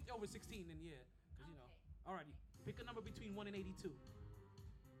 if you're over 16, then yeah, because you know. Okay. Alrighty, pick a number between 1 and 82. 36.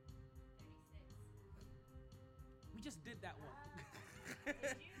 We just did that one. Did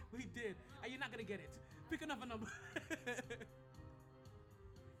you? We did. You're not gonna get it. Pick another number. 48.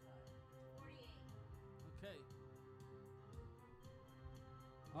 Okay.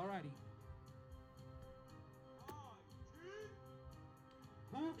 Alrighty.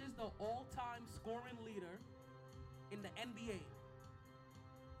 Who is the all-time scoring leader in the NBA?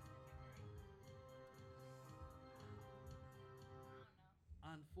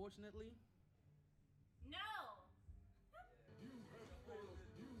 Unfortunately, No. You have failed.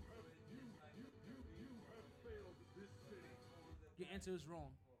 You have failed this city. your answer is wrong.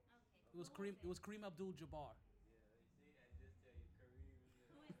 Okay. It was Kareem. It was Kareem Abdul-Jabbar,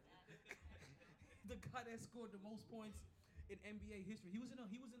 Who is that? the guy that scored the most points in NBA history. He was in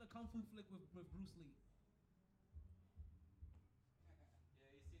a kung fu flick with Bruce Lee. Yeah,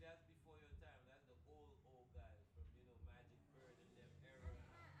 you see, that's before your time. That's the old guys from, Magic Bird and them era.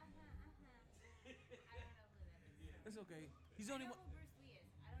 I don't know who that is. It's okay. He's the only I one. know who Bruce Lee is.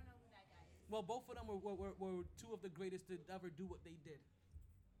 I don't know who that guy is. Well, both of them were two of the greatest to ever do what they did.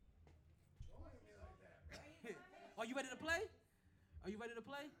 Don't look at me like that. Are you ready to play? Are you ready to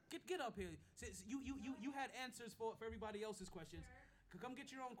play? Get up here. Since you had answers for everybody else's questions. Come get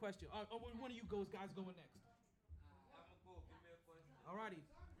your own question. One of you guys going next. I'm gonna go. Give me a question. Alrighty.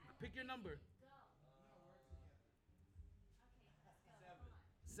 Pick your number.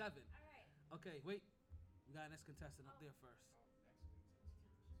 Seven. All right. Okay, wait. We got an next contestant up there first.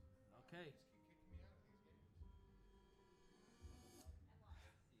 Okay.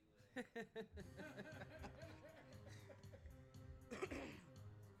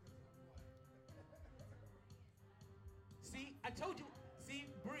 See, I told you. See,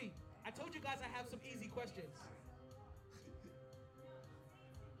 Bree, I told you guys I have some easy questions.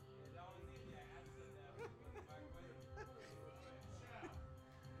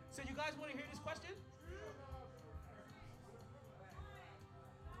 So you guys want to hear this question?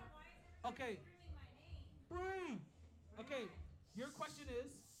 Okay. Bree. Okay. Your question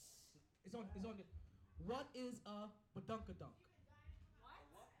is on it. What is a badunkadunk?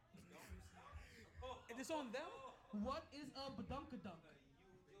 What? Is on them? What is a badunkadunk?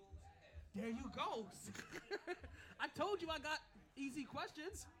 There you go. I told you I got easy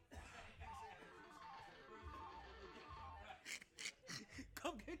questions.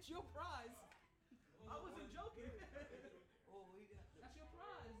 Come get your prize. I wasn't joking. That's your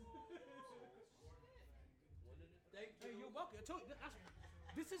prize. Thank you. Hey, you're welcome. I told you,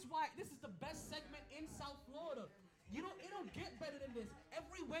 this is why this is the best segment in South Florida. It don't get better than this.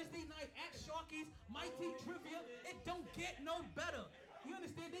 Every Wednesday night at Sharkey's, MyT Trivia, it don't get no better. You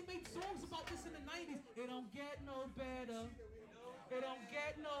understand? They made songs about this in the 90s. It don't get no better. It don't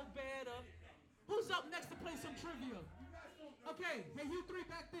get no better. Who's up next to play some trivia? Okay, hey, you three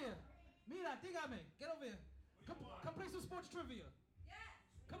back there. Mira, dígame. Get over here. Come play some sports trivia.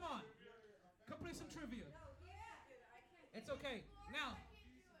 Come on. Come play some trivia. It's okay. Now,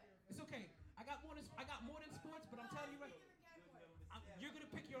 it's okay. I got more than sports, but I'm telling you right, you're gonna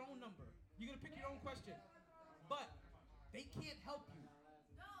pick your own number. You're gonna pick your own question, but they can't help you.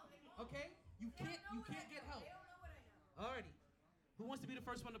 Okay? You can't get help. Alrighty. Who wants to be the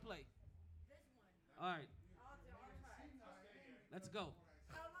first one to play? All right. Let's go.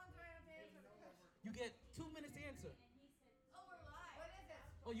 How long do I have to answer the question? You get 2 minutes to answer. Oh, we're live. What is it?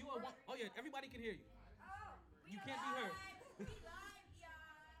 Oh, you are one. Oh yeah, everybody can hear you. Oh, You can't be heard. We live, yeah.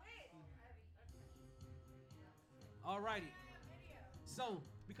 Wait. Alrighty. Video. So,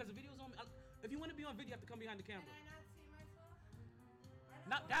 because the video's on, if you want to be on video, you have to come behind the Can camera. I not see myself?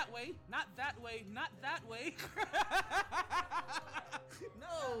 Not that way. Not that way. Not that way.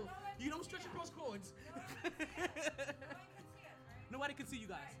 No, you don't stretch across cords. Nobody can see you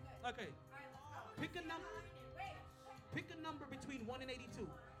guys. Okay. Pick a number. Wait. Pick a number between 1 and 82.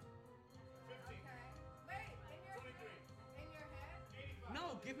 15. Okay. Wait. In your head?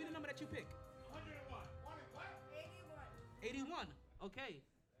 No, give me the number that you pick. 101. 81. 81. Okay.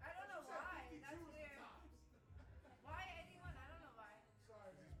 I don't know why. That's weird. Why 81? I don't know why.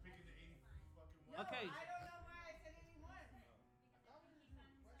 Sorry, he's picking the 80 fucking one. No, Okay. I don't know why I said 81.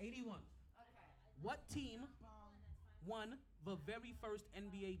 81. Okay. What team won the very first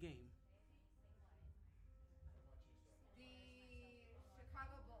NBA game? The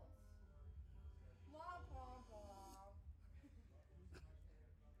Chicago Bulls. Blah, blah, blah.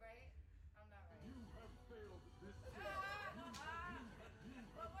 Right? I'm not right. You have failed this test.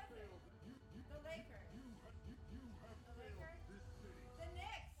 What was it? The Lakers. You have The failed Lakers? this city. The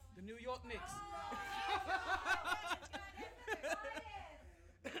Knicks. The New York Knicks.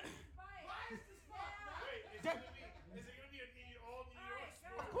 Wait, is it gonna be an all New York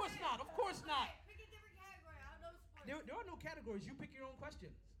sport? Of course not. Of course not. Pick a different category. I don't know sports. There are no categories. You pick your own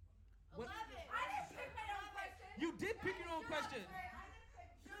question. 11. I didn't pick my own question. You did pick your own question.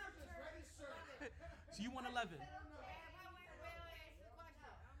 So you won 11. Wait, answer the question.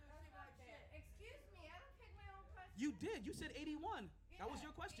 Excuse me, I don't pick my own question. You did. You said 81. That was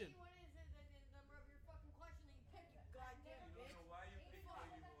your question. 81 is the number of your fucking question that you picked, you goddamn bitch. So why you pick where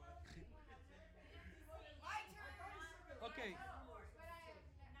you want? My turn. Okay. But I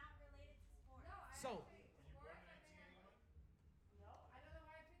am Not related to sports. No, I So, No, I don't know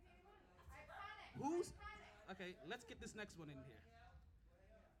why I picked 81. I panicked. who's... I panicked. Okay, let's get this next one in here.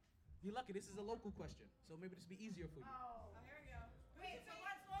 You're lucky. This is a local question, so maybe this will be easier for you. Oh, here we go. Wait, so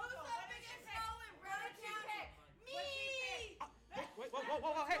what's local? Who's the biggest Roland Brother County? Me! Wait,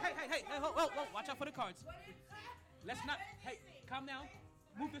 whoa. Hey, whoa. Watch out for the cards. What is that? Let's not... Hey, calm down.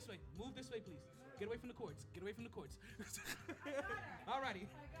 Move this way. Move this way, please. Get away from the cords. Get away from the cords. Alrighty.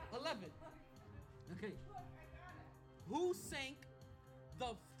 11. Okay. Who sank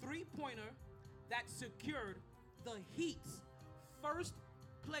the three-pointer that secured the Heat's first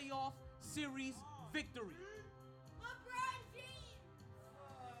playoff series victory?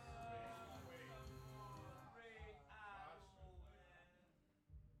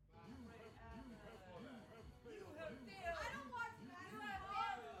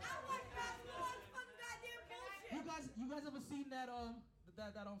 guys ever seen that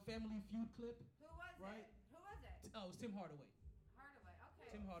Family Feud clip? Who was Right. it? Who was it? Oh, it was Tim Hardaway. Hardaway. Okay.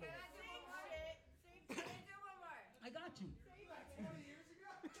 Tim Hardaway. Can I do one more? Can I do one more? I got you. 20 years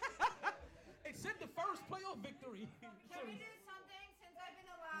ago? It said the first playoff victory. Can we do something since I've been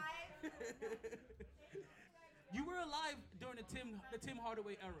alive? You were alive during the Tim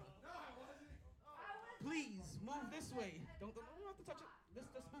Hardaway era. No, I wasn't. Please move this way. Don't have to touch it.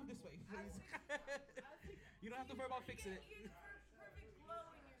 Let's move this way, please. You don't have to worry about fixing it. You had the perfect glow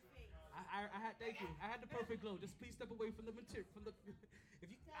in your face. Thank you. I had the perfect glow. Just please step away from the material. If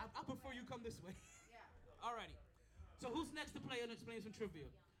you, I prefer you come this way. Yeah. Alrighty. So who's next to play and explain some trivia?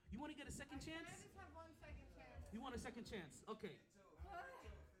 You want to get a second chance? Can I just have 1 second chance? You want a second chance? Okay.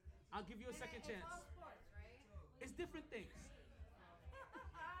 I'll give you a second chance. It's all sports, right? It's different things.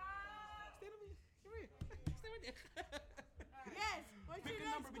 Stay over here. Come here. Stay right there. Yes. What's Pick your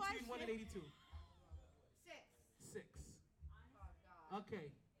a number next between question? 1 and 82. 6. 6. Oh, God.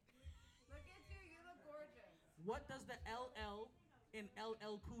 Okay. Look at you. You look gorgeous. What does the LL in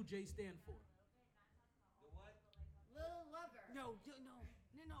LL Cool J stand for? The what? Little lover. No.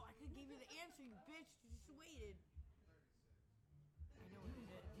 I could give you the answer, you bitch. You just waited. I know what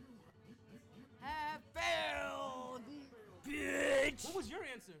it is. Have failed, bitch. What was your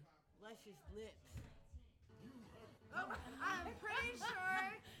answer? Luscious lips. Oh, I'm pretty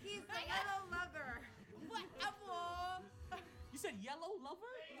sure he's the little lover. Whatever. You said yellow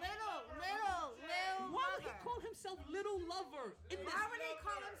lover? Little Why would he lover. call himself Little Lover? Why would he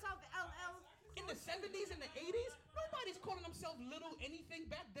call himself LL? In the 70s and the 80s, nobody's calling themselves little anything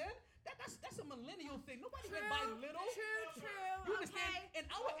back then. That's a millennial thing. Nobody went by little. True. You understand? Okay. In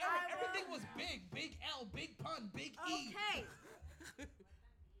our I era, will- everything was big. Big L, big pun, big E. Okay.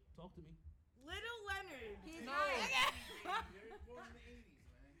 Talk to me. Little Leonard. He's No. You're born in the 80s,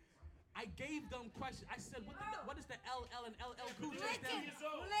 man. I gave them questions. I said, what is the LL and LL Cool J stand Lickin'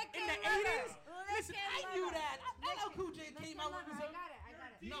 for? lickin' In the lover. 80s? Listen, I knew that. LL Cool J came out with his I own. got it.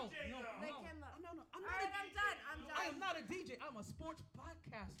 No. Lickin' lover. No. I'm All not right, a I'm done. I am not a DJ. I'm a sports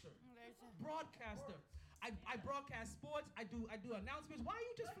podcaster, broadcaster. I broadcast sports. I do announcements. Why are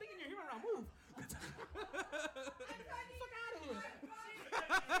you just flinging your hair around? Move. Fuck out of here.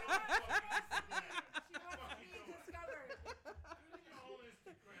 She wants to be discovered.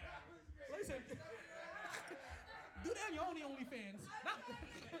 Listen. Do that on your OnlyFans.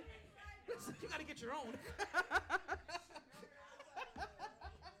 Listen, you gotta get your own.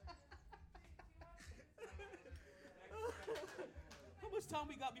 How much time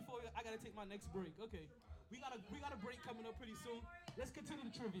we got before I gotta take my next break? Okay, we got a break coming up pretty soon. Let's continue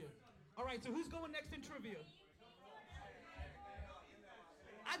the trivia. All right, so who's going next in trivia?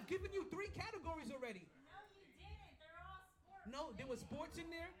 I've given you 3 categories already. No, you didn't. They're all sports. No, there was sports in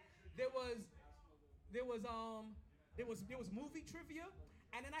there. There was movie trivia,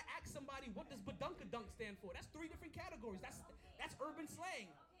 and then I asked somebody, what does badunkadunk stand for? That's 3 different categories. That's urban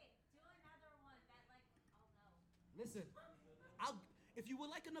slang. Okay, do another one that I'll know. Listen, if you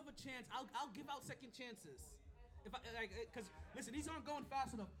would like another chance, I'll give out second chances. If cause listen, these aren't going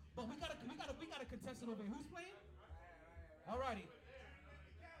fast enough. But we got a contestant over here. Who's playing? Alrighty.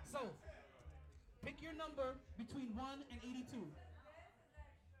 So, pick your number between 1 and 82.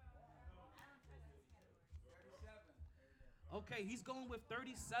 Okay, he's going with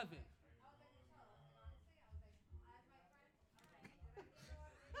 37.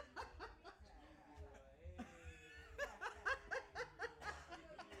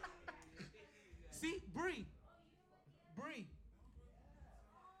 See, Bree.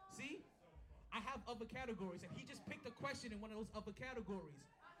 See, I have other categories, and he just picked a question in one of those other categories.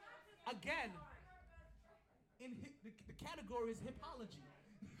 Again, the category is hippology.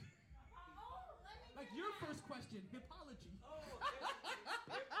 Like your first question, hippology.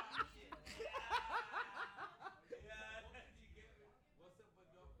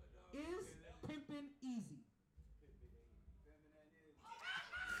 Is pimpin' easy?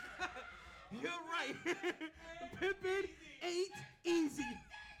 You're right. Pimpin' ain't easy.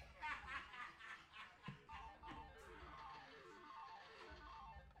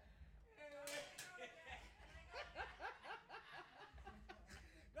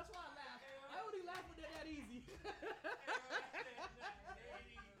 That's why I laugh. I only laugh when they're that easy.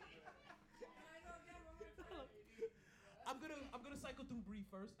 I'm gonna cycle through Bree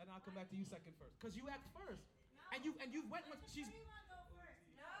first, and I'll come back to you second first, cause you asked first, and you went with she's. Who do you want to go first?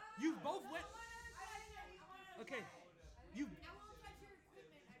 You both went. Okay. You. I won't touch your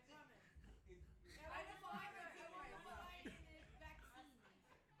equipment, I promise. I just want vaccine.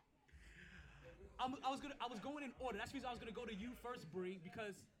 I was going in order. That's the reason I was gonna go to you first, Bree,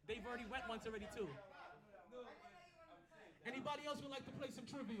 because they've already went once already too. Anybody else would like to play some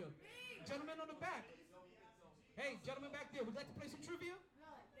trivia? Gentlemen on the back. Hey, gentlemen back there, would you like to play some trivia?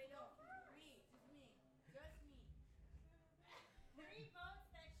 No, they don't. Me. Just me. Just me. 3 votes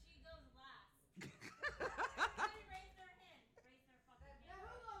that she goes last. Everybody raise their hand. Raise their fucking Now hand.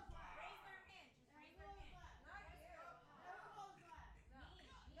 who goes last? Raise their hand. Just raise their hand. Not you. Now who goes last? Me.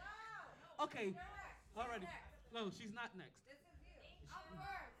 No. Okay, You're next. alrighty. Next. No, she's not next. This is you. Thank I'm you.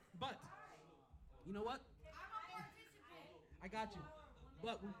 first. But, you know what? I'm a participant. I got you.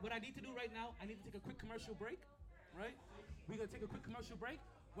 But what I need to do right now, I need to take a quick commercial break, right? We're gonna take a quick commercial break.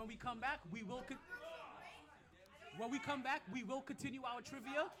 When we come back, we will continue our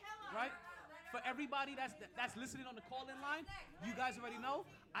trivia, right? For everybody that's listening on the call-in line, you guys already know.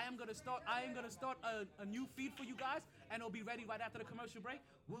 I am gonna start a new feed for you guys, and it'll be ready right after the commercial break.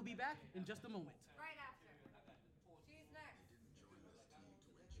 We'll be back in just a moment. Right after. She's next.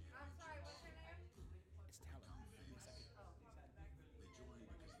 I'm sorry, what's her name? It's talent. Give me a second. Oh. They join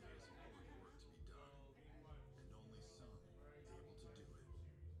because there is important work to be done, and only some able to do it.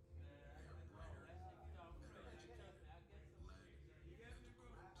 They are brighter, better educated, led, and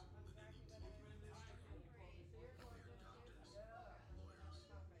equipped than any team in history. They are doctors, lawyers,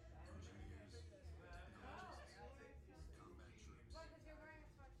 engineers, technologists, combat troops, Well, because you're wearing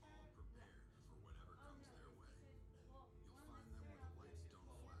a sweatshirt. all prepared for whatever comes their way. You'll find them where the lights don't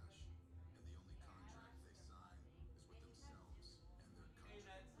flash, and the only contract they sign is with themselves and their country. One day,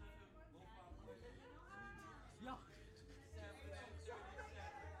 they'll be Yo, I just did and her hair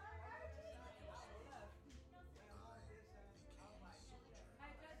tonight.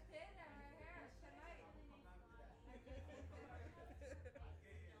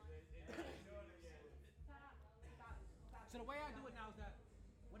 so the way I do it now is that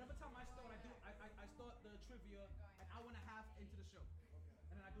whatever time I start, I start the trivia an hour and a half into the show,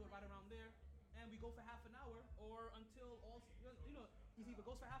 and then I do it right around there, and we go for half an hour or until all it either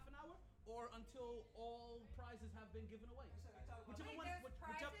goes for half an hour or until all prizes have been given away. Whichever Wait, one. there's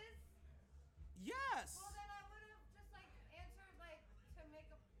prizes? Yes. Well, then I would have just like answered like to make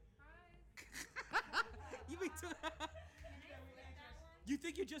a prize. You mean to? Can I flip that one? You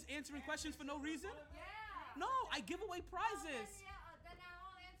think you're just answering questions for no reason? Yeah. No, I give away prizes. Then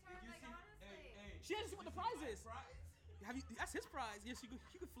I'll answer like honestly. She hasn't seen what the prize is. Have you? That's his prize. Yes, you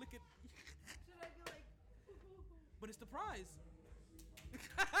could flick it. Should I be like? But it's the prize.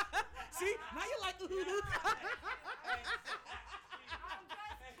 See, now you're like. I'm just kidding.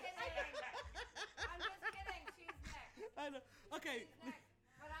 I'm just kidding. She's next. I know. Okay. She's next.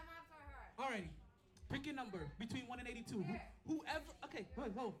 But I'm after her. Alrighty. Pick your number between 1 and 82. Here. Whoever. Okay.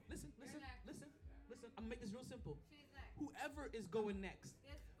 Whoa. Listen. You're next. Listen. I'm gonna make this real simple. She's next. Whoever is going next,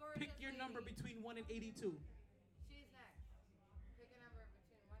 This gorgeous pick your number lady. between 1 and 82. She's next. Pick a number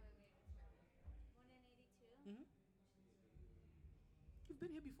between 1 and 82. 1 and 82. You've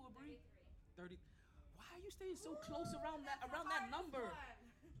been here before, Bree. 33. 30. Why are you staying so close around that number?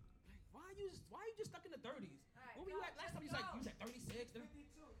 Why are you just stuck in the 30s? Alright, What were go, you at last time? let's You go. said 36.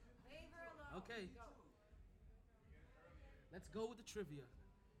 Leave her alone. Okay. Go. Let's go with the trivia.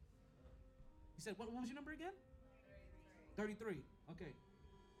 You said what was your number again? 33. Okay.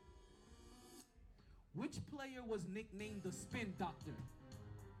 Which player was nicknamed the Spin Doctor?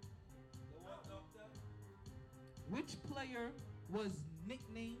 The what, doctor? Which player was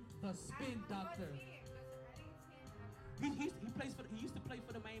nicknamed the Spin Doctor? He used to play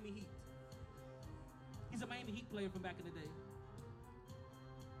for the Miami Heat. He's a Miami Heat player from back in the day.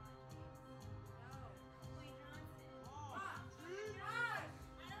 Wayne Johnson. Russ.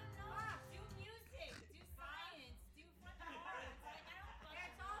 I don't know. Do music. Do science. Do fucking arts. Like, I don't fucking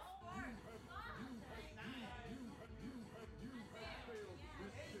It's all sports.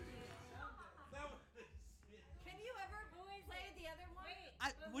 Can you ever play the other one? Wait.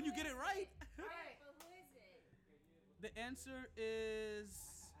 but When who you get is it right. Right. But who is it? The answer is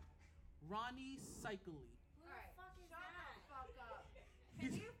Ronnie Cycli. Who the Alright, fuck is shut that? the fuck up.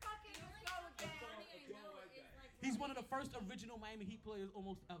 Can you fucking The just only go fucking again? Johnny I know is like. He's one of the first original Miami Heat players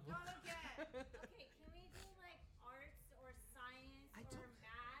almost ever. Go again. Okay, can we do like arts or science I or don't-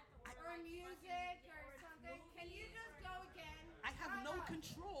 math or Or like music fucking- or something. Can you movies just or- go again? I have no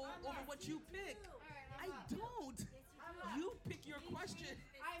control over what you pick. Alright, I I'm up. don't. Yes, I'm do. up. You pick your question.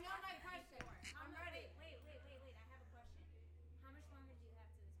 I know my question. How I'm much- ready. Wait. I have a question. How much longer do you have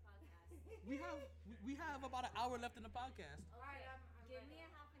to this podcast? We have about an hour left in the podcast. Alright, I'm Give ready. me a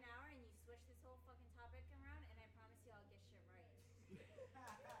half an hour and you switch this whole fucking topic around, and I promise you I'll get shit right.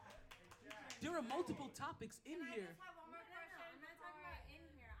 There are multiple topics in Can I here. just have one more No, question? I'm not talking about in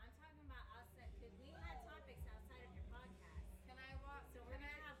here. I'm talking about outside. Because we had topics outside of your podcast. Can I walk? So we're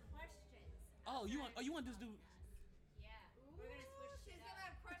gonna have questions. Oh, you want outside to of just do? the podcast. Yeah.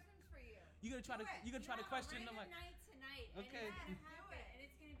 you gonna try to you gonna try to question them like. Night tonight. Okay. And it's gonna happen, and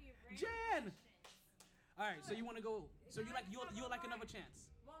it's gonna be random Jen! questions. All right, so you want to go? So you like another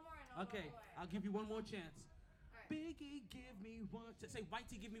chance? One more and I'll Okay, go away. I'll give you one more chance. Alright. Biggie, give me one. Say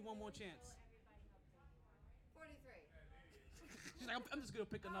MyT, give me one more chance. 43. She's like, I'm just gonna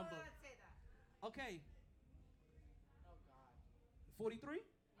pick a Oh, number. let's say that. Okay, Oh, God. 43.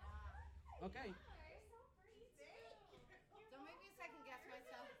 Nah. Okay. Don't make me second guess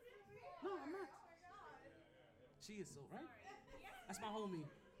myself. No, I'm not. She is so right. That's my homie.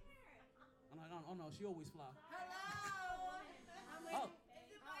 Oh no, she always fly. Hello. I'm Oh. Is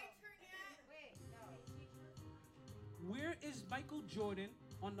it my turn yet? Wait, no. Where is Michael Jordan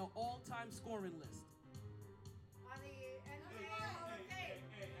on the all-time scoring list? On the NBA Hey, Hall of Fame.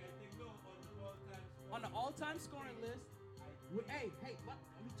 I think no on the all-time score. On the all-time scoring list. Hey, what?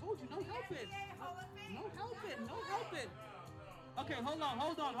 We told you, no helping. NBA Hall of Fame. No helping. Okay, hold on. The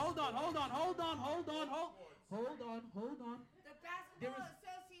Basketball There is-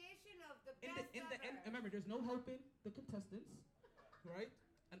 Association of the In best the ever. remember, there's no helping the contestants, right?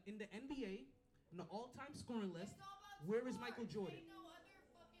 And in the NBA, on the all-time scoring list, It's all about where is sports. Michael Jordan? Ain't no other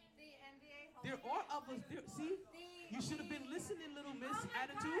fucking. The NBA Hall There of are Fame. others. There, see, The- you should have been listening, little Miss Oh my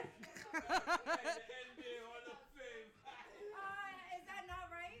Attitude. Hey, the NBA Hall of Fame. Is that not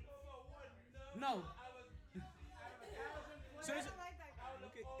right? No. I was So I there's don't like that guy.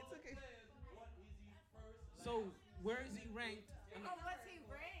 okay, it's okay. What is he first? So where is he ranked? On Oh, what's he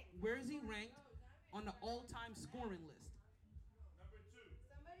ranked? where is he ranked on the all-time scoring list?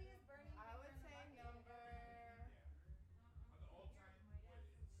 Somebody is burning. I would say number.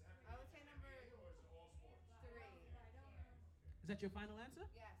 I would say number 3. Is that your final answer?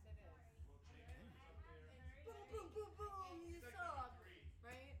 Yes, it is. Boom, boom, boom, boom. You suck,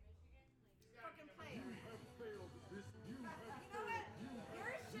 right? Fucking play. You know what?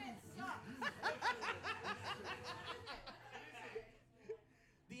 Your shit sucks.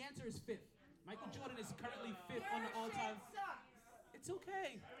 The answer is fifth. Michael Jordan is currently fifth on the Your all-time. shit sucks. It's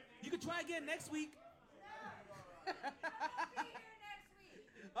okay. You can try again next week. I'll be here next week.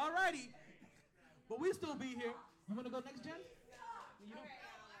 Alrighty. But we'll still be here. You want to go next, Jen? You don't?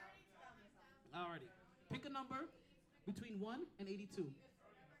 Alrighty. Pick a number between 1 and 82.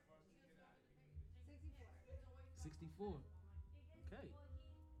 64. Okay.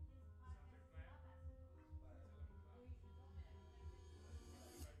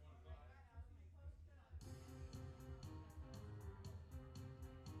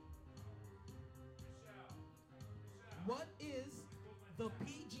 What is the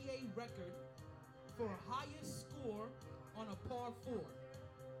PGA record for highest score on a par 4?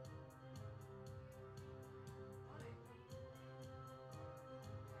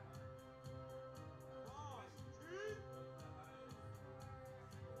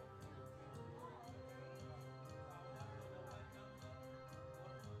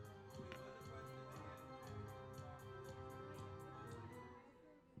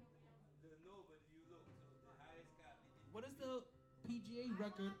 What is the PGA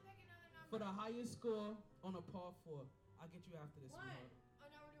record for the highest score on a par 4? I'll get you after this one. Oh,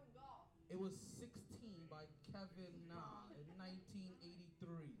 now we're doing golf. It was 16 by Kevin Na in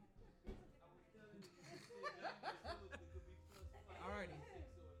 1983. Alrighty.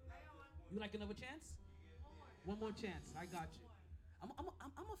 You like another chance? One more chance. I got you.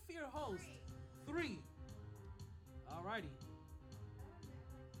 I'm a fair host. 3. Alrighty.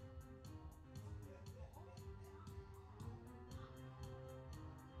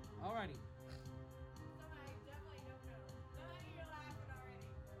 Alrighty. Somebody definitely don't know. Somebody, you're laughing already.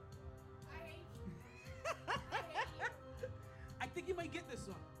 I hate you. I think you may get this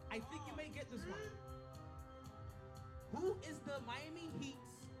one. Who is the Miami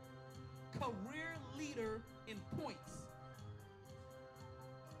Heat's career leader in points?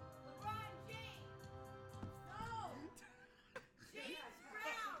 LeBron James. No. James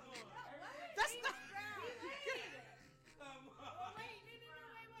Brown. That's James not. Brown. Wait. Come Oh, on. wait. No.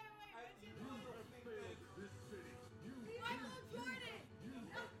 Wait. What's your name? You Michael Jordan.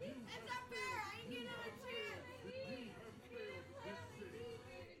 That's not fair. I ain't getting another chance.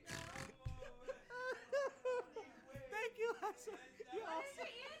 Thank you. You What is awesome. the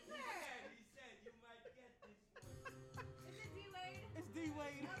answer? He said you might get this one. Is it D-Wade? It's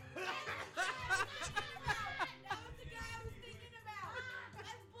D-Wade. That was the guy I was thinking about.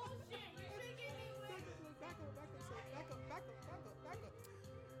 That's bullshit. You should get D-Wade. Back up.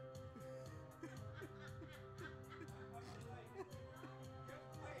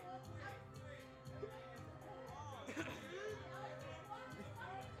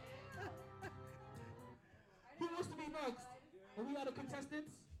 Who wants to be next? Are we out of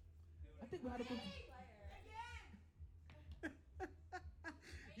contestants? I think We had a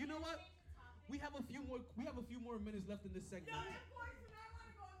You know what? We have a few more minutes left in this segment. No, of course, and I want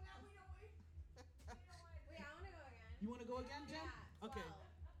to go now. We don't wait. Wait, I want to go again. You want to go again, Jen? Yeah, Okay.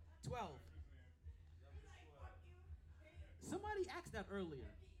 12. 12. Somebody asked that earlier,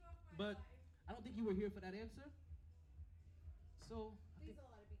 but I don't think you were here for that answer. So I Please think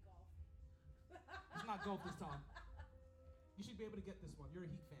don't let it be golf. it's not golf this time. You should be able to get this one. You're a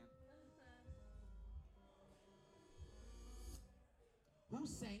Heat fan. Who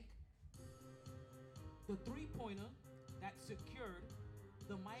sank the three-pointer that secured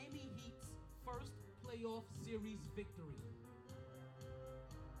the Miami Heat's first playoff series victory? The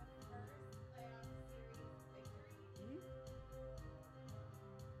first playoff series victory.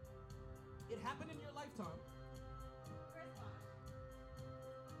 It happened in your lifetime. Chris Bosh.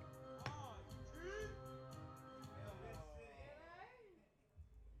 Chris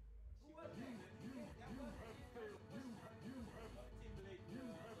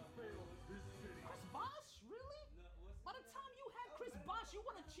Bosh? Really? By the time you had Chris Bosh, you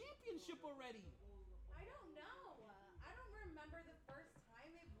won a championship already. I don't know. I don't remember the first time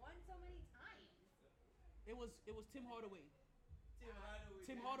they've won so many times. It was Tim Hardaway. Tim Hardaway.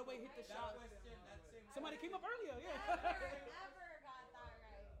 Tim Hardaway hit the shot. Somebody came up earlier, yeah. Never got that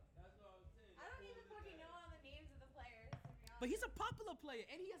right. That's what I'm saying. I don't even fucking know all the names of the players, to be honest. But he's a popular player,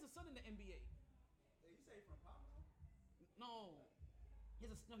 and he has a son in the NBA. You say from Pablo? No, he's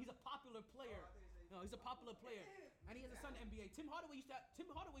a popular player. No, he's a popular player, and he has a son in the NBA. Tim Hardaway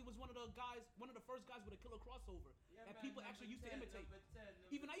was one of the first guys with a killer crossover that people actually used to imitate.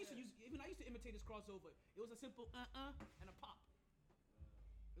 Even I used to imitate his crossover. It was a simple and a pop.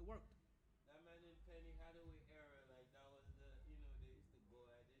 It worked. That man in Penny Hardaway era, like that was the, they used to go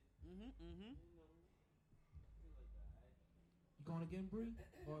at it. Mm-hmm. He was alright. You going again, Bree,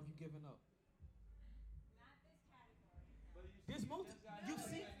 or have you given up? Not this category. But There's you multi- just gotta you have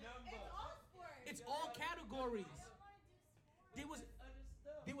see- a number. It's all sports. It's all categories. I don't want to do sports. There was Other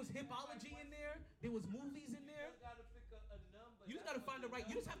stuff. there was hipology in there. There was movies in You there. just gotta pick a number. You just gotta find the right.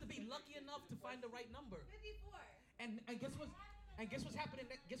 You just have to be lucky enough to find the right number. 54. And guess what? And guess what's happening?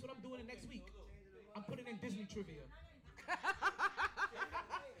 Guess what I'm doing in next week? I'm putting in Disney trivia.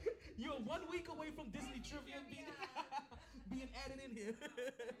 You're 1 week away from Disney trivia being added in here.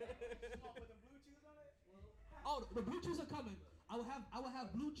 Oh, the Blue Chews are coming. I will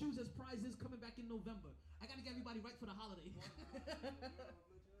have Blue Chews as prizes coming back in November. I gotta get everybody right for the holiday.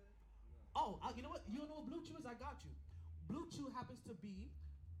 Oh, you know what? You don't know what Blue Chew is? I got you. Blue Chew happens to be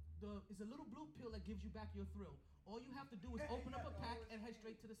it's a little blue pill that gives you back your thrill. All you have to do is open up a pack and head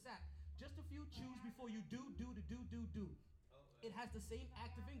straight to the sack. Just a few chews before you do. It has the same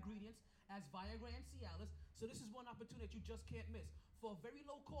active ingredients as Viagra and Cialis, so this is one opportunity that you just can't miss. For a very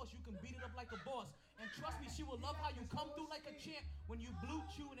low cost, you can beat it up like a boss. And trust me, she will love how you come through like a champ when you Blue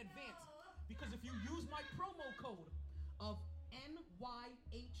Chew in advance. Because if you use my promo code of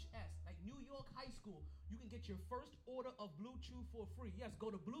NYHS, like New York High School, you can get your first order of Blue Chew for free. Yes, go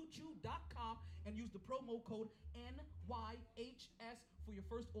to bluechew.com and use the promo code NYHS for your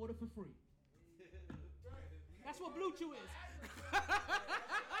first order for free. That's what Blue Chew is.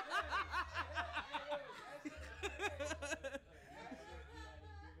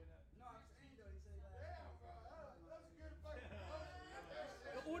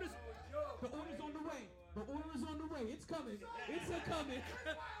 The order's on the way. The order is on the way. It's coming. It's a coming.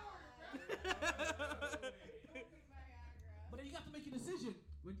 But then you have to make a decision.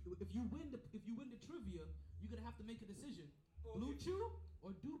 If you win the trivia, you're gonna have to make a decision. Blue Chew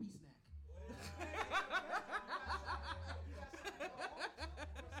or Doobie Snack.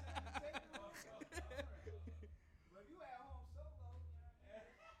 But you at home solo,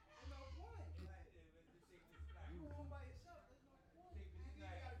 there's no point. Like, you home by yourself, there's no point. You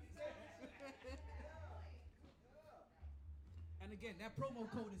gotta be taking. And again, that promo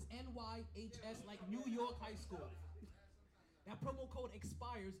code is NYHS, like New York High School. That promo code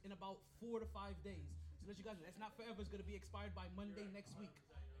expires in about 4 to 5 days. So let you guys know, that's not forever. It's going to be expired by Monday next week.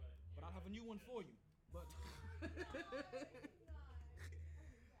 But I'll have a new one for you. But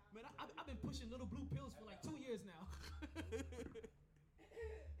man, I've been pushing little blue pills for like 2 years now. You just do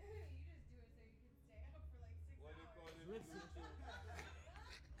it so you can stay up for like 6 What do you hours. call it? Listen.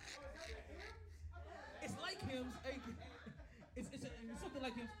 It's like hymns. It's something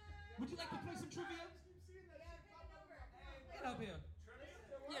like hymns. Would you like to play some trivia? Get up here.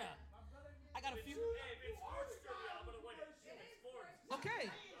 Yeah. I got a few. Hey, if it's sports trivia, I'm gonna win it. If it's sports. Okay.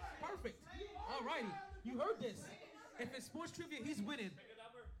 Perfect. Alrighty. You heard this. If it's sports trivia, he's winning. Pick a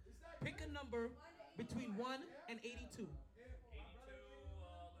number. Pick a number between 1 and 82. 82, let's say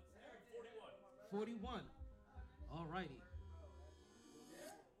 41. All righty.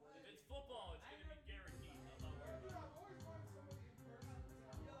 If it's football, it's gonna be guaranteed. I'm not worried.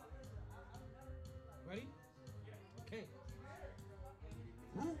 Ready? Okay.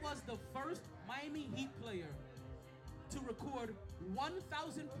 Who was the first Miami Heat player to record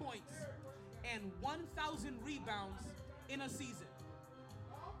 1,000 points and 1,000 rebounds in a season?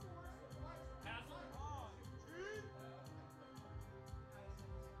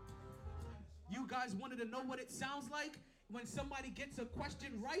 You guys wanted to know what it sounds like when somebody gets a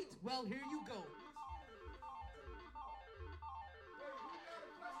question right? Well, here you go.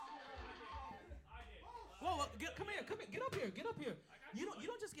 Whoa, come here, get up here. You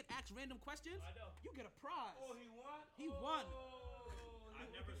don't just get asked random questions. I know. You get a prize. Oh, he won? He won. I've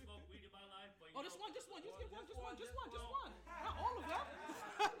never smoked weed in my life, but Oh, just one. Just one. Not all of them.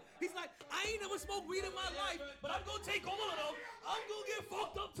 He's like, I ain't never smoked weed in my life, but I'm gonna take all of them. I'm gonna get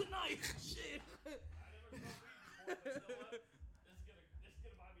fucked up tonight. Shit. I never smoked weed before, but you know what? This is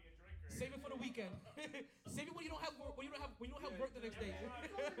gonna buy me a drink right Save it for the weekend. Save it when you don't have work. When you don't have work the next day.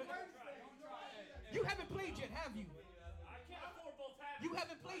 You haven't played yet, have you? I can't afford both habits. You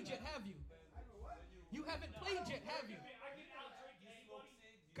haven't played yet, have you? You haven't played yet, have you? I can out-drink anybody.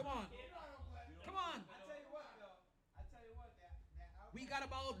 Come on. Come on. I tell you what, though. That We got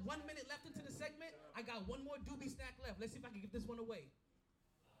about 1 minute left into the segment. I got one more doobie snack left. Let's see if I can give this one away.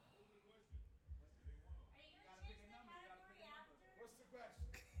 Are you gonna change the category after? What's the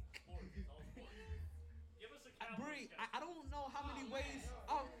question? Sports, it's all sports. Give us a Cowboys Bree, guy. I don't know how many ways.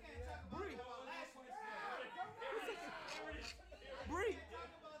 Bree.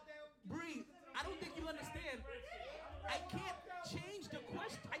 Bree, I don't think you understand. I can't change the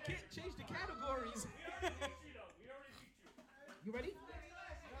question. I can't change the categories. We already beat you. You ready?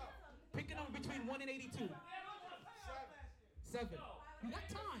 Pick a number between 1 and 82. 7. You got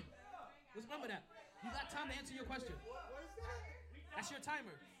time. Just remember that. You got time to answer your question. What is that? That's your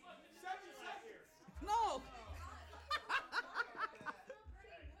timer. 7 seconds. No.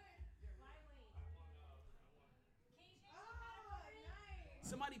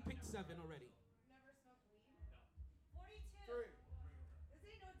 Somebody picked 7 already. Never smoked weed. 42. 3. This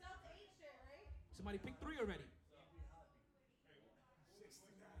ain't no Delta 8 shit, right? Somebody picked 3 already.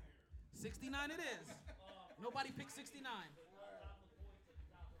 69 it is. Nobody picked 69.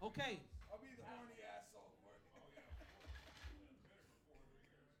 Okay. I'll be the horny asshole.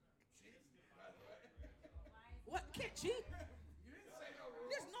 Cheat, by the way. What? Can't cheat. You didn't say no rules.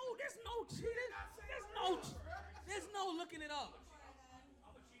 There's no cheating. There's no looking it up.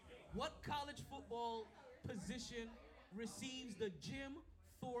 What college football position receives the Jim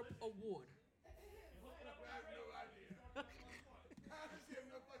Thorpe Award? I have no idea. I honestly have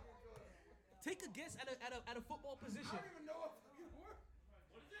no fucking clue. Take a guess at a football I position. don't even know a fucking word.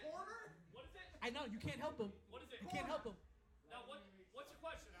 What is it? Corner? What is it? I know you can't help him. What is it? You can't help him. Now, what's your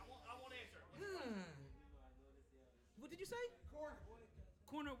question? I won't answer. What did you say? Corner.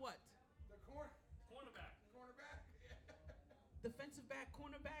 Corner what? The corner. Cornerback. Cornerback. Defensive back,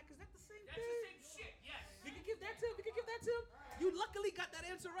 cornerback. Is that the same That's thing? the same shit. Yes. You can give that to him. You can give that to him. You luckily got that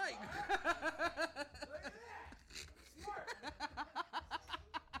answer right. Look at that. Smart.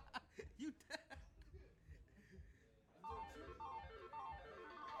 You. I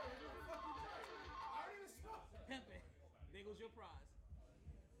don't even smoke. Pimpin'. There goes your prize.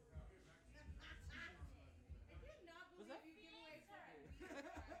 I cannot believe you give away prize.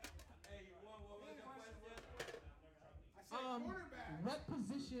 Hey, you won. What was the question? I said cornerback.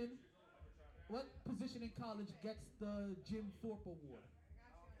 What position in college gets the Jim Thorpe Award?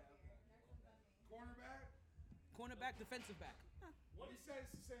 Cornerback. Cornerback, defensive back. What he said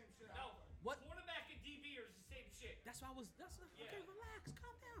it's the same shit. No. What? Cornerback and DB are the same shit. That's why I was. Okay. Relax.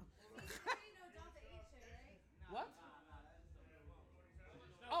 Calm down. This ain't no Delta 8 shit, right? What?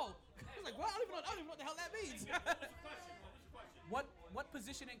 Oh, I was like, what? I don't even know what the hell that means. What was the question? What was the question? What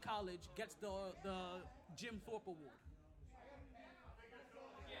position in college gets the Jim Thorpe Award?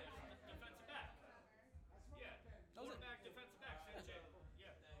 Yeah, defensive back. Yeah. Quarterback, defensive back, same shit.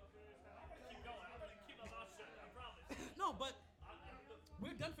 Yeah. I'm gonna keep going. I'm gonna keep my mouth shut. I promise. No, but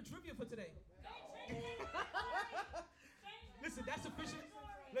we're done for trivia for today. Listen, that's sufficient.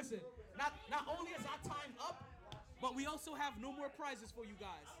 Listen, not only is our time up, but we also have no more prizes for you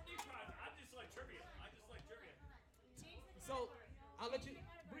guys. I don't need prizes. I just like trivia. So I'll let you.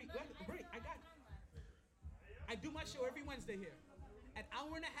 Bree, I got. I do my show every Wednesday here. An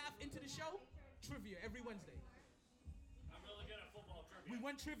hour and a half into the show, trivia every Wednesday. I'm really good at football trivia. We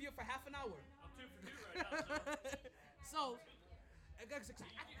went trivia for half an hour. I'm 2 for 2 right now. So, If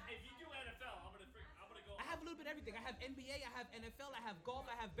you do NFL, I'm gonna go. I have a little bit of everything. I have NBA, I have NFL, I have golf,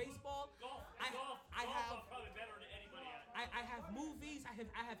 I have baseball. Golf. I have I'm probably better than anybody at. I have movies. I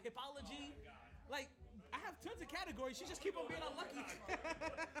have hiphology. Like I have tons of categories. She just keep on being unlucky.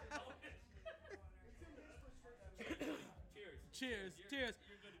 Cheers.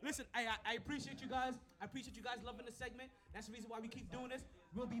 Listen, I appreciate you guys. I appreciate you guys loving the segment. That's the reason why we keep doing this.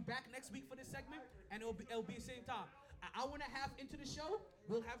 We'll be back next week for this segment, and it'll be the same time. An hour and a half into the show,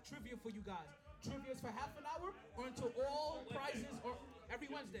 we'll have trivia for you guys. Trivia is for half an hour or until all prizes or every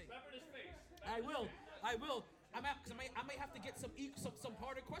Wednesday. Remember his face. I will. I may have to get some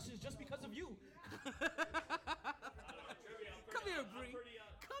harder questions just because of you. Come here, Bree.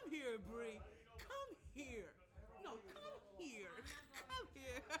 Come here, Bree. Come here. No, come here. Come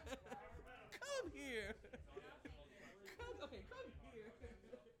here. Come here. Okay, come here.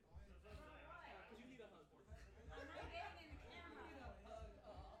 You need a hug. I'm not getting in the camera. You need a hug.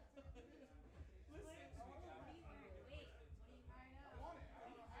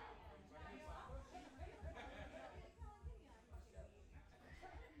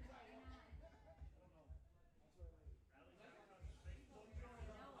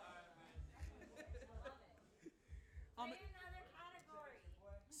 Wait, what are you another category.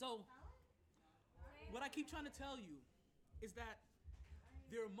 So, what I keep trying to tell you is that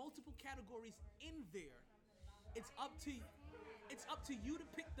there are multiple categories in there. It's up to you to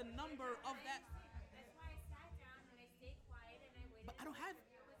pick the number of that. That's why I sat down and I stayed quiet and I waited. But I don't have.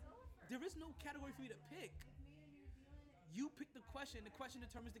 until it was over. There is no category for me to pick. You pick the question. The question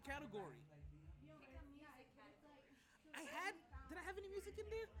determines the category. Pick a music category. Did I have any music in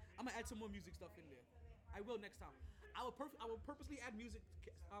there? I'm gonna add some more music stuff in there. I will next time. I will purposely add music.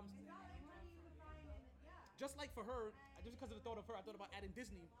 Just like for her, just because of the thought of her, I thought about adding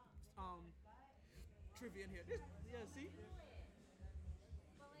Disney trivia in here. Yeah, see?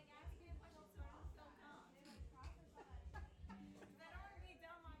 But like, ask me a question so I don't feel dumb. Because I don't want to be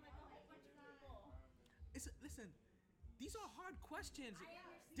dumb on like a whole bunch of people. Listen, these are hard questions. I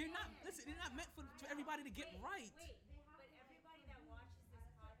understand. They're not meant for everybody to get right. Wait, but everybody that watches this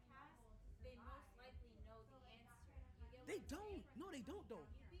podcast, they most likely know the answer. You get what They I'm don't. saying? No, they don't though.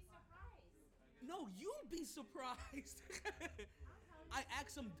 You'd be surprised. No, you'll be surprised. I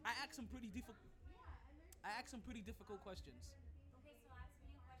asked some pretty difficult questions. Okay, so ask me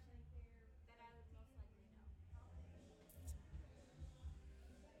a question that I would most likely know. It's amazing.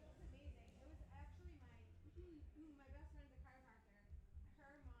 It was actually my best friend's a chiropractor.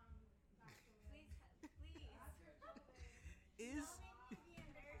 Her mom passed away. Please. Is Don't make me be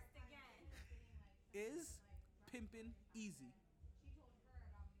embarrassed again. is pimpin' easy? She told her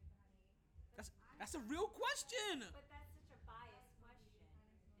about me with the honey. That's a real question. But that's such a biased question.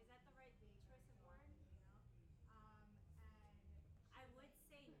 Is that the right choice of word? I would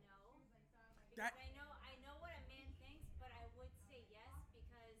say no. Because That- I know what a man thinks, but I would say yes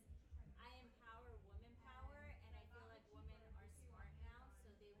because I empower women power, and I feel like women are smart now, so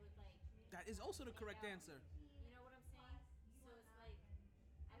they would like. That is also the correct answer. You know what I'm saying? So it's like,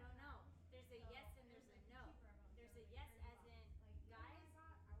 I don't know. There's a yes and there's a no. There's a yes as in guys,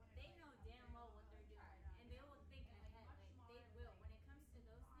 they know damn well what they're doing, and they will think ahead. Like they will. When it comes to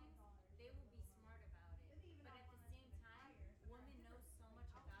those things, they will be smart about it. But at the same time, women know so much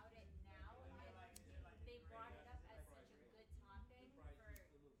about it now, and they brought it up as such a good topic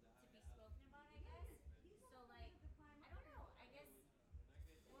to be spoken about, I guess. So like, I don't know. I guess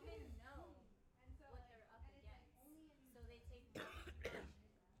women know what they're up against, so they take more precaution.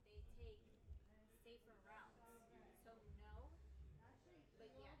 They take safer routes. So no, but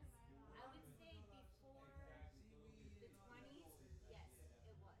yes, I would say before the 20s, yes,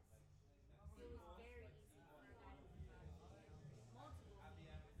 it was. It was very easy for a guy to move out of female. Multiple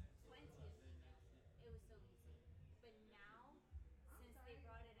females, plenty of females. It was so easy. But now, since they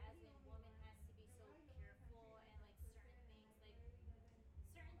brought it as in woman has to be so careful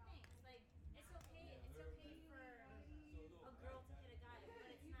and like certain things, it's okay for a girl to hit a guy, but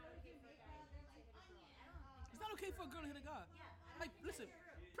it's not okay for a guy to hit a girl. I don't think It's not okay for a girl to hit a guy. Yeah, I don't Like, think listen,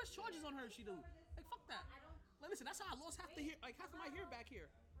 that's true. press charges on her if she do. Like, fuck that. I don't. Like, listen, that's how I lost half of my hair back here.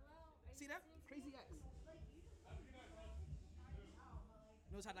 Hello? Are See you that? listening to Crazy me? X.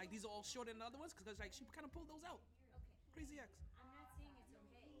 Notice how like these are all shorter than the other ones because like she kind of pulled those out. Okay. Crazy X. I'm not saying it's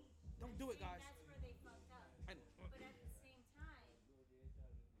okay. Don't I'm do it, saying guys. That's where they fucked up. I know. But at the same time,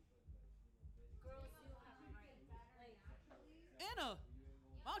 girls do have a right. Like, Anna,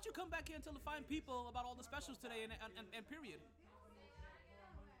 why don't you come back here and tell the fine people about all the specials today and period?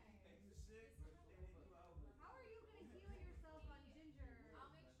 How are you gonna heal yourself on Ginger? I'll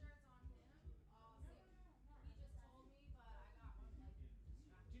make sure it's on him. He just told me, but I got distracted.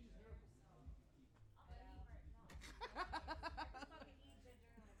 Ginger's miracle. I'll let me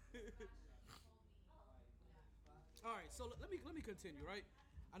So let me continue, right?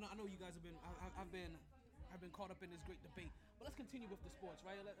 I know you guys have been I've been caught up in this great debate, but let's continue with the sports,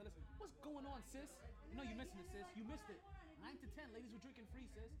 right? What's going on, sis? You know you missing it, sis. You missed it. 9 to 10, ladies were drinking free,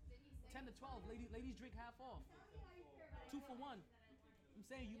 sis. 10 to 12, ladies drink half off. 2 for 1. I'm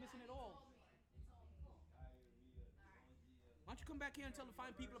saying you missing it all. Why don't you come back here and tell the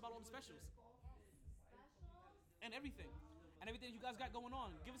fine people about all the specials and everything you guys got going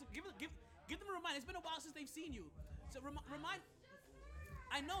on? Give them a reminder. It's been a while since they've seen you, so remind.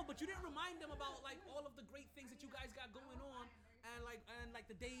 I know, but you didn't remind them about like all of the great things that you guys got going on, and like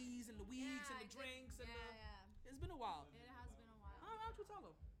the days and the weeks and the drinks and It's been a while. It has been a while. Why don't you tell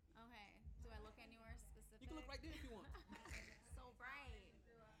them? Okay. Do I look anywhere specific? You can look right there if you want. So bright.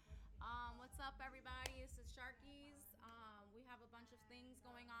 What's up, everybody? This is Sharkeys. We have a bunch of things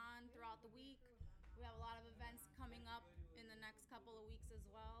going on throughout the week. We have a lot of events coming up in the next couple of weeks as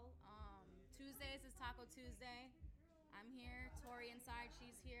well. Tuesdays is Taco Tuesday. I'm here. Tori inside,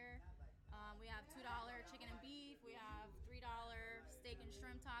 she's here. We have $2 chicken and beef. We have $3 steak and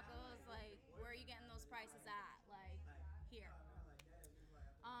shrimp tacos. Like, where are you getting those prices at? Like, here.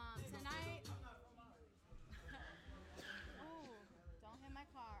 Tonight. Oh, don't hit my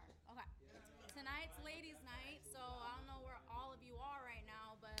car. Okay. Tonight's ladies' night, so I don't know where all of you are right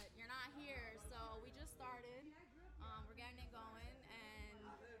now, but you're not here. So we just started. We're getting it going, and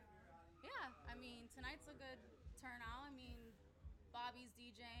yeah, I mean, tonight's a good turnout. I mean, Bobby's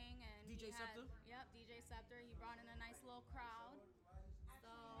DJing and DJ Scepter? Yep, DJ Scepter. He brought in a nice little crowd.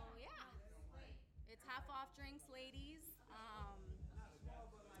 So yeah, it's half off drinks, ladies. And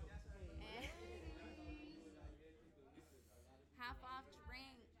half off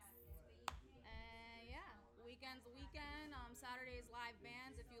drinks. And yeah, weekend's a weekend. Saturday's live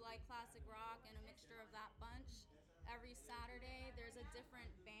bands. If you like classic rock and a mixture of that bunch, every Saturday there's a different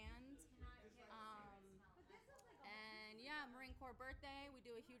band. And yeah, Marine Corps birthday, we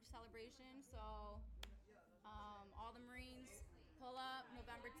do a huge celebration. So all the Marines pull up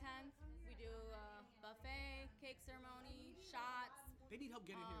November 10th. We do a buffet, cake ceremony, shots. They need help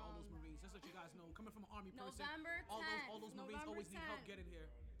getting here, all those Marines. Just let you guys know. Coming from an Army person, November 10th. all those Marines always need help getting here.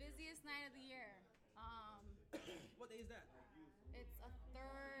 Busiest night of the year. What day is that? It's a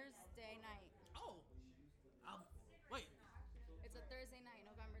Thursday night. Oh. Wait. It's a Thursday night,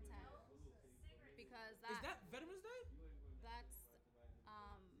 November 10th. Because Is that Veterans Day? That's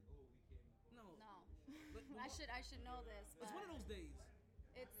No. no. I should know this. But It's one of those days.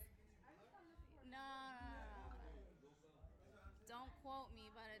 It's no. Don't quote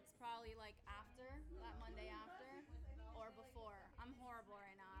me, but it's probably like after that Monday after or before. I'm horrible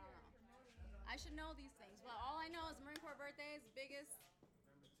right now. I don't know. I should know these things, but all I know is Marine Corps birthday is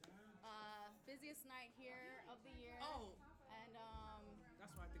busiest night here of the year. Oh. And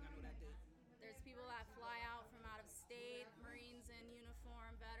That's why I think I know that date. there's people that fly out from out of state, Marines in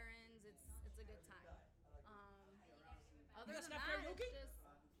uniform, veterans. It's a good time. Other guys than got that, karaoke? it's just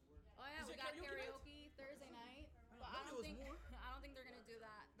Is we it got karaoke karaoke Thursday night, but I know there was more. I don't think they're gonna do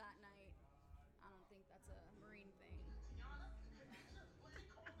that night. I don't think that's a Marine thing.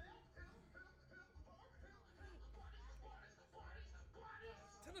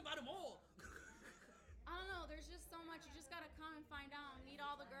 Tell me about them all. I don't know. There's just so much. You just gotta come and find out. Meet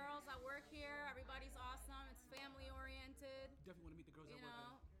all the girls that work here. Everybody's awesome. It's family oriented. Definitely want to meet the girls You that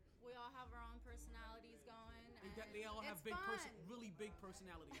work know, we all have our own personalities going. They all have it's fun. really big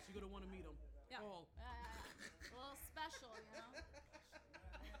personalities. You're gonna want to meet them. Yeah. All. A little special, you know.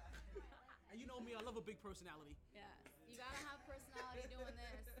 And you know me, I love a big personality. Yeah. You gotta have personality doing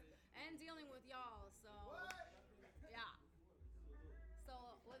this and dealing with y'all. So yeah. So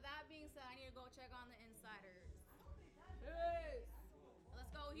with that being said, I need to go check on the insiders. Hey,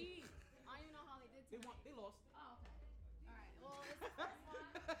 let's go Heat. I don't even know how they did tonight. They lost. Oh, okay. All right. Well, it's the first one.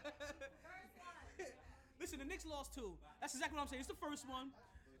 First one. Listen, the Knicks lost too. That's exactly what I'm saying. It's the first one.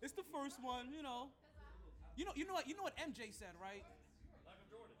 It's the first one. You know what MJ said, right? Michael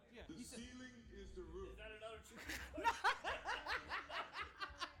Jordan. Yeah. The He said, ceiling is the roof. Is that another true? Get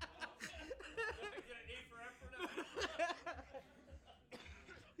an A for effort now.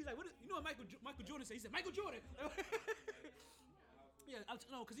 He's like, you know what Michael Jordan said? He said, Michael Jordan. Yeah,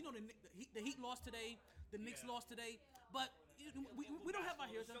 no, because the Heat lost today. The Knicks lost today. But we don't have our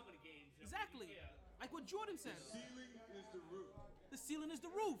heroes. So many games. Exactly. Yeah. Like what Jordan said. The ceiling is the roof. The ceiling is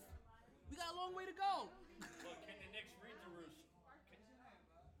the roof. We got a long way to go. Look, can the Knicks read the roost?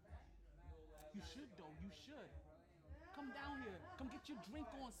 You should, though. You should. Come down here. Come get your drink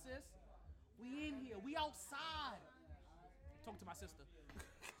on, sis. We in here. We outside. Talk to my sister.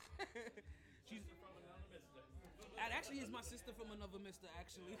 She's Sister from another mister. that actually is my sister from another mister.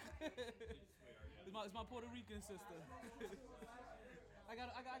 Actually, it's my Puerto Rican sister. I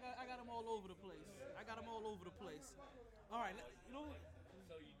got them all over the place. I got them all over the place. All right, you know.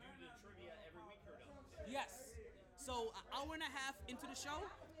 So you do the trivia every week or no? Yes. So an hour and a half into the show,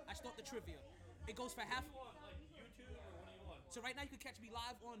 I start the trivia. It goes for half. What do you want, like YouTube or what do you want? So right now you can catch me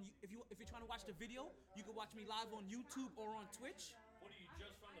live on if you're trying to watch the video, you can watch me live on YouTube or on Twitch. What are you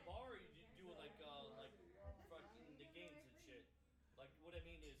just from the bar, or you do it like fucking the games and shit? Like what I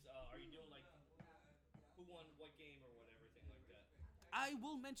mean is, are you doing like who won what game or what everything like that? I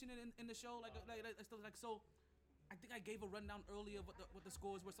will mention it in the show so. I think I gave a rundown earlier of what the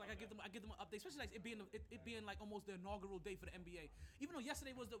scores were. So like I give them an update, especially like it being like almost the inaugural day for the NBA. Even though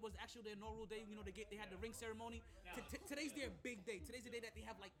yesterday was actually the inaugural day, you know they had the ring ceremony. Today's their big day. Today's the day that they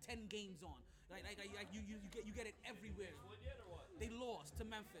have like 10 games on. Like you get it everywhere. What yet or what? They lost to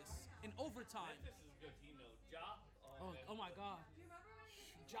Memphis in overtime. Memphis is a good team though. Ja. Oh my God. Do you remember when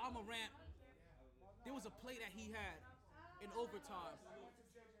Ja Morant. There was a play that he had in overtime.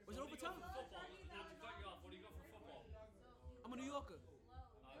 Was it overtime? Football. Not to cut you off. What do you go for football? I'm a New Yorker. So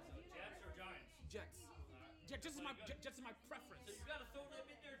Jets or Giants? Jets. Jets is my preference. So you gotta throw them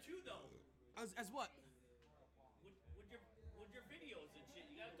in there too, though. As what? With your videos and shit,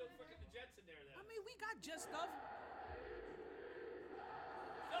 you gotta throw fucking the Jets in there then. I mean, we got Jet stuff.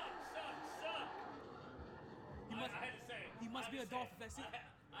 Suck. I had to say it. He must be a Dolphin fan. See,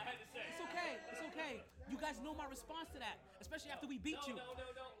 I had to say it. It's okay. You guys know my response to that, especially after we beat you. No.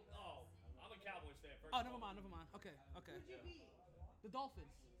 Oh, I'm a Cowboys fan. First Oh, of never all. mind. Okay. who'd you beat? The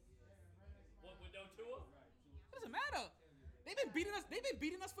Dolphins. What, with no Tua? It doesn't matter. They've been beating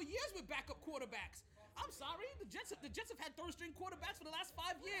us for years with backup quarterbacks. I'm sorry, the Jets have had third string quarterbacks for the last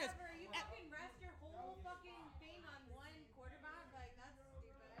 5 years. Whatever, you fucking rest your whole fucking thing on one quarterback? Like, that's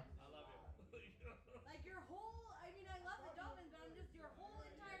stupid. I love you. Like, your whole, I mean, I love the Dolphins, but I'm just, your whole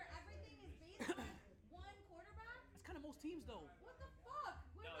entire, everything is based on one quarterback? That's kind of most teams, though. What the fuck?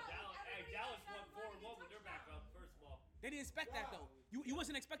 What No, about, like, everybody Dallas else won got 4-1 with their backup. First of all. They didn't expect that, though. You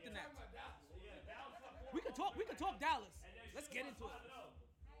wasn't expecting that. Yeah, Dallas won 4-1. We could talk Dallas. And they Let's should've get into won it. 5-0.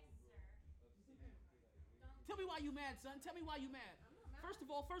 Tell me why you mad, son. Tell me why you mad. First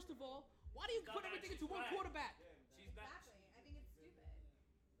of all, why do you put everything into one quarterback? She's back. Exactly. I think it's stupid.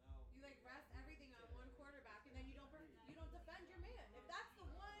 You like rest everything on one quarterback and then you don't defend your man. If that's the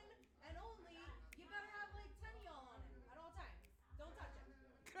one and only, you better have like 10 of y'all on him at all times. Don't touch him.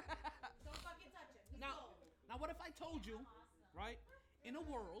 Don't fucking touch him. He's gold. Now what if I told you, right? In a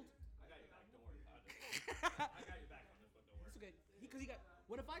world, I got your back. Don't worry about it. I got your back on this one. Don't worry. it's okay. Because he got.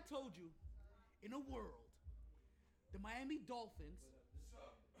 What if I told you, in a world, the Miami Dolphins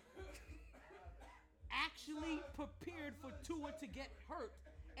actually prepared for Tua to get hurt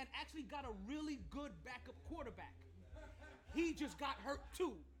and actually got a really good backup quarterback? He just got hurt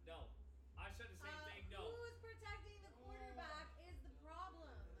too. No. I said the same thing. No. Who's protecting the quarterback is the problem.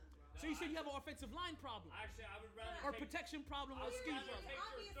 So you said you have an offensive line problem Actually, I would rather or take, protection problem or I would scheme rather problem? take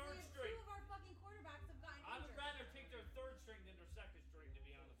their Obviously, third if string. two of our fucking quarterbacks have gotten I would injured. rather take their third string than their second string, to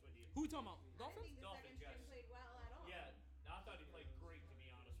be honest with you. Who you talking about? I didn't Dolphins? think the Dolphins, second string yes. played well at all. Yeah, I thought he played great, to be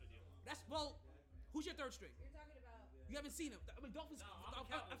honest with you. That's well. Who's your third string? You're talking about. You haven't seen him. I mean, Dolphins. No, I'm a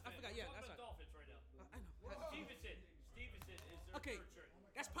I Cowboys fan. forgot. Yeah, I'm that's talking right. about Dolphins right now. I know. Stevenson is their Okay, third string.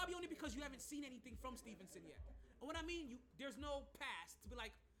 that's probably only because you haven't seen anything from Stevenson yet. And what I mean, there's no past to be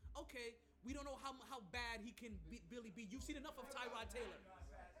like, okay, we don't know how bad he can really be. You've seen enough of Tyrod Taylor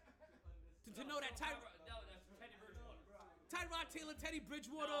to know that No, that's Teddy Bridgewater. Tyrod Taylor, Teddy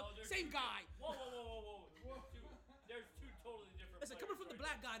Bridgewater, No, there's same two- guy. Whoa. There's two totally different Listen, players coming from the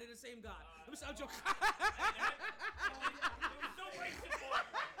right black guy, they're the same guy. I'm joking. It was so racist for him.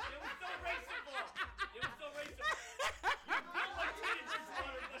 It was so racist for him. It was so racist. You're built like Teddy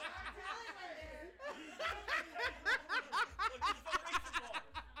Bridgewater. But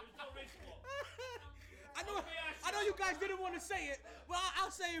you're so racist for him. I know you guys didn't want to say it, but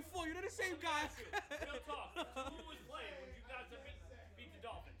I'll say it for you. They're the same guy. Real talk. Who was playing when you guys beat the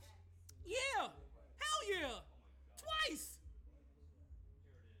Dolphins? Yeah. Hell yeah. Twice.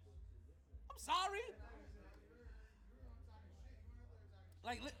 I'm sorry.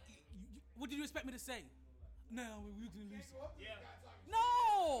 Like, what did you expect me to say? No, we can lose. Yeah.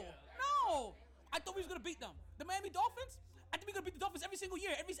 No. I thought we was gonna beat them. The Miami Dolphins. I think we're gonna beat the Dolphins every single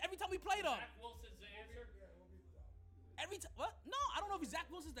year. Every time we play them. Zach Wilson's the answer? Every time. What? No, I don't know if Zach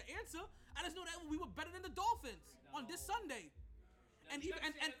Wilson's the answer. I just know that we were better than the Dolphins on this Sunday. And you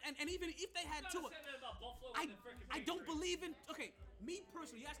even gotta say and even if they had You Tua, gotta say that about Buffalo I and the frickin' don't Patriots. believe in. Okay, me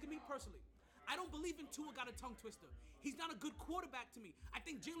personally. You asking me personally? I don't believe in Tua got a tongue twister. He's not a good quarterback to me. I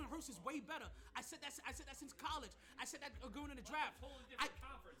think Jalen Hurts is way better. I said that since college. I said that going in the draft. Totally different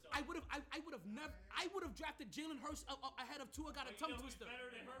conference. Though. I would have drafted Jalen Hurts ahead of Tua got a tongue twister. Better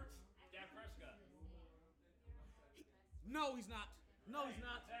than Hurts? Dak Prescott. No, he's not. No, he's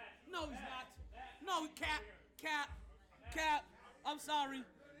not. No, he's not. No, Cap. I'm sorry.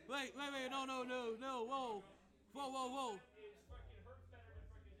 Wait. No. Whoa. Is freaking Hurts better than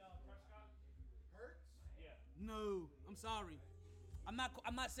freaking Prescott? Hurts? Yeah. No, I'm sorry. I'm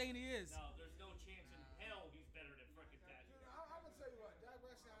not saying he is. No, there's no chance in hell he's better than freaking Dak. I'm gonna tell you what, Dak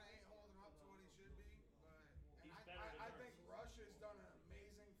Prescott ain't holding up to what he should be, but He's better than I Hurts. think Rush has done an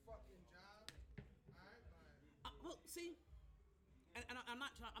amazing fucking job. All right, but Well, see, and I'm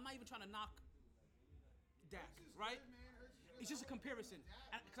not even trying to knock Dak, Hurts is right? good, man. Hurts is good. It's just a comparison.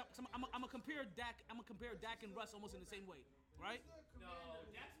 I'm gonna compare Dak. I'm gonna compare Dak and Russ almost in the same way, right? No,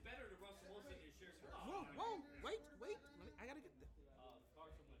 Dak's better than Russell Wilson this year. Come on. Whoa, wait. I gotta get there.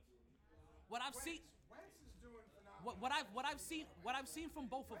 Carson Wentz. What I've seen, Wentz is doing phenomenal. what I've seen from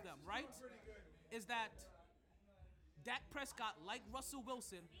both of them, right, Pretty good, man. is that Dak Prescott, like Russell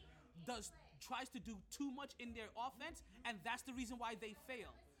Wilson, tries to do too much in their offense, and that's the reason why they fail.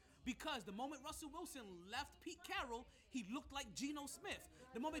 Because the moment Russell Wilson left Pete Carroll, he looked like Geno Smith.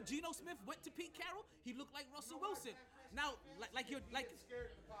 The moment Geno Smith went to Pete Carroll, he looked like Russell Wilson. Now, like your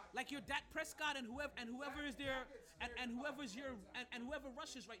Dak Prescott and whoever is there and whoever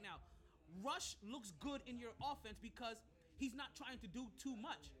rushes right now. Rush looks good in your offense because he's not trying to do too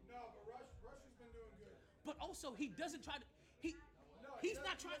much. No, but Rush has been doing good. But also he doesn't try to he's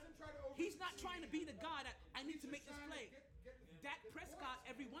not trying to be the guy that I need to make this play. Dak Prescott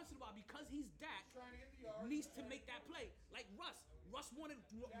every once in a while, because he's Dak, needs to make that play. Like Russ wanted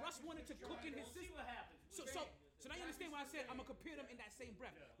to cook in his See system. what happens. So now you understand what I said. I'm gonna compare them in that same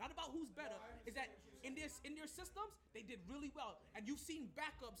breath. Not about who's better. Is that in their systems they did really well, and you've seen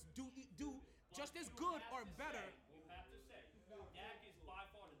backups do just as good or better. You have to say, Dak is by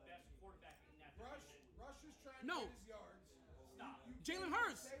far the best quarterback in that division. Rush is trying No. to get his yards. Stop. Jalen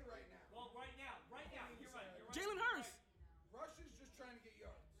Hurts. Say right now. Well, right now, you're right. Jalen Hurts. Rush is just trying to get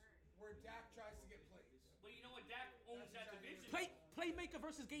yards, where Dak tries to get plays. But you know what? Dak owns that division. Playmaker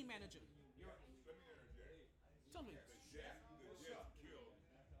versus game manager. You're right. Let me interject. Tell me. The Jets killed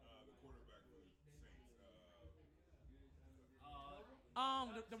the quarterback for the Saints.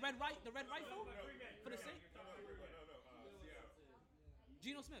 The red rifle for the Saints. Seattle.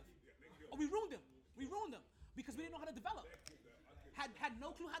 Geno Smith. They killed Oh, we ruined him because we didn't know how to develop. Had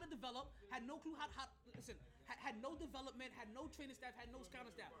no clue how to develop. Had no clue how listen. Had no development. Had no training staff. Had no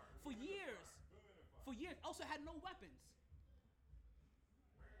scouting staff for years. Also had no weapons.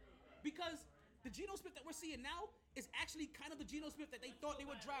 Because the Geno Smith that we're seeing now is actually kind of the Geno Smith that they thought they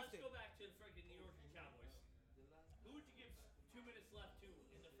were drafting. Let's go back to the freaking New York Cowboys. Who would you give 2 minutes left to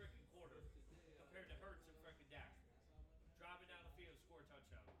in the freaking quarter compared to Hurts and freaking Dak? Driving down the field, score a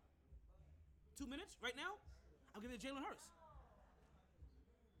touchdown. 2 minutes right now. I'm giving it to Jalen Hurts.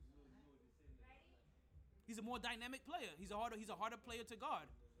 He's a more dynamic player. He's a harder player to guard.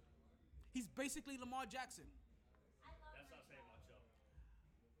 He's basically Lamar Jackson. That's not saying much, though.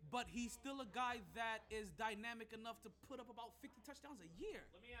 But he's still a guy that is dynamic enough to put up about 50 touchdowns a year.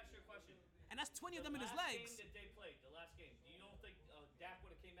 Let me ask you a question. And that's 20 of them in his The legs. last game that they played, the last game, do you don't think Dak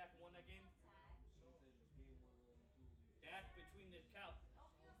would have came back and won that game? Dak between the count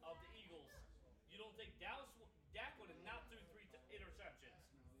of the Eagles. You don't think Dak would have not threw 3 interceptions?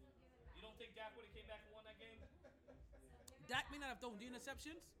 You don't think Dak would have came back and won that game? Dak may not have thrown the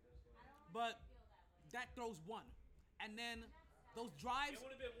interceptions, but Dak throws one. And then those drives, It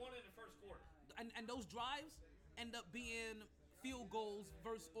would have been one in the first quarter. and those drives end up being field goals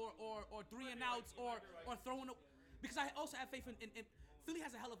versus or 3 and outs or throwing a, because I also have faith in Philly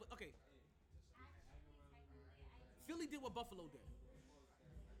has a hell of a, okay. Philly did what Buffalo did.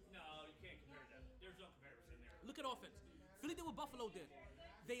 No, you can't compare that. There's no comparison there. Look at offense. Philly did what Buffalo did.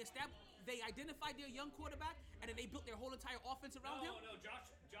 They identified their young quarterback, and then they built their whole entire offense around him. No, Josh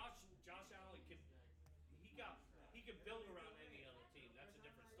Allen he could build around any other team. That's a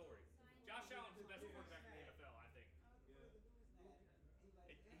different story. Josh Allen's the best quarterback in the NFL, I think.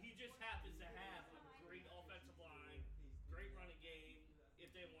 He just happens to have a great offensive line, great running game,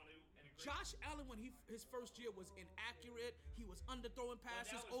 if they want to, and a great. Josh Allen, when his first year, was inaccurate. He was underthrowing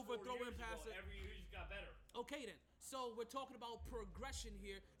passes, But that was 4 overthrowing years ago. passes. Every year he's got better. Okay then. So we're talking about progression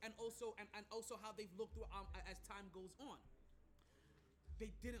here, and also how they've looked through as time goes on. They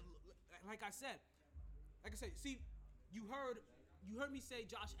didn't, like I said. See, you heard me say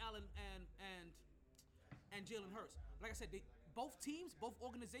Josh Allen and Jalen Hurts. Like I said, both teams, both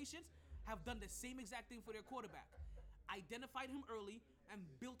organizations have done the same exact thing for their quarterback. Identified him early and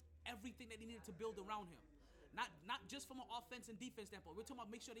built everything that they needed to build around him. Not just from an offense and defense standpoint. We're talking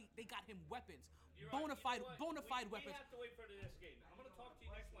about make sure they got him weapons. You're right. Bona fide You know what? weapons. We have to wait for this game. I'm going to talk to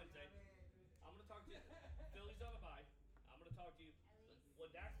you next Wednesday. I'm going to talk to you. Philly's on a bye. I'm going to talk to you. When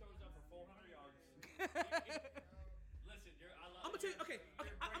Dak throws up for 400 yards. Listen, I love I'm gonna tell you. Okay. I'm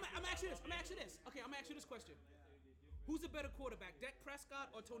gonna ask you this. Okay, I'm gonna ask you this question. Who's a better quarterback, Dak Prescott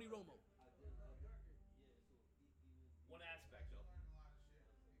or Tony Romo? What aspect, though?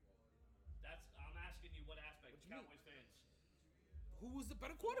 I'm asking you what aspect. What you mean? Cowboys fans. Who's the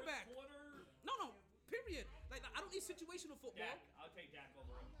better quarterback? Quarter. No. Period. Like I don't need situational football. Dak. I'll take Dak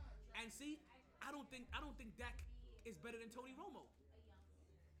over him. And see, I don't think Dak is better than Tony Romo.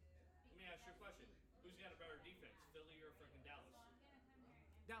 Let me ask you a question. Who's got a better defense, Philly or freaking Dallas?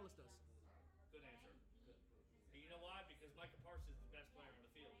 Dallas does. Good answer. Good. And you know why? Because Micah Parsons is the best player on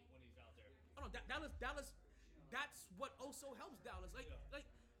the field when he's out there. Oh no, Dallas. That's what also helps Dallas. Like, Yeah. like,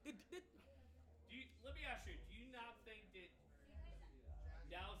 it, Let me ask you. Do you not think that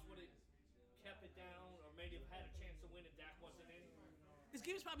Dallas would have kept it down or maybe have had a chance to win if Dak wasn't in? this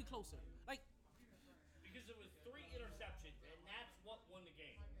game is probably closer. Like, Because it was 3 interceptions, and that's what won the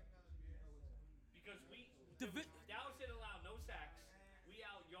game. Because Dallas didn't allow no sacks. We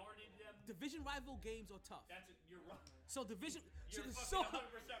out-yarded them. division rival games are tough. You're right. So division. You're So 100%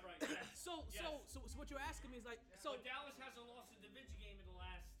 right. Yes. so what you're asking me is like so. But Dallas hasn't lost a division game in the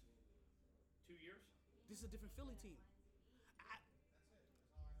last 2 years. This is a different Philly team.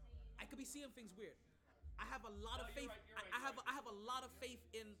 I could be seeing things weird. I have a lot of you're faith. right, you're right, I you're have a lot of faith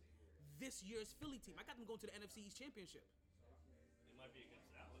in this year's Philly team. I got them going to the NFC East Championship. It might be against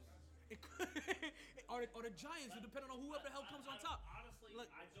Dallas. It could, or the Giants, depending on whoever the hell comes on top. Honestly, Look,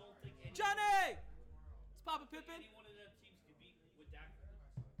 I don't think Johnny, it's Papa Pippin. any one of them teams could beat with Dak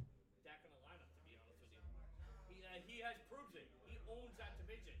in the lineup. To be honest with you, he has proved it. He owns that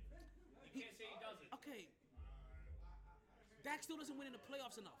division. You can't say he doesn't. Okay, Dak still doesn't win in the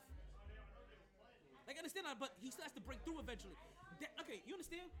playoffs enough. Like, I understand that, but he still has to break through eventually. Okay, you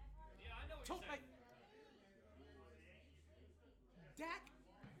understand? Yeah, I know what you're saying. Dak,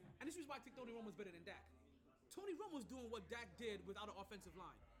 and this is why I think Tony Romo's better than Dak. Tony Romo's doing what Dak did without an offensive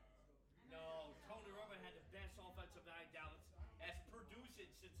line. No, Tony Romo had the best offensive line Dallas has produced it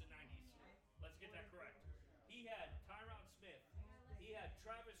since the 90s. Let's get that correct. He had Tyron Smith. He had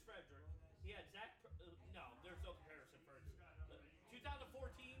Travis Frederick. He had Zach. No, there's no comparison for it.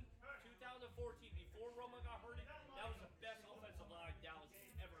 2014, before Romo got hurt, that was the best offensive line Dallas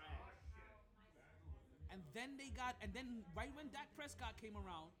ever had. And then right when Dak Prescott came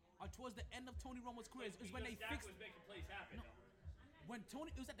around, or towards the end of Tony Romo's career, is when they Dak fixed. was making plays happen. No.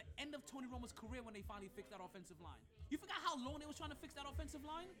 It was at the end of Tony Romo's career when they finally fixed that offensive line. You forgot how long they was trying to fix that offensive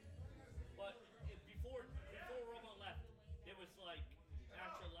line? But before Romo left, it was like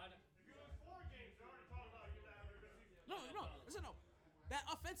actual lineup. No. Listen, no. That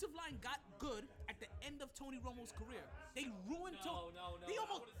offensive line got good at the end of Tony Romo's career. They ruined Tony. No. They I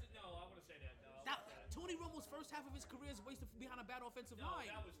almost. wouldn't say that. No, Tony Romo's first half of his career is wasted behind a bad offensive line.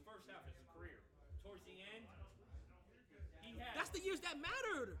 that was first half of his career. Towards the end, he had. That's the years that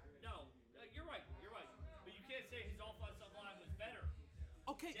mattered. No, you're right. But you can't say his offensive line was better.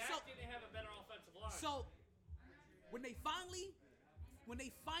 Okay, Dak didn't have a better offensive line. So when they finally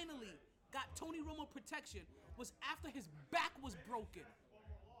got Tony Romo protection was after his back was broken.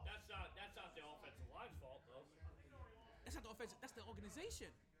 That's not the offensive line's fault, though. That's not the offense. That's the organization.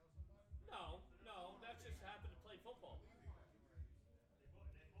 No, that just happened to play football.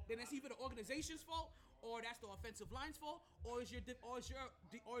 Then that's either the organization's fault, or that's the offensive line's fault, or it's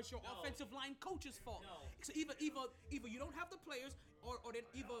your offensive line coach's fault. No. So either you don't have the players, or then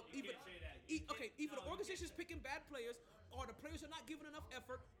either can't say that. Either the No, you organization's can't say picking bad players, or the players are not giving enough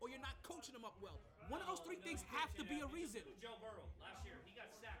effort, or you're not coaching them up well. One of those three things you can't have say to be that a because reason. Joe Burrow last year, he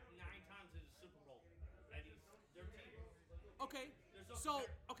got sacked 9 times in the Super Bowl, and he's their team. Okay, There's no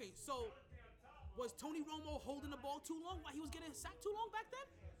so was Tony Romo holding the ball too long while he was getting sacked too long back then?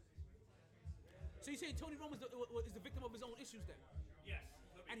 So you saying Tony Romo is the victim of his own issues then? Yes.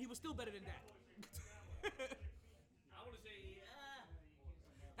 And he was still better than Dak. I want to say,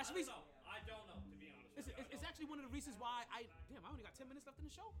 That's the reason. I don't know, to be honest. It's actually one of the reasons why I only got 10 minutes left in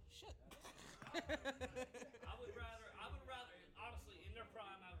the show. Shit. I would rather, honestly, in their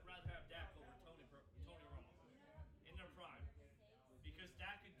prime, I would rather have Dak over Tony Romo. In their prime. Because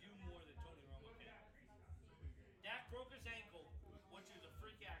Dak could do more than Tony Romo can. Dak broke his ankle, which is a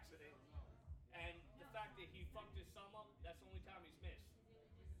freak accident. And the fact that he fucked his thumb up, that's the only time he's missed.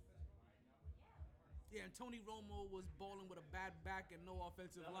 Yeah, and Tony Romo was balling with a bad back and no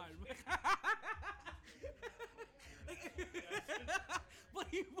offensive line. But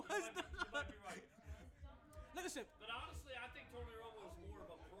he was You might be right. Listen, But honestly, I think Tony Romo is more of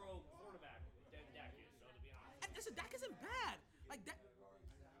a pro quarterback than Dak is, so to be honest. and listen, Dak isn't bad. Like that,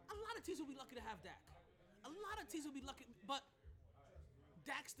 a lot of teams will be lucky to have Dak. A lot of teams will be lucky, but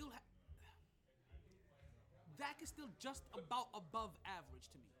Dak still Dak is still just about above average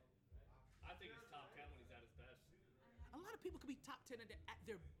to me. I think he's top 10 when he's at his best. A lot of people could be top 10 at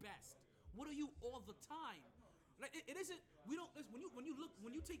their best. What are you all the time? Like it isn't. We don't.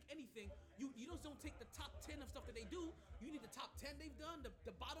 When you take anything, you just don't take the top 10 of stuff that they do. You need the top 10 they've done,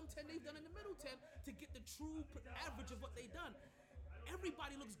 the bottom 10 they've done, and the middle 10 to get the true average of what they've done.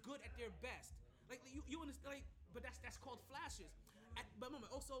 Everybody looks good at their best. Like you understand. Like, but that's called flashes. But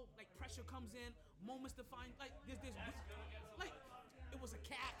moment also like pressure comes in, moments to find like there's like it was a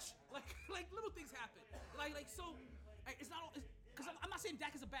catch. Like little things happen. Like so. It's not all. Because I'm not saying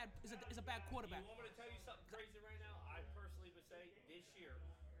Dak is a bad quarterback. You want me to tell you something crazy right now? I personally would say this year,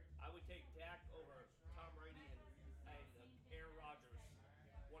 I would take Dak over Tom Brady and Aaron Rodgers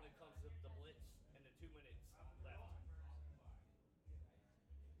when it comes to the blitz and the 2 minutes left.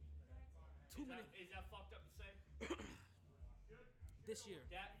 2 minutes. Is that fucked up to say? This year.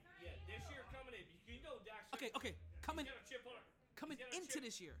 This year coming in. You know Dak's Okay. Coming into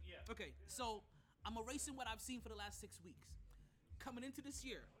this year. Yeah. Okay, so I'm erasing what I've seen for the last 6 weeks. Coming into this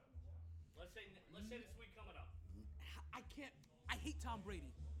year, Let's say this week coming up. I hate Tom Brady.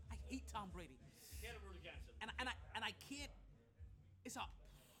 I hate Tom Brady. Can't root against him. And I can't. It's a.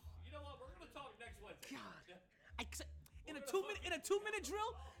 You know what? We're gonna talk next Wednesday. God. In a 2 minute drill.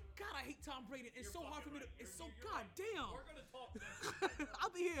 God, I hate Tom Brady. It's so hard for me to. It's so goddamn. We're gonna talk next week.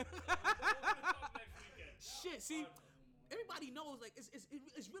 I'll be here. We're gonna talk next weekend. Shit. See. Everybody knows, like,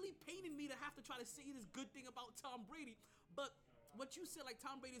 it's really paining me to have to try to say this good thing about Tom Brady, but what you said, like,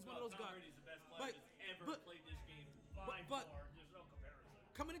 Tom Brady is one of those Tom guys. Brady's the best player that's ever played this game by but far. There's no comparison.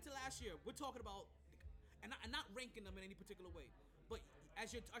 Coming into last year, we're talking about, and not ranking them in any particular way, but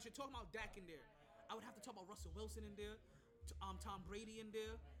as you're talking about Dak in there, I would have to talk about Russell Wilson in there, Tom Brady in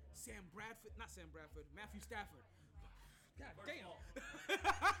there, Matthew Stafford. God damn.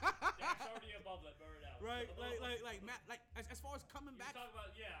 Dak's already above that bird out. Right, like as far as coming back. Talk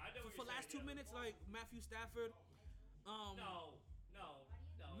about, I know for last 2 minutes, like Matthew Stafford. No.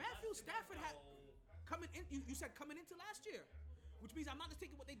 Matthew Stafford had coming in. You said coming into last year, which means I'm not just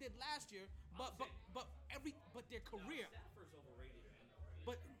taking what they did last year, but their career. Stafford's overrated, man.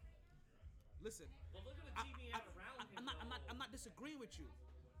 But listen. But look at the team he had around him. I'm not disagreeing with you.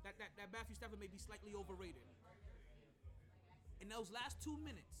 That Matthew Stafford may be slightly overrated. In those last 2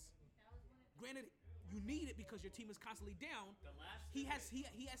 minutes, granted, you need it because your team is constantly down. He has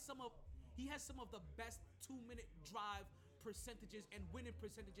some of the best 2 minute drive percentages and winning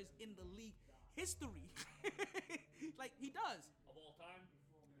percentages in the league history. Like he does. Of all time?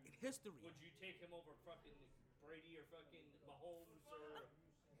 In history. Would you take him over fucking Brady or fucking Mahomes or?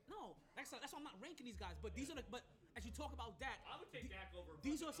 No, that's why I'm not ranking these guys. But but as you talk about Dak, I would take Dak over.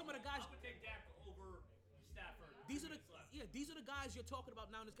 These are some of the guys. I would take Dak over Stafford. These are the guys you're talking about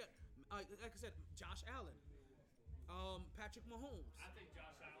now in this guy. Like I said, Josh Allen, Patrick Mahomes. I think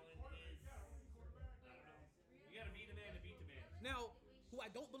Josh Allen is. I don't know. You gotta beat a man to beat the man. Now, who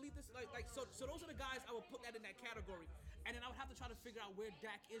I don't believe this so those are the guys I would put that in that category, and then I would have to try to figure out where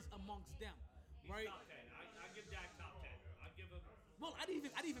Dak is amongst them, right? He's top 10. I give Dak top 10. I give him. Well, I didn't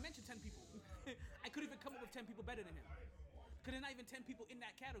even mention 10 people. I couldn't even come up with 10 people better than him. Because there's not even 10 people in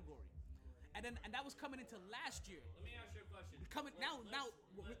that category. And that was coming into last year. Let me ask you a question.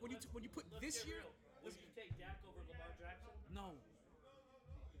 When you put this year, would you take Dak over Lamar Jackson? No.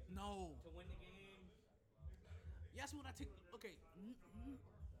 To win the game. You ask me what I take. Okay,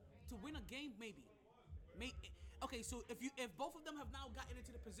 to win a game, maybe. Okay, so if both of them have now gotten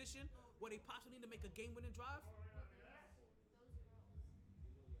into the position where they possibly need to make a game-winning drive.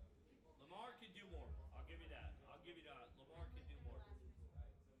 Lamar can do more. I'll give you that. Lamar can do more.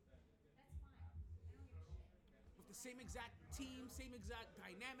 With the same exact team, same exact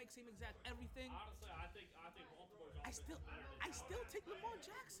dynamic, same exact everything. Honestly, I think Baltimore's offense is better than I still take Lamar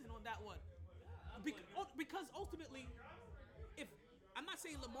Jackson on that one. Because ultimately, if I'm not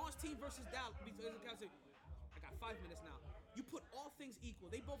saying Lamar's team versus Dallas, because I got 5 minutes now. You put all things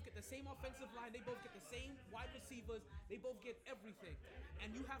equal. They both get the same offensive line. They both get the same wide receivers. They both get everything.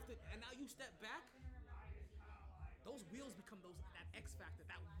 And you have to. And now you step back. Those wheels become that X factor.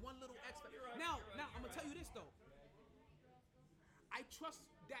 That one little X factor. Now I'm gonna tell you this though. I trust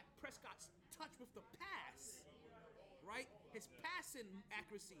Dak Prescott's touch with the pass. Right? His passing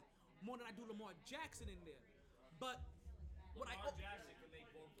accuracy more than I do Lamar Jackson in there. But Lamar Jackson can make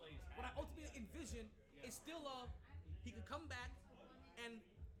both plays what I happen. ultimately envision is still he can come back, and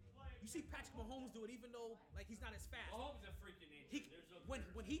you see Patrick Mahomes do it, even though like he's not as fast. Mahomes is a freaking nature. There's no When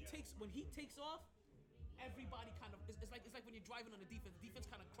he takes off, everybody kind of it's like when you're driving on the defense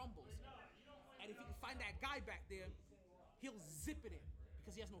kind of crumbles. And if you can find that guy back there, he'll zip it in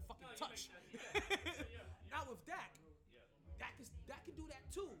because he has no fucking touch. Not with Dak. Dak can do that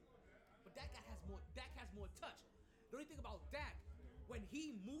too, but Dak has more touch. The only thing about Dak, when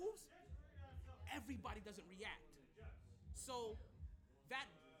he moves, everybody doesn't react. So that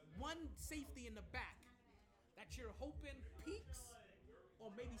one safety in the back that you're hoping peaks or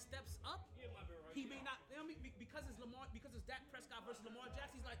maybe steps up, he may not. You know what I mean? Because it's Dak Prescott versus Lamar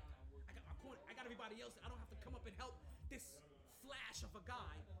Jackson. He's like, I got my corner, I got everybody else. I don't have to come up and help this flash of a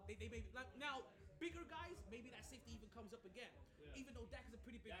guy. They may like, now bigger guys, maybe that safety even comes up again. Yeah. Even though Dak is a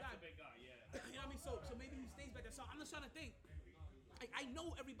pretty big guy. That's a big guy, yeah. You know what I mean? So maybe he stays back there. So I'm just trying to think. I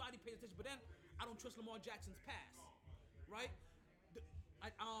know everybody pays attention, but then I don't trust Lamar Jackson's pass, right?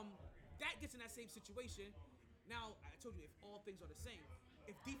 Dak gets in that same situation. Now I told you, if all things are the same,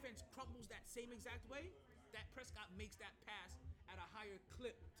 if defense crumbles that same exact way, Dak Prescott makes that pass at a higher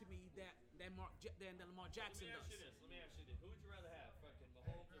clip to me than Lamar Jackson does. Let me ask you this. Who would you rather have, fucking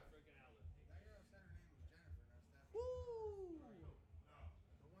Mahomes or freaking Allen? That girl said her name was Jennifer, not Stephanie. Woo!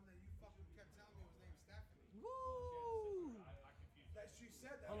 The one that you fucking kept telling me was named Stephanie. Woo! I confused That she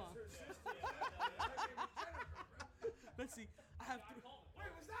said that Hold was on. her sister. Her name was Jennifer, bro. Let's see. I have three.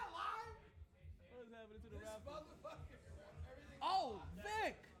 Wait, was that live? What is happening to the This Raffle? motherfucker. Everything. Oh,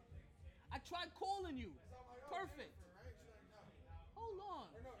 Vic! I tried calling you. So I'm like, oh, Perfect. Jennifer, right? She's like, no. Hold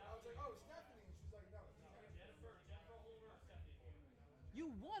on. Or no, I was like, oh, Stephanie. And she's like, no, it's Jennifer. Jennifer Holder or Stephanie? You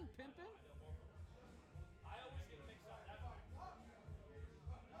won, pimpin'. I always get mixed up. That's fine. Call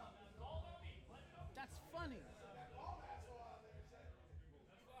on me. Let it up. That's funny. That bald asshole out there said.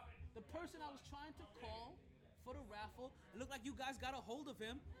 That's fine. The person I was trying to call for the raffle, it looked like you guys got a hold of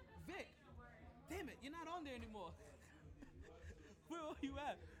him. Vic, damn it, you're not on there anymore. Where are you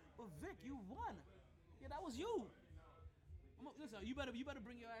at? Well, Vic, you won. Yeah, that was you. Listen, you better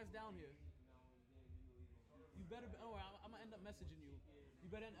bring your ass down here. You better. I'm gonna end up messaging you. You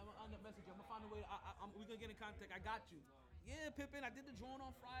better end up messaging. I'm gonna find a way. We're gonna get in contact. I got you. Yeah, Pippin, I did the drawing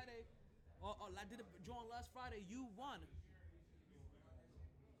on Friday. Or I did the drawing last Friday. You won.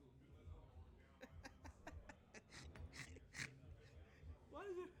 What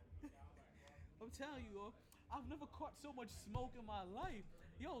is it? I'm telling you, I've never caught so much smoke in my life.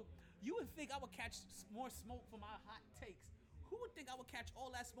 Yo, you would think I would catch more smoke for my hot takes. Who would think I would catch all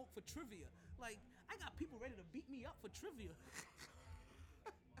that smoke for trivia? Like, I got people ready to beat me up for trivia.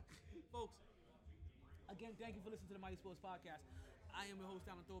 Folks, again, thank you for listening to the MyT Sports Podcast. I am your host,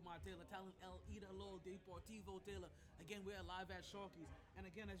 Talent Taylor, Talent El Idolo Deportivo Taylor. Again, we're live at Sharkeys. And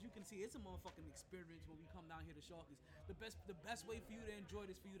again, as you can see, it's a motherfucking experience when we come down here to Sharkeys. The best way for you to enjoy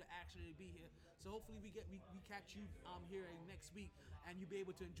this, for you to actually be here. So hopefully we catch you here next week, and you'll be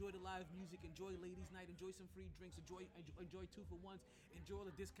able to enjoy the live music, enjoy ladies' night, enjoy some free drinks, enjoy 2-for-1s, enjoy all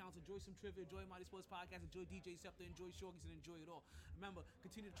the discounts, enjoy some trivia, enjoy MyT Sports Podcast, enjoy DJ Scepter, enjoy Sharkeys, and enjoy it all. Remember,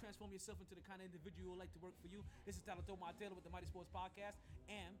 continue to transform yourself into the kind of individual who would like to work for you. This is Talent Taylor with the MyT Sports Podcast,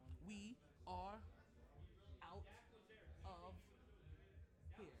 and we are out of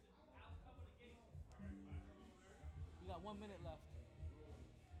here. We got 1 minute left.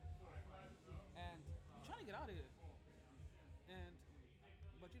 And I'm trying to get out of here.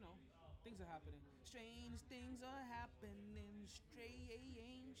 But you know, things are happening. Strange things are happening. Strange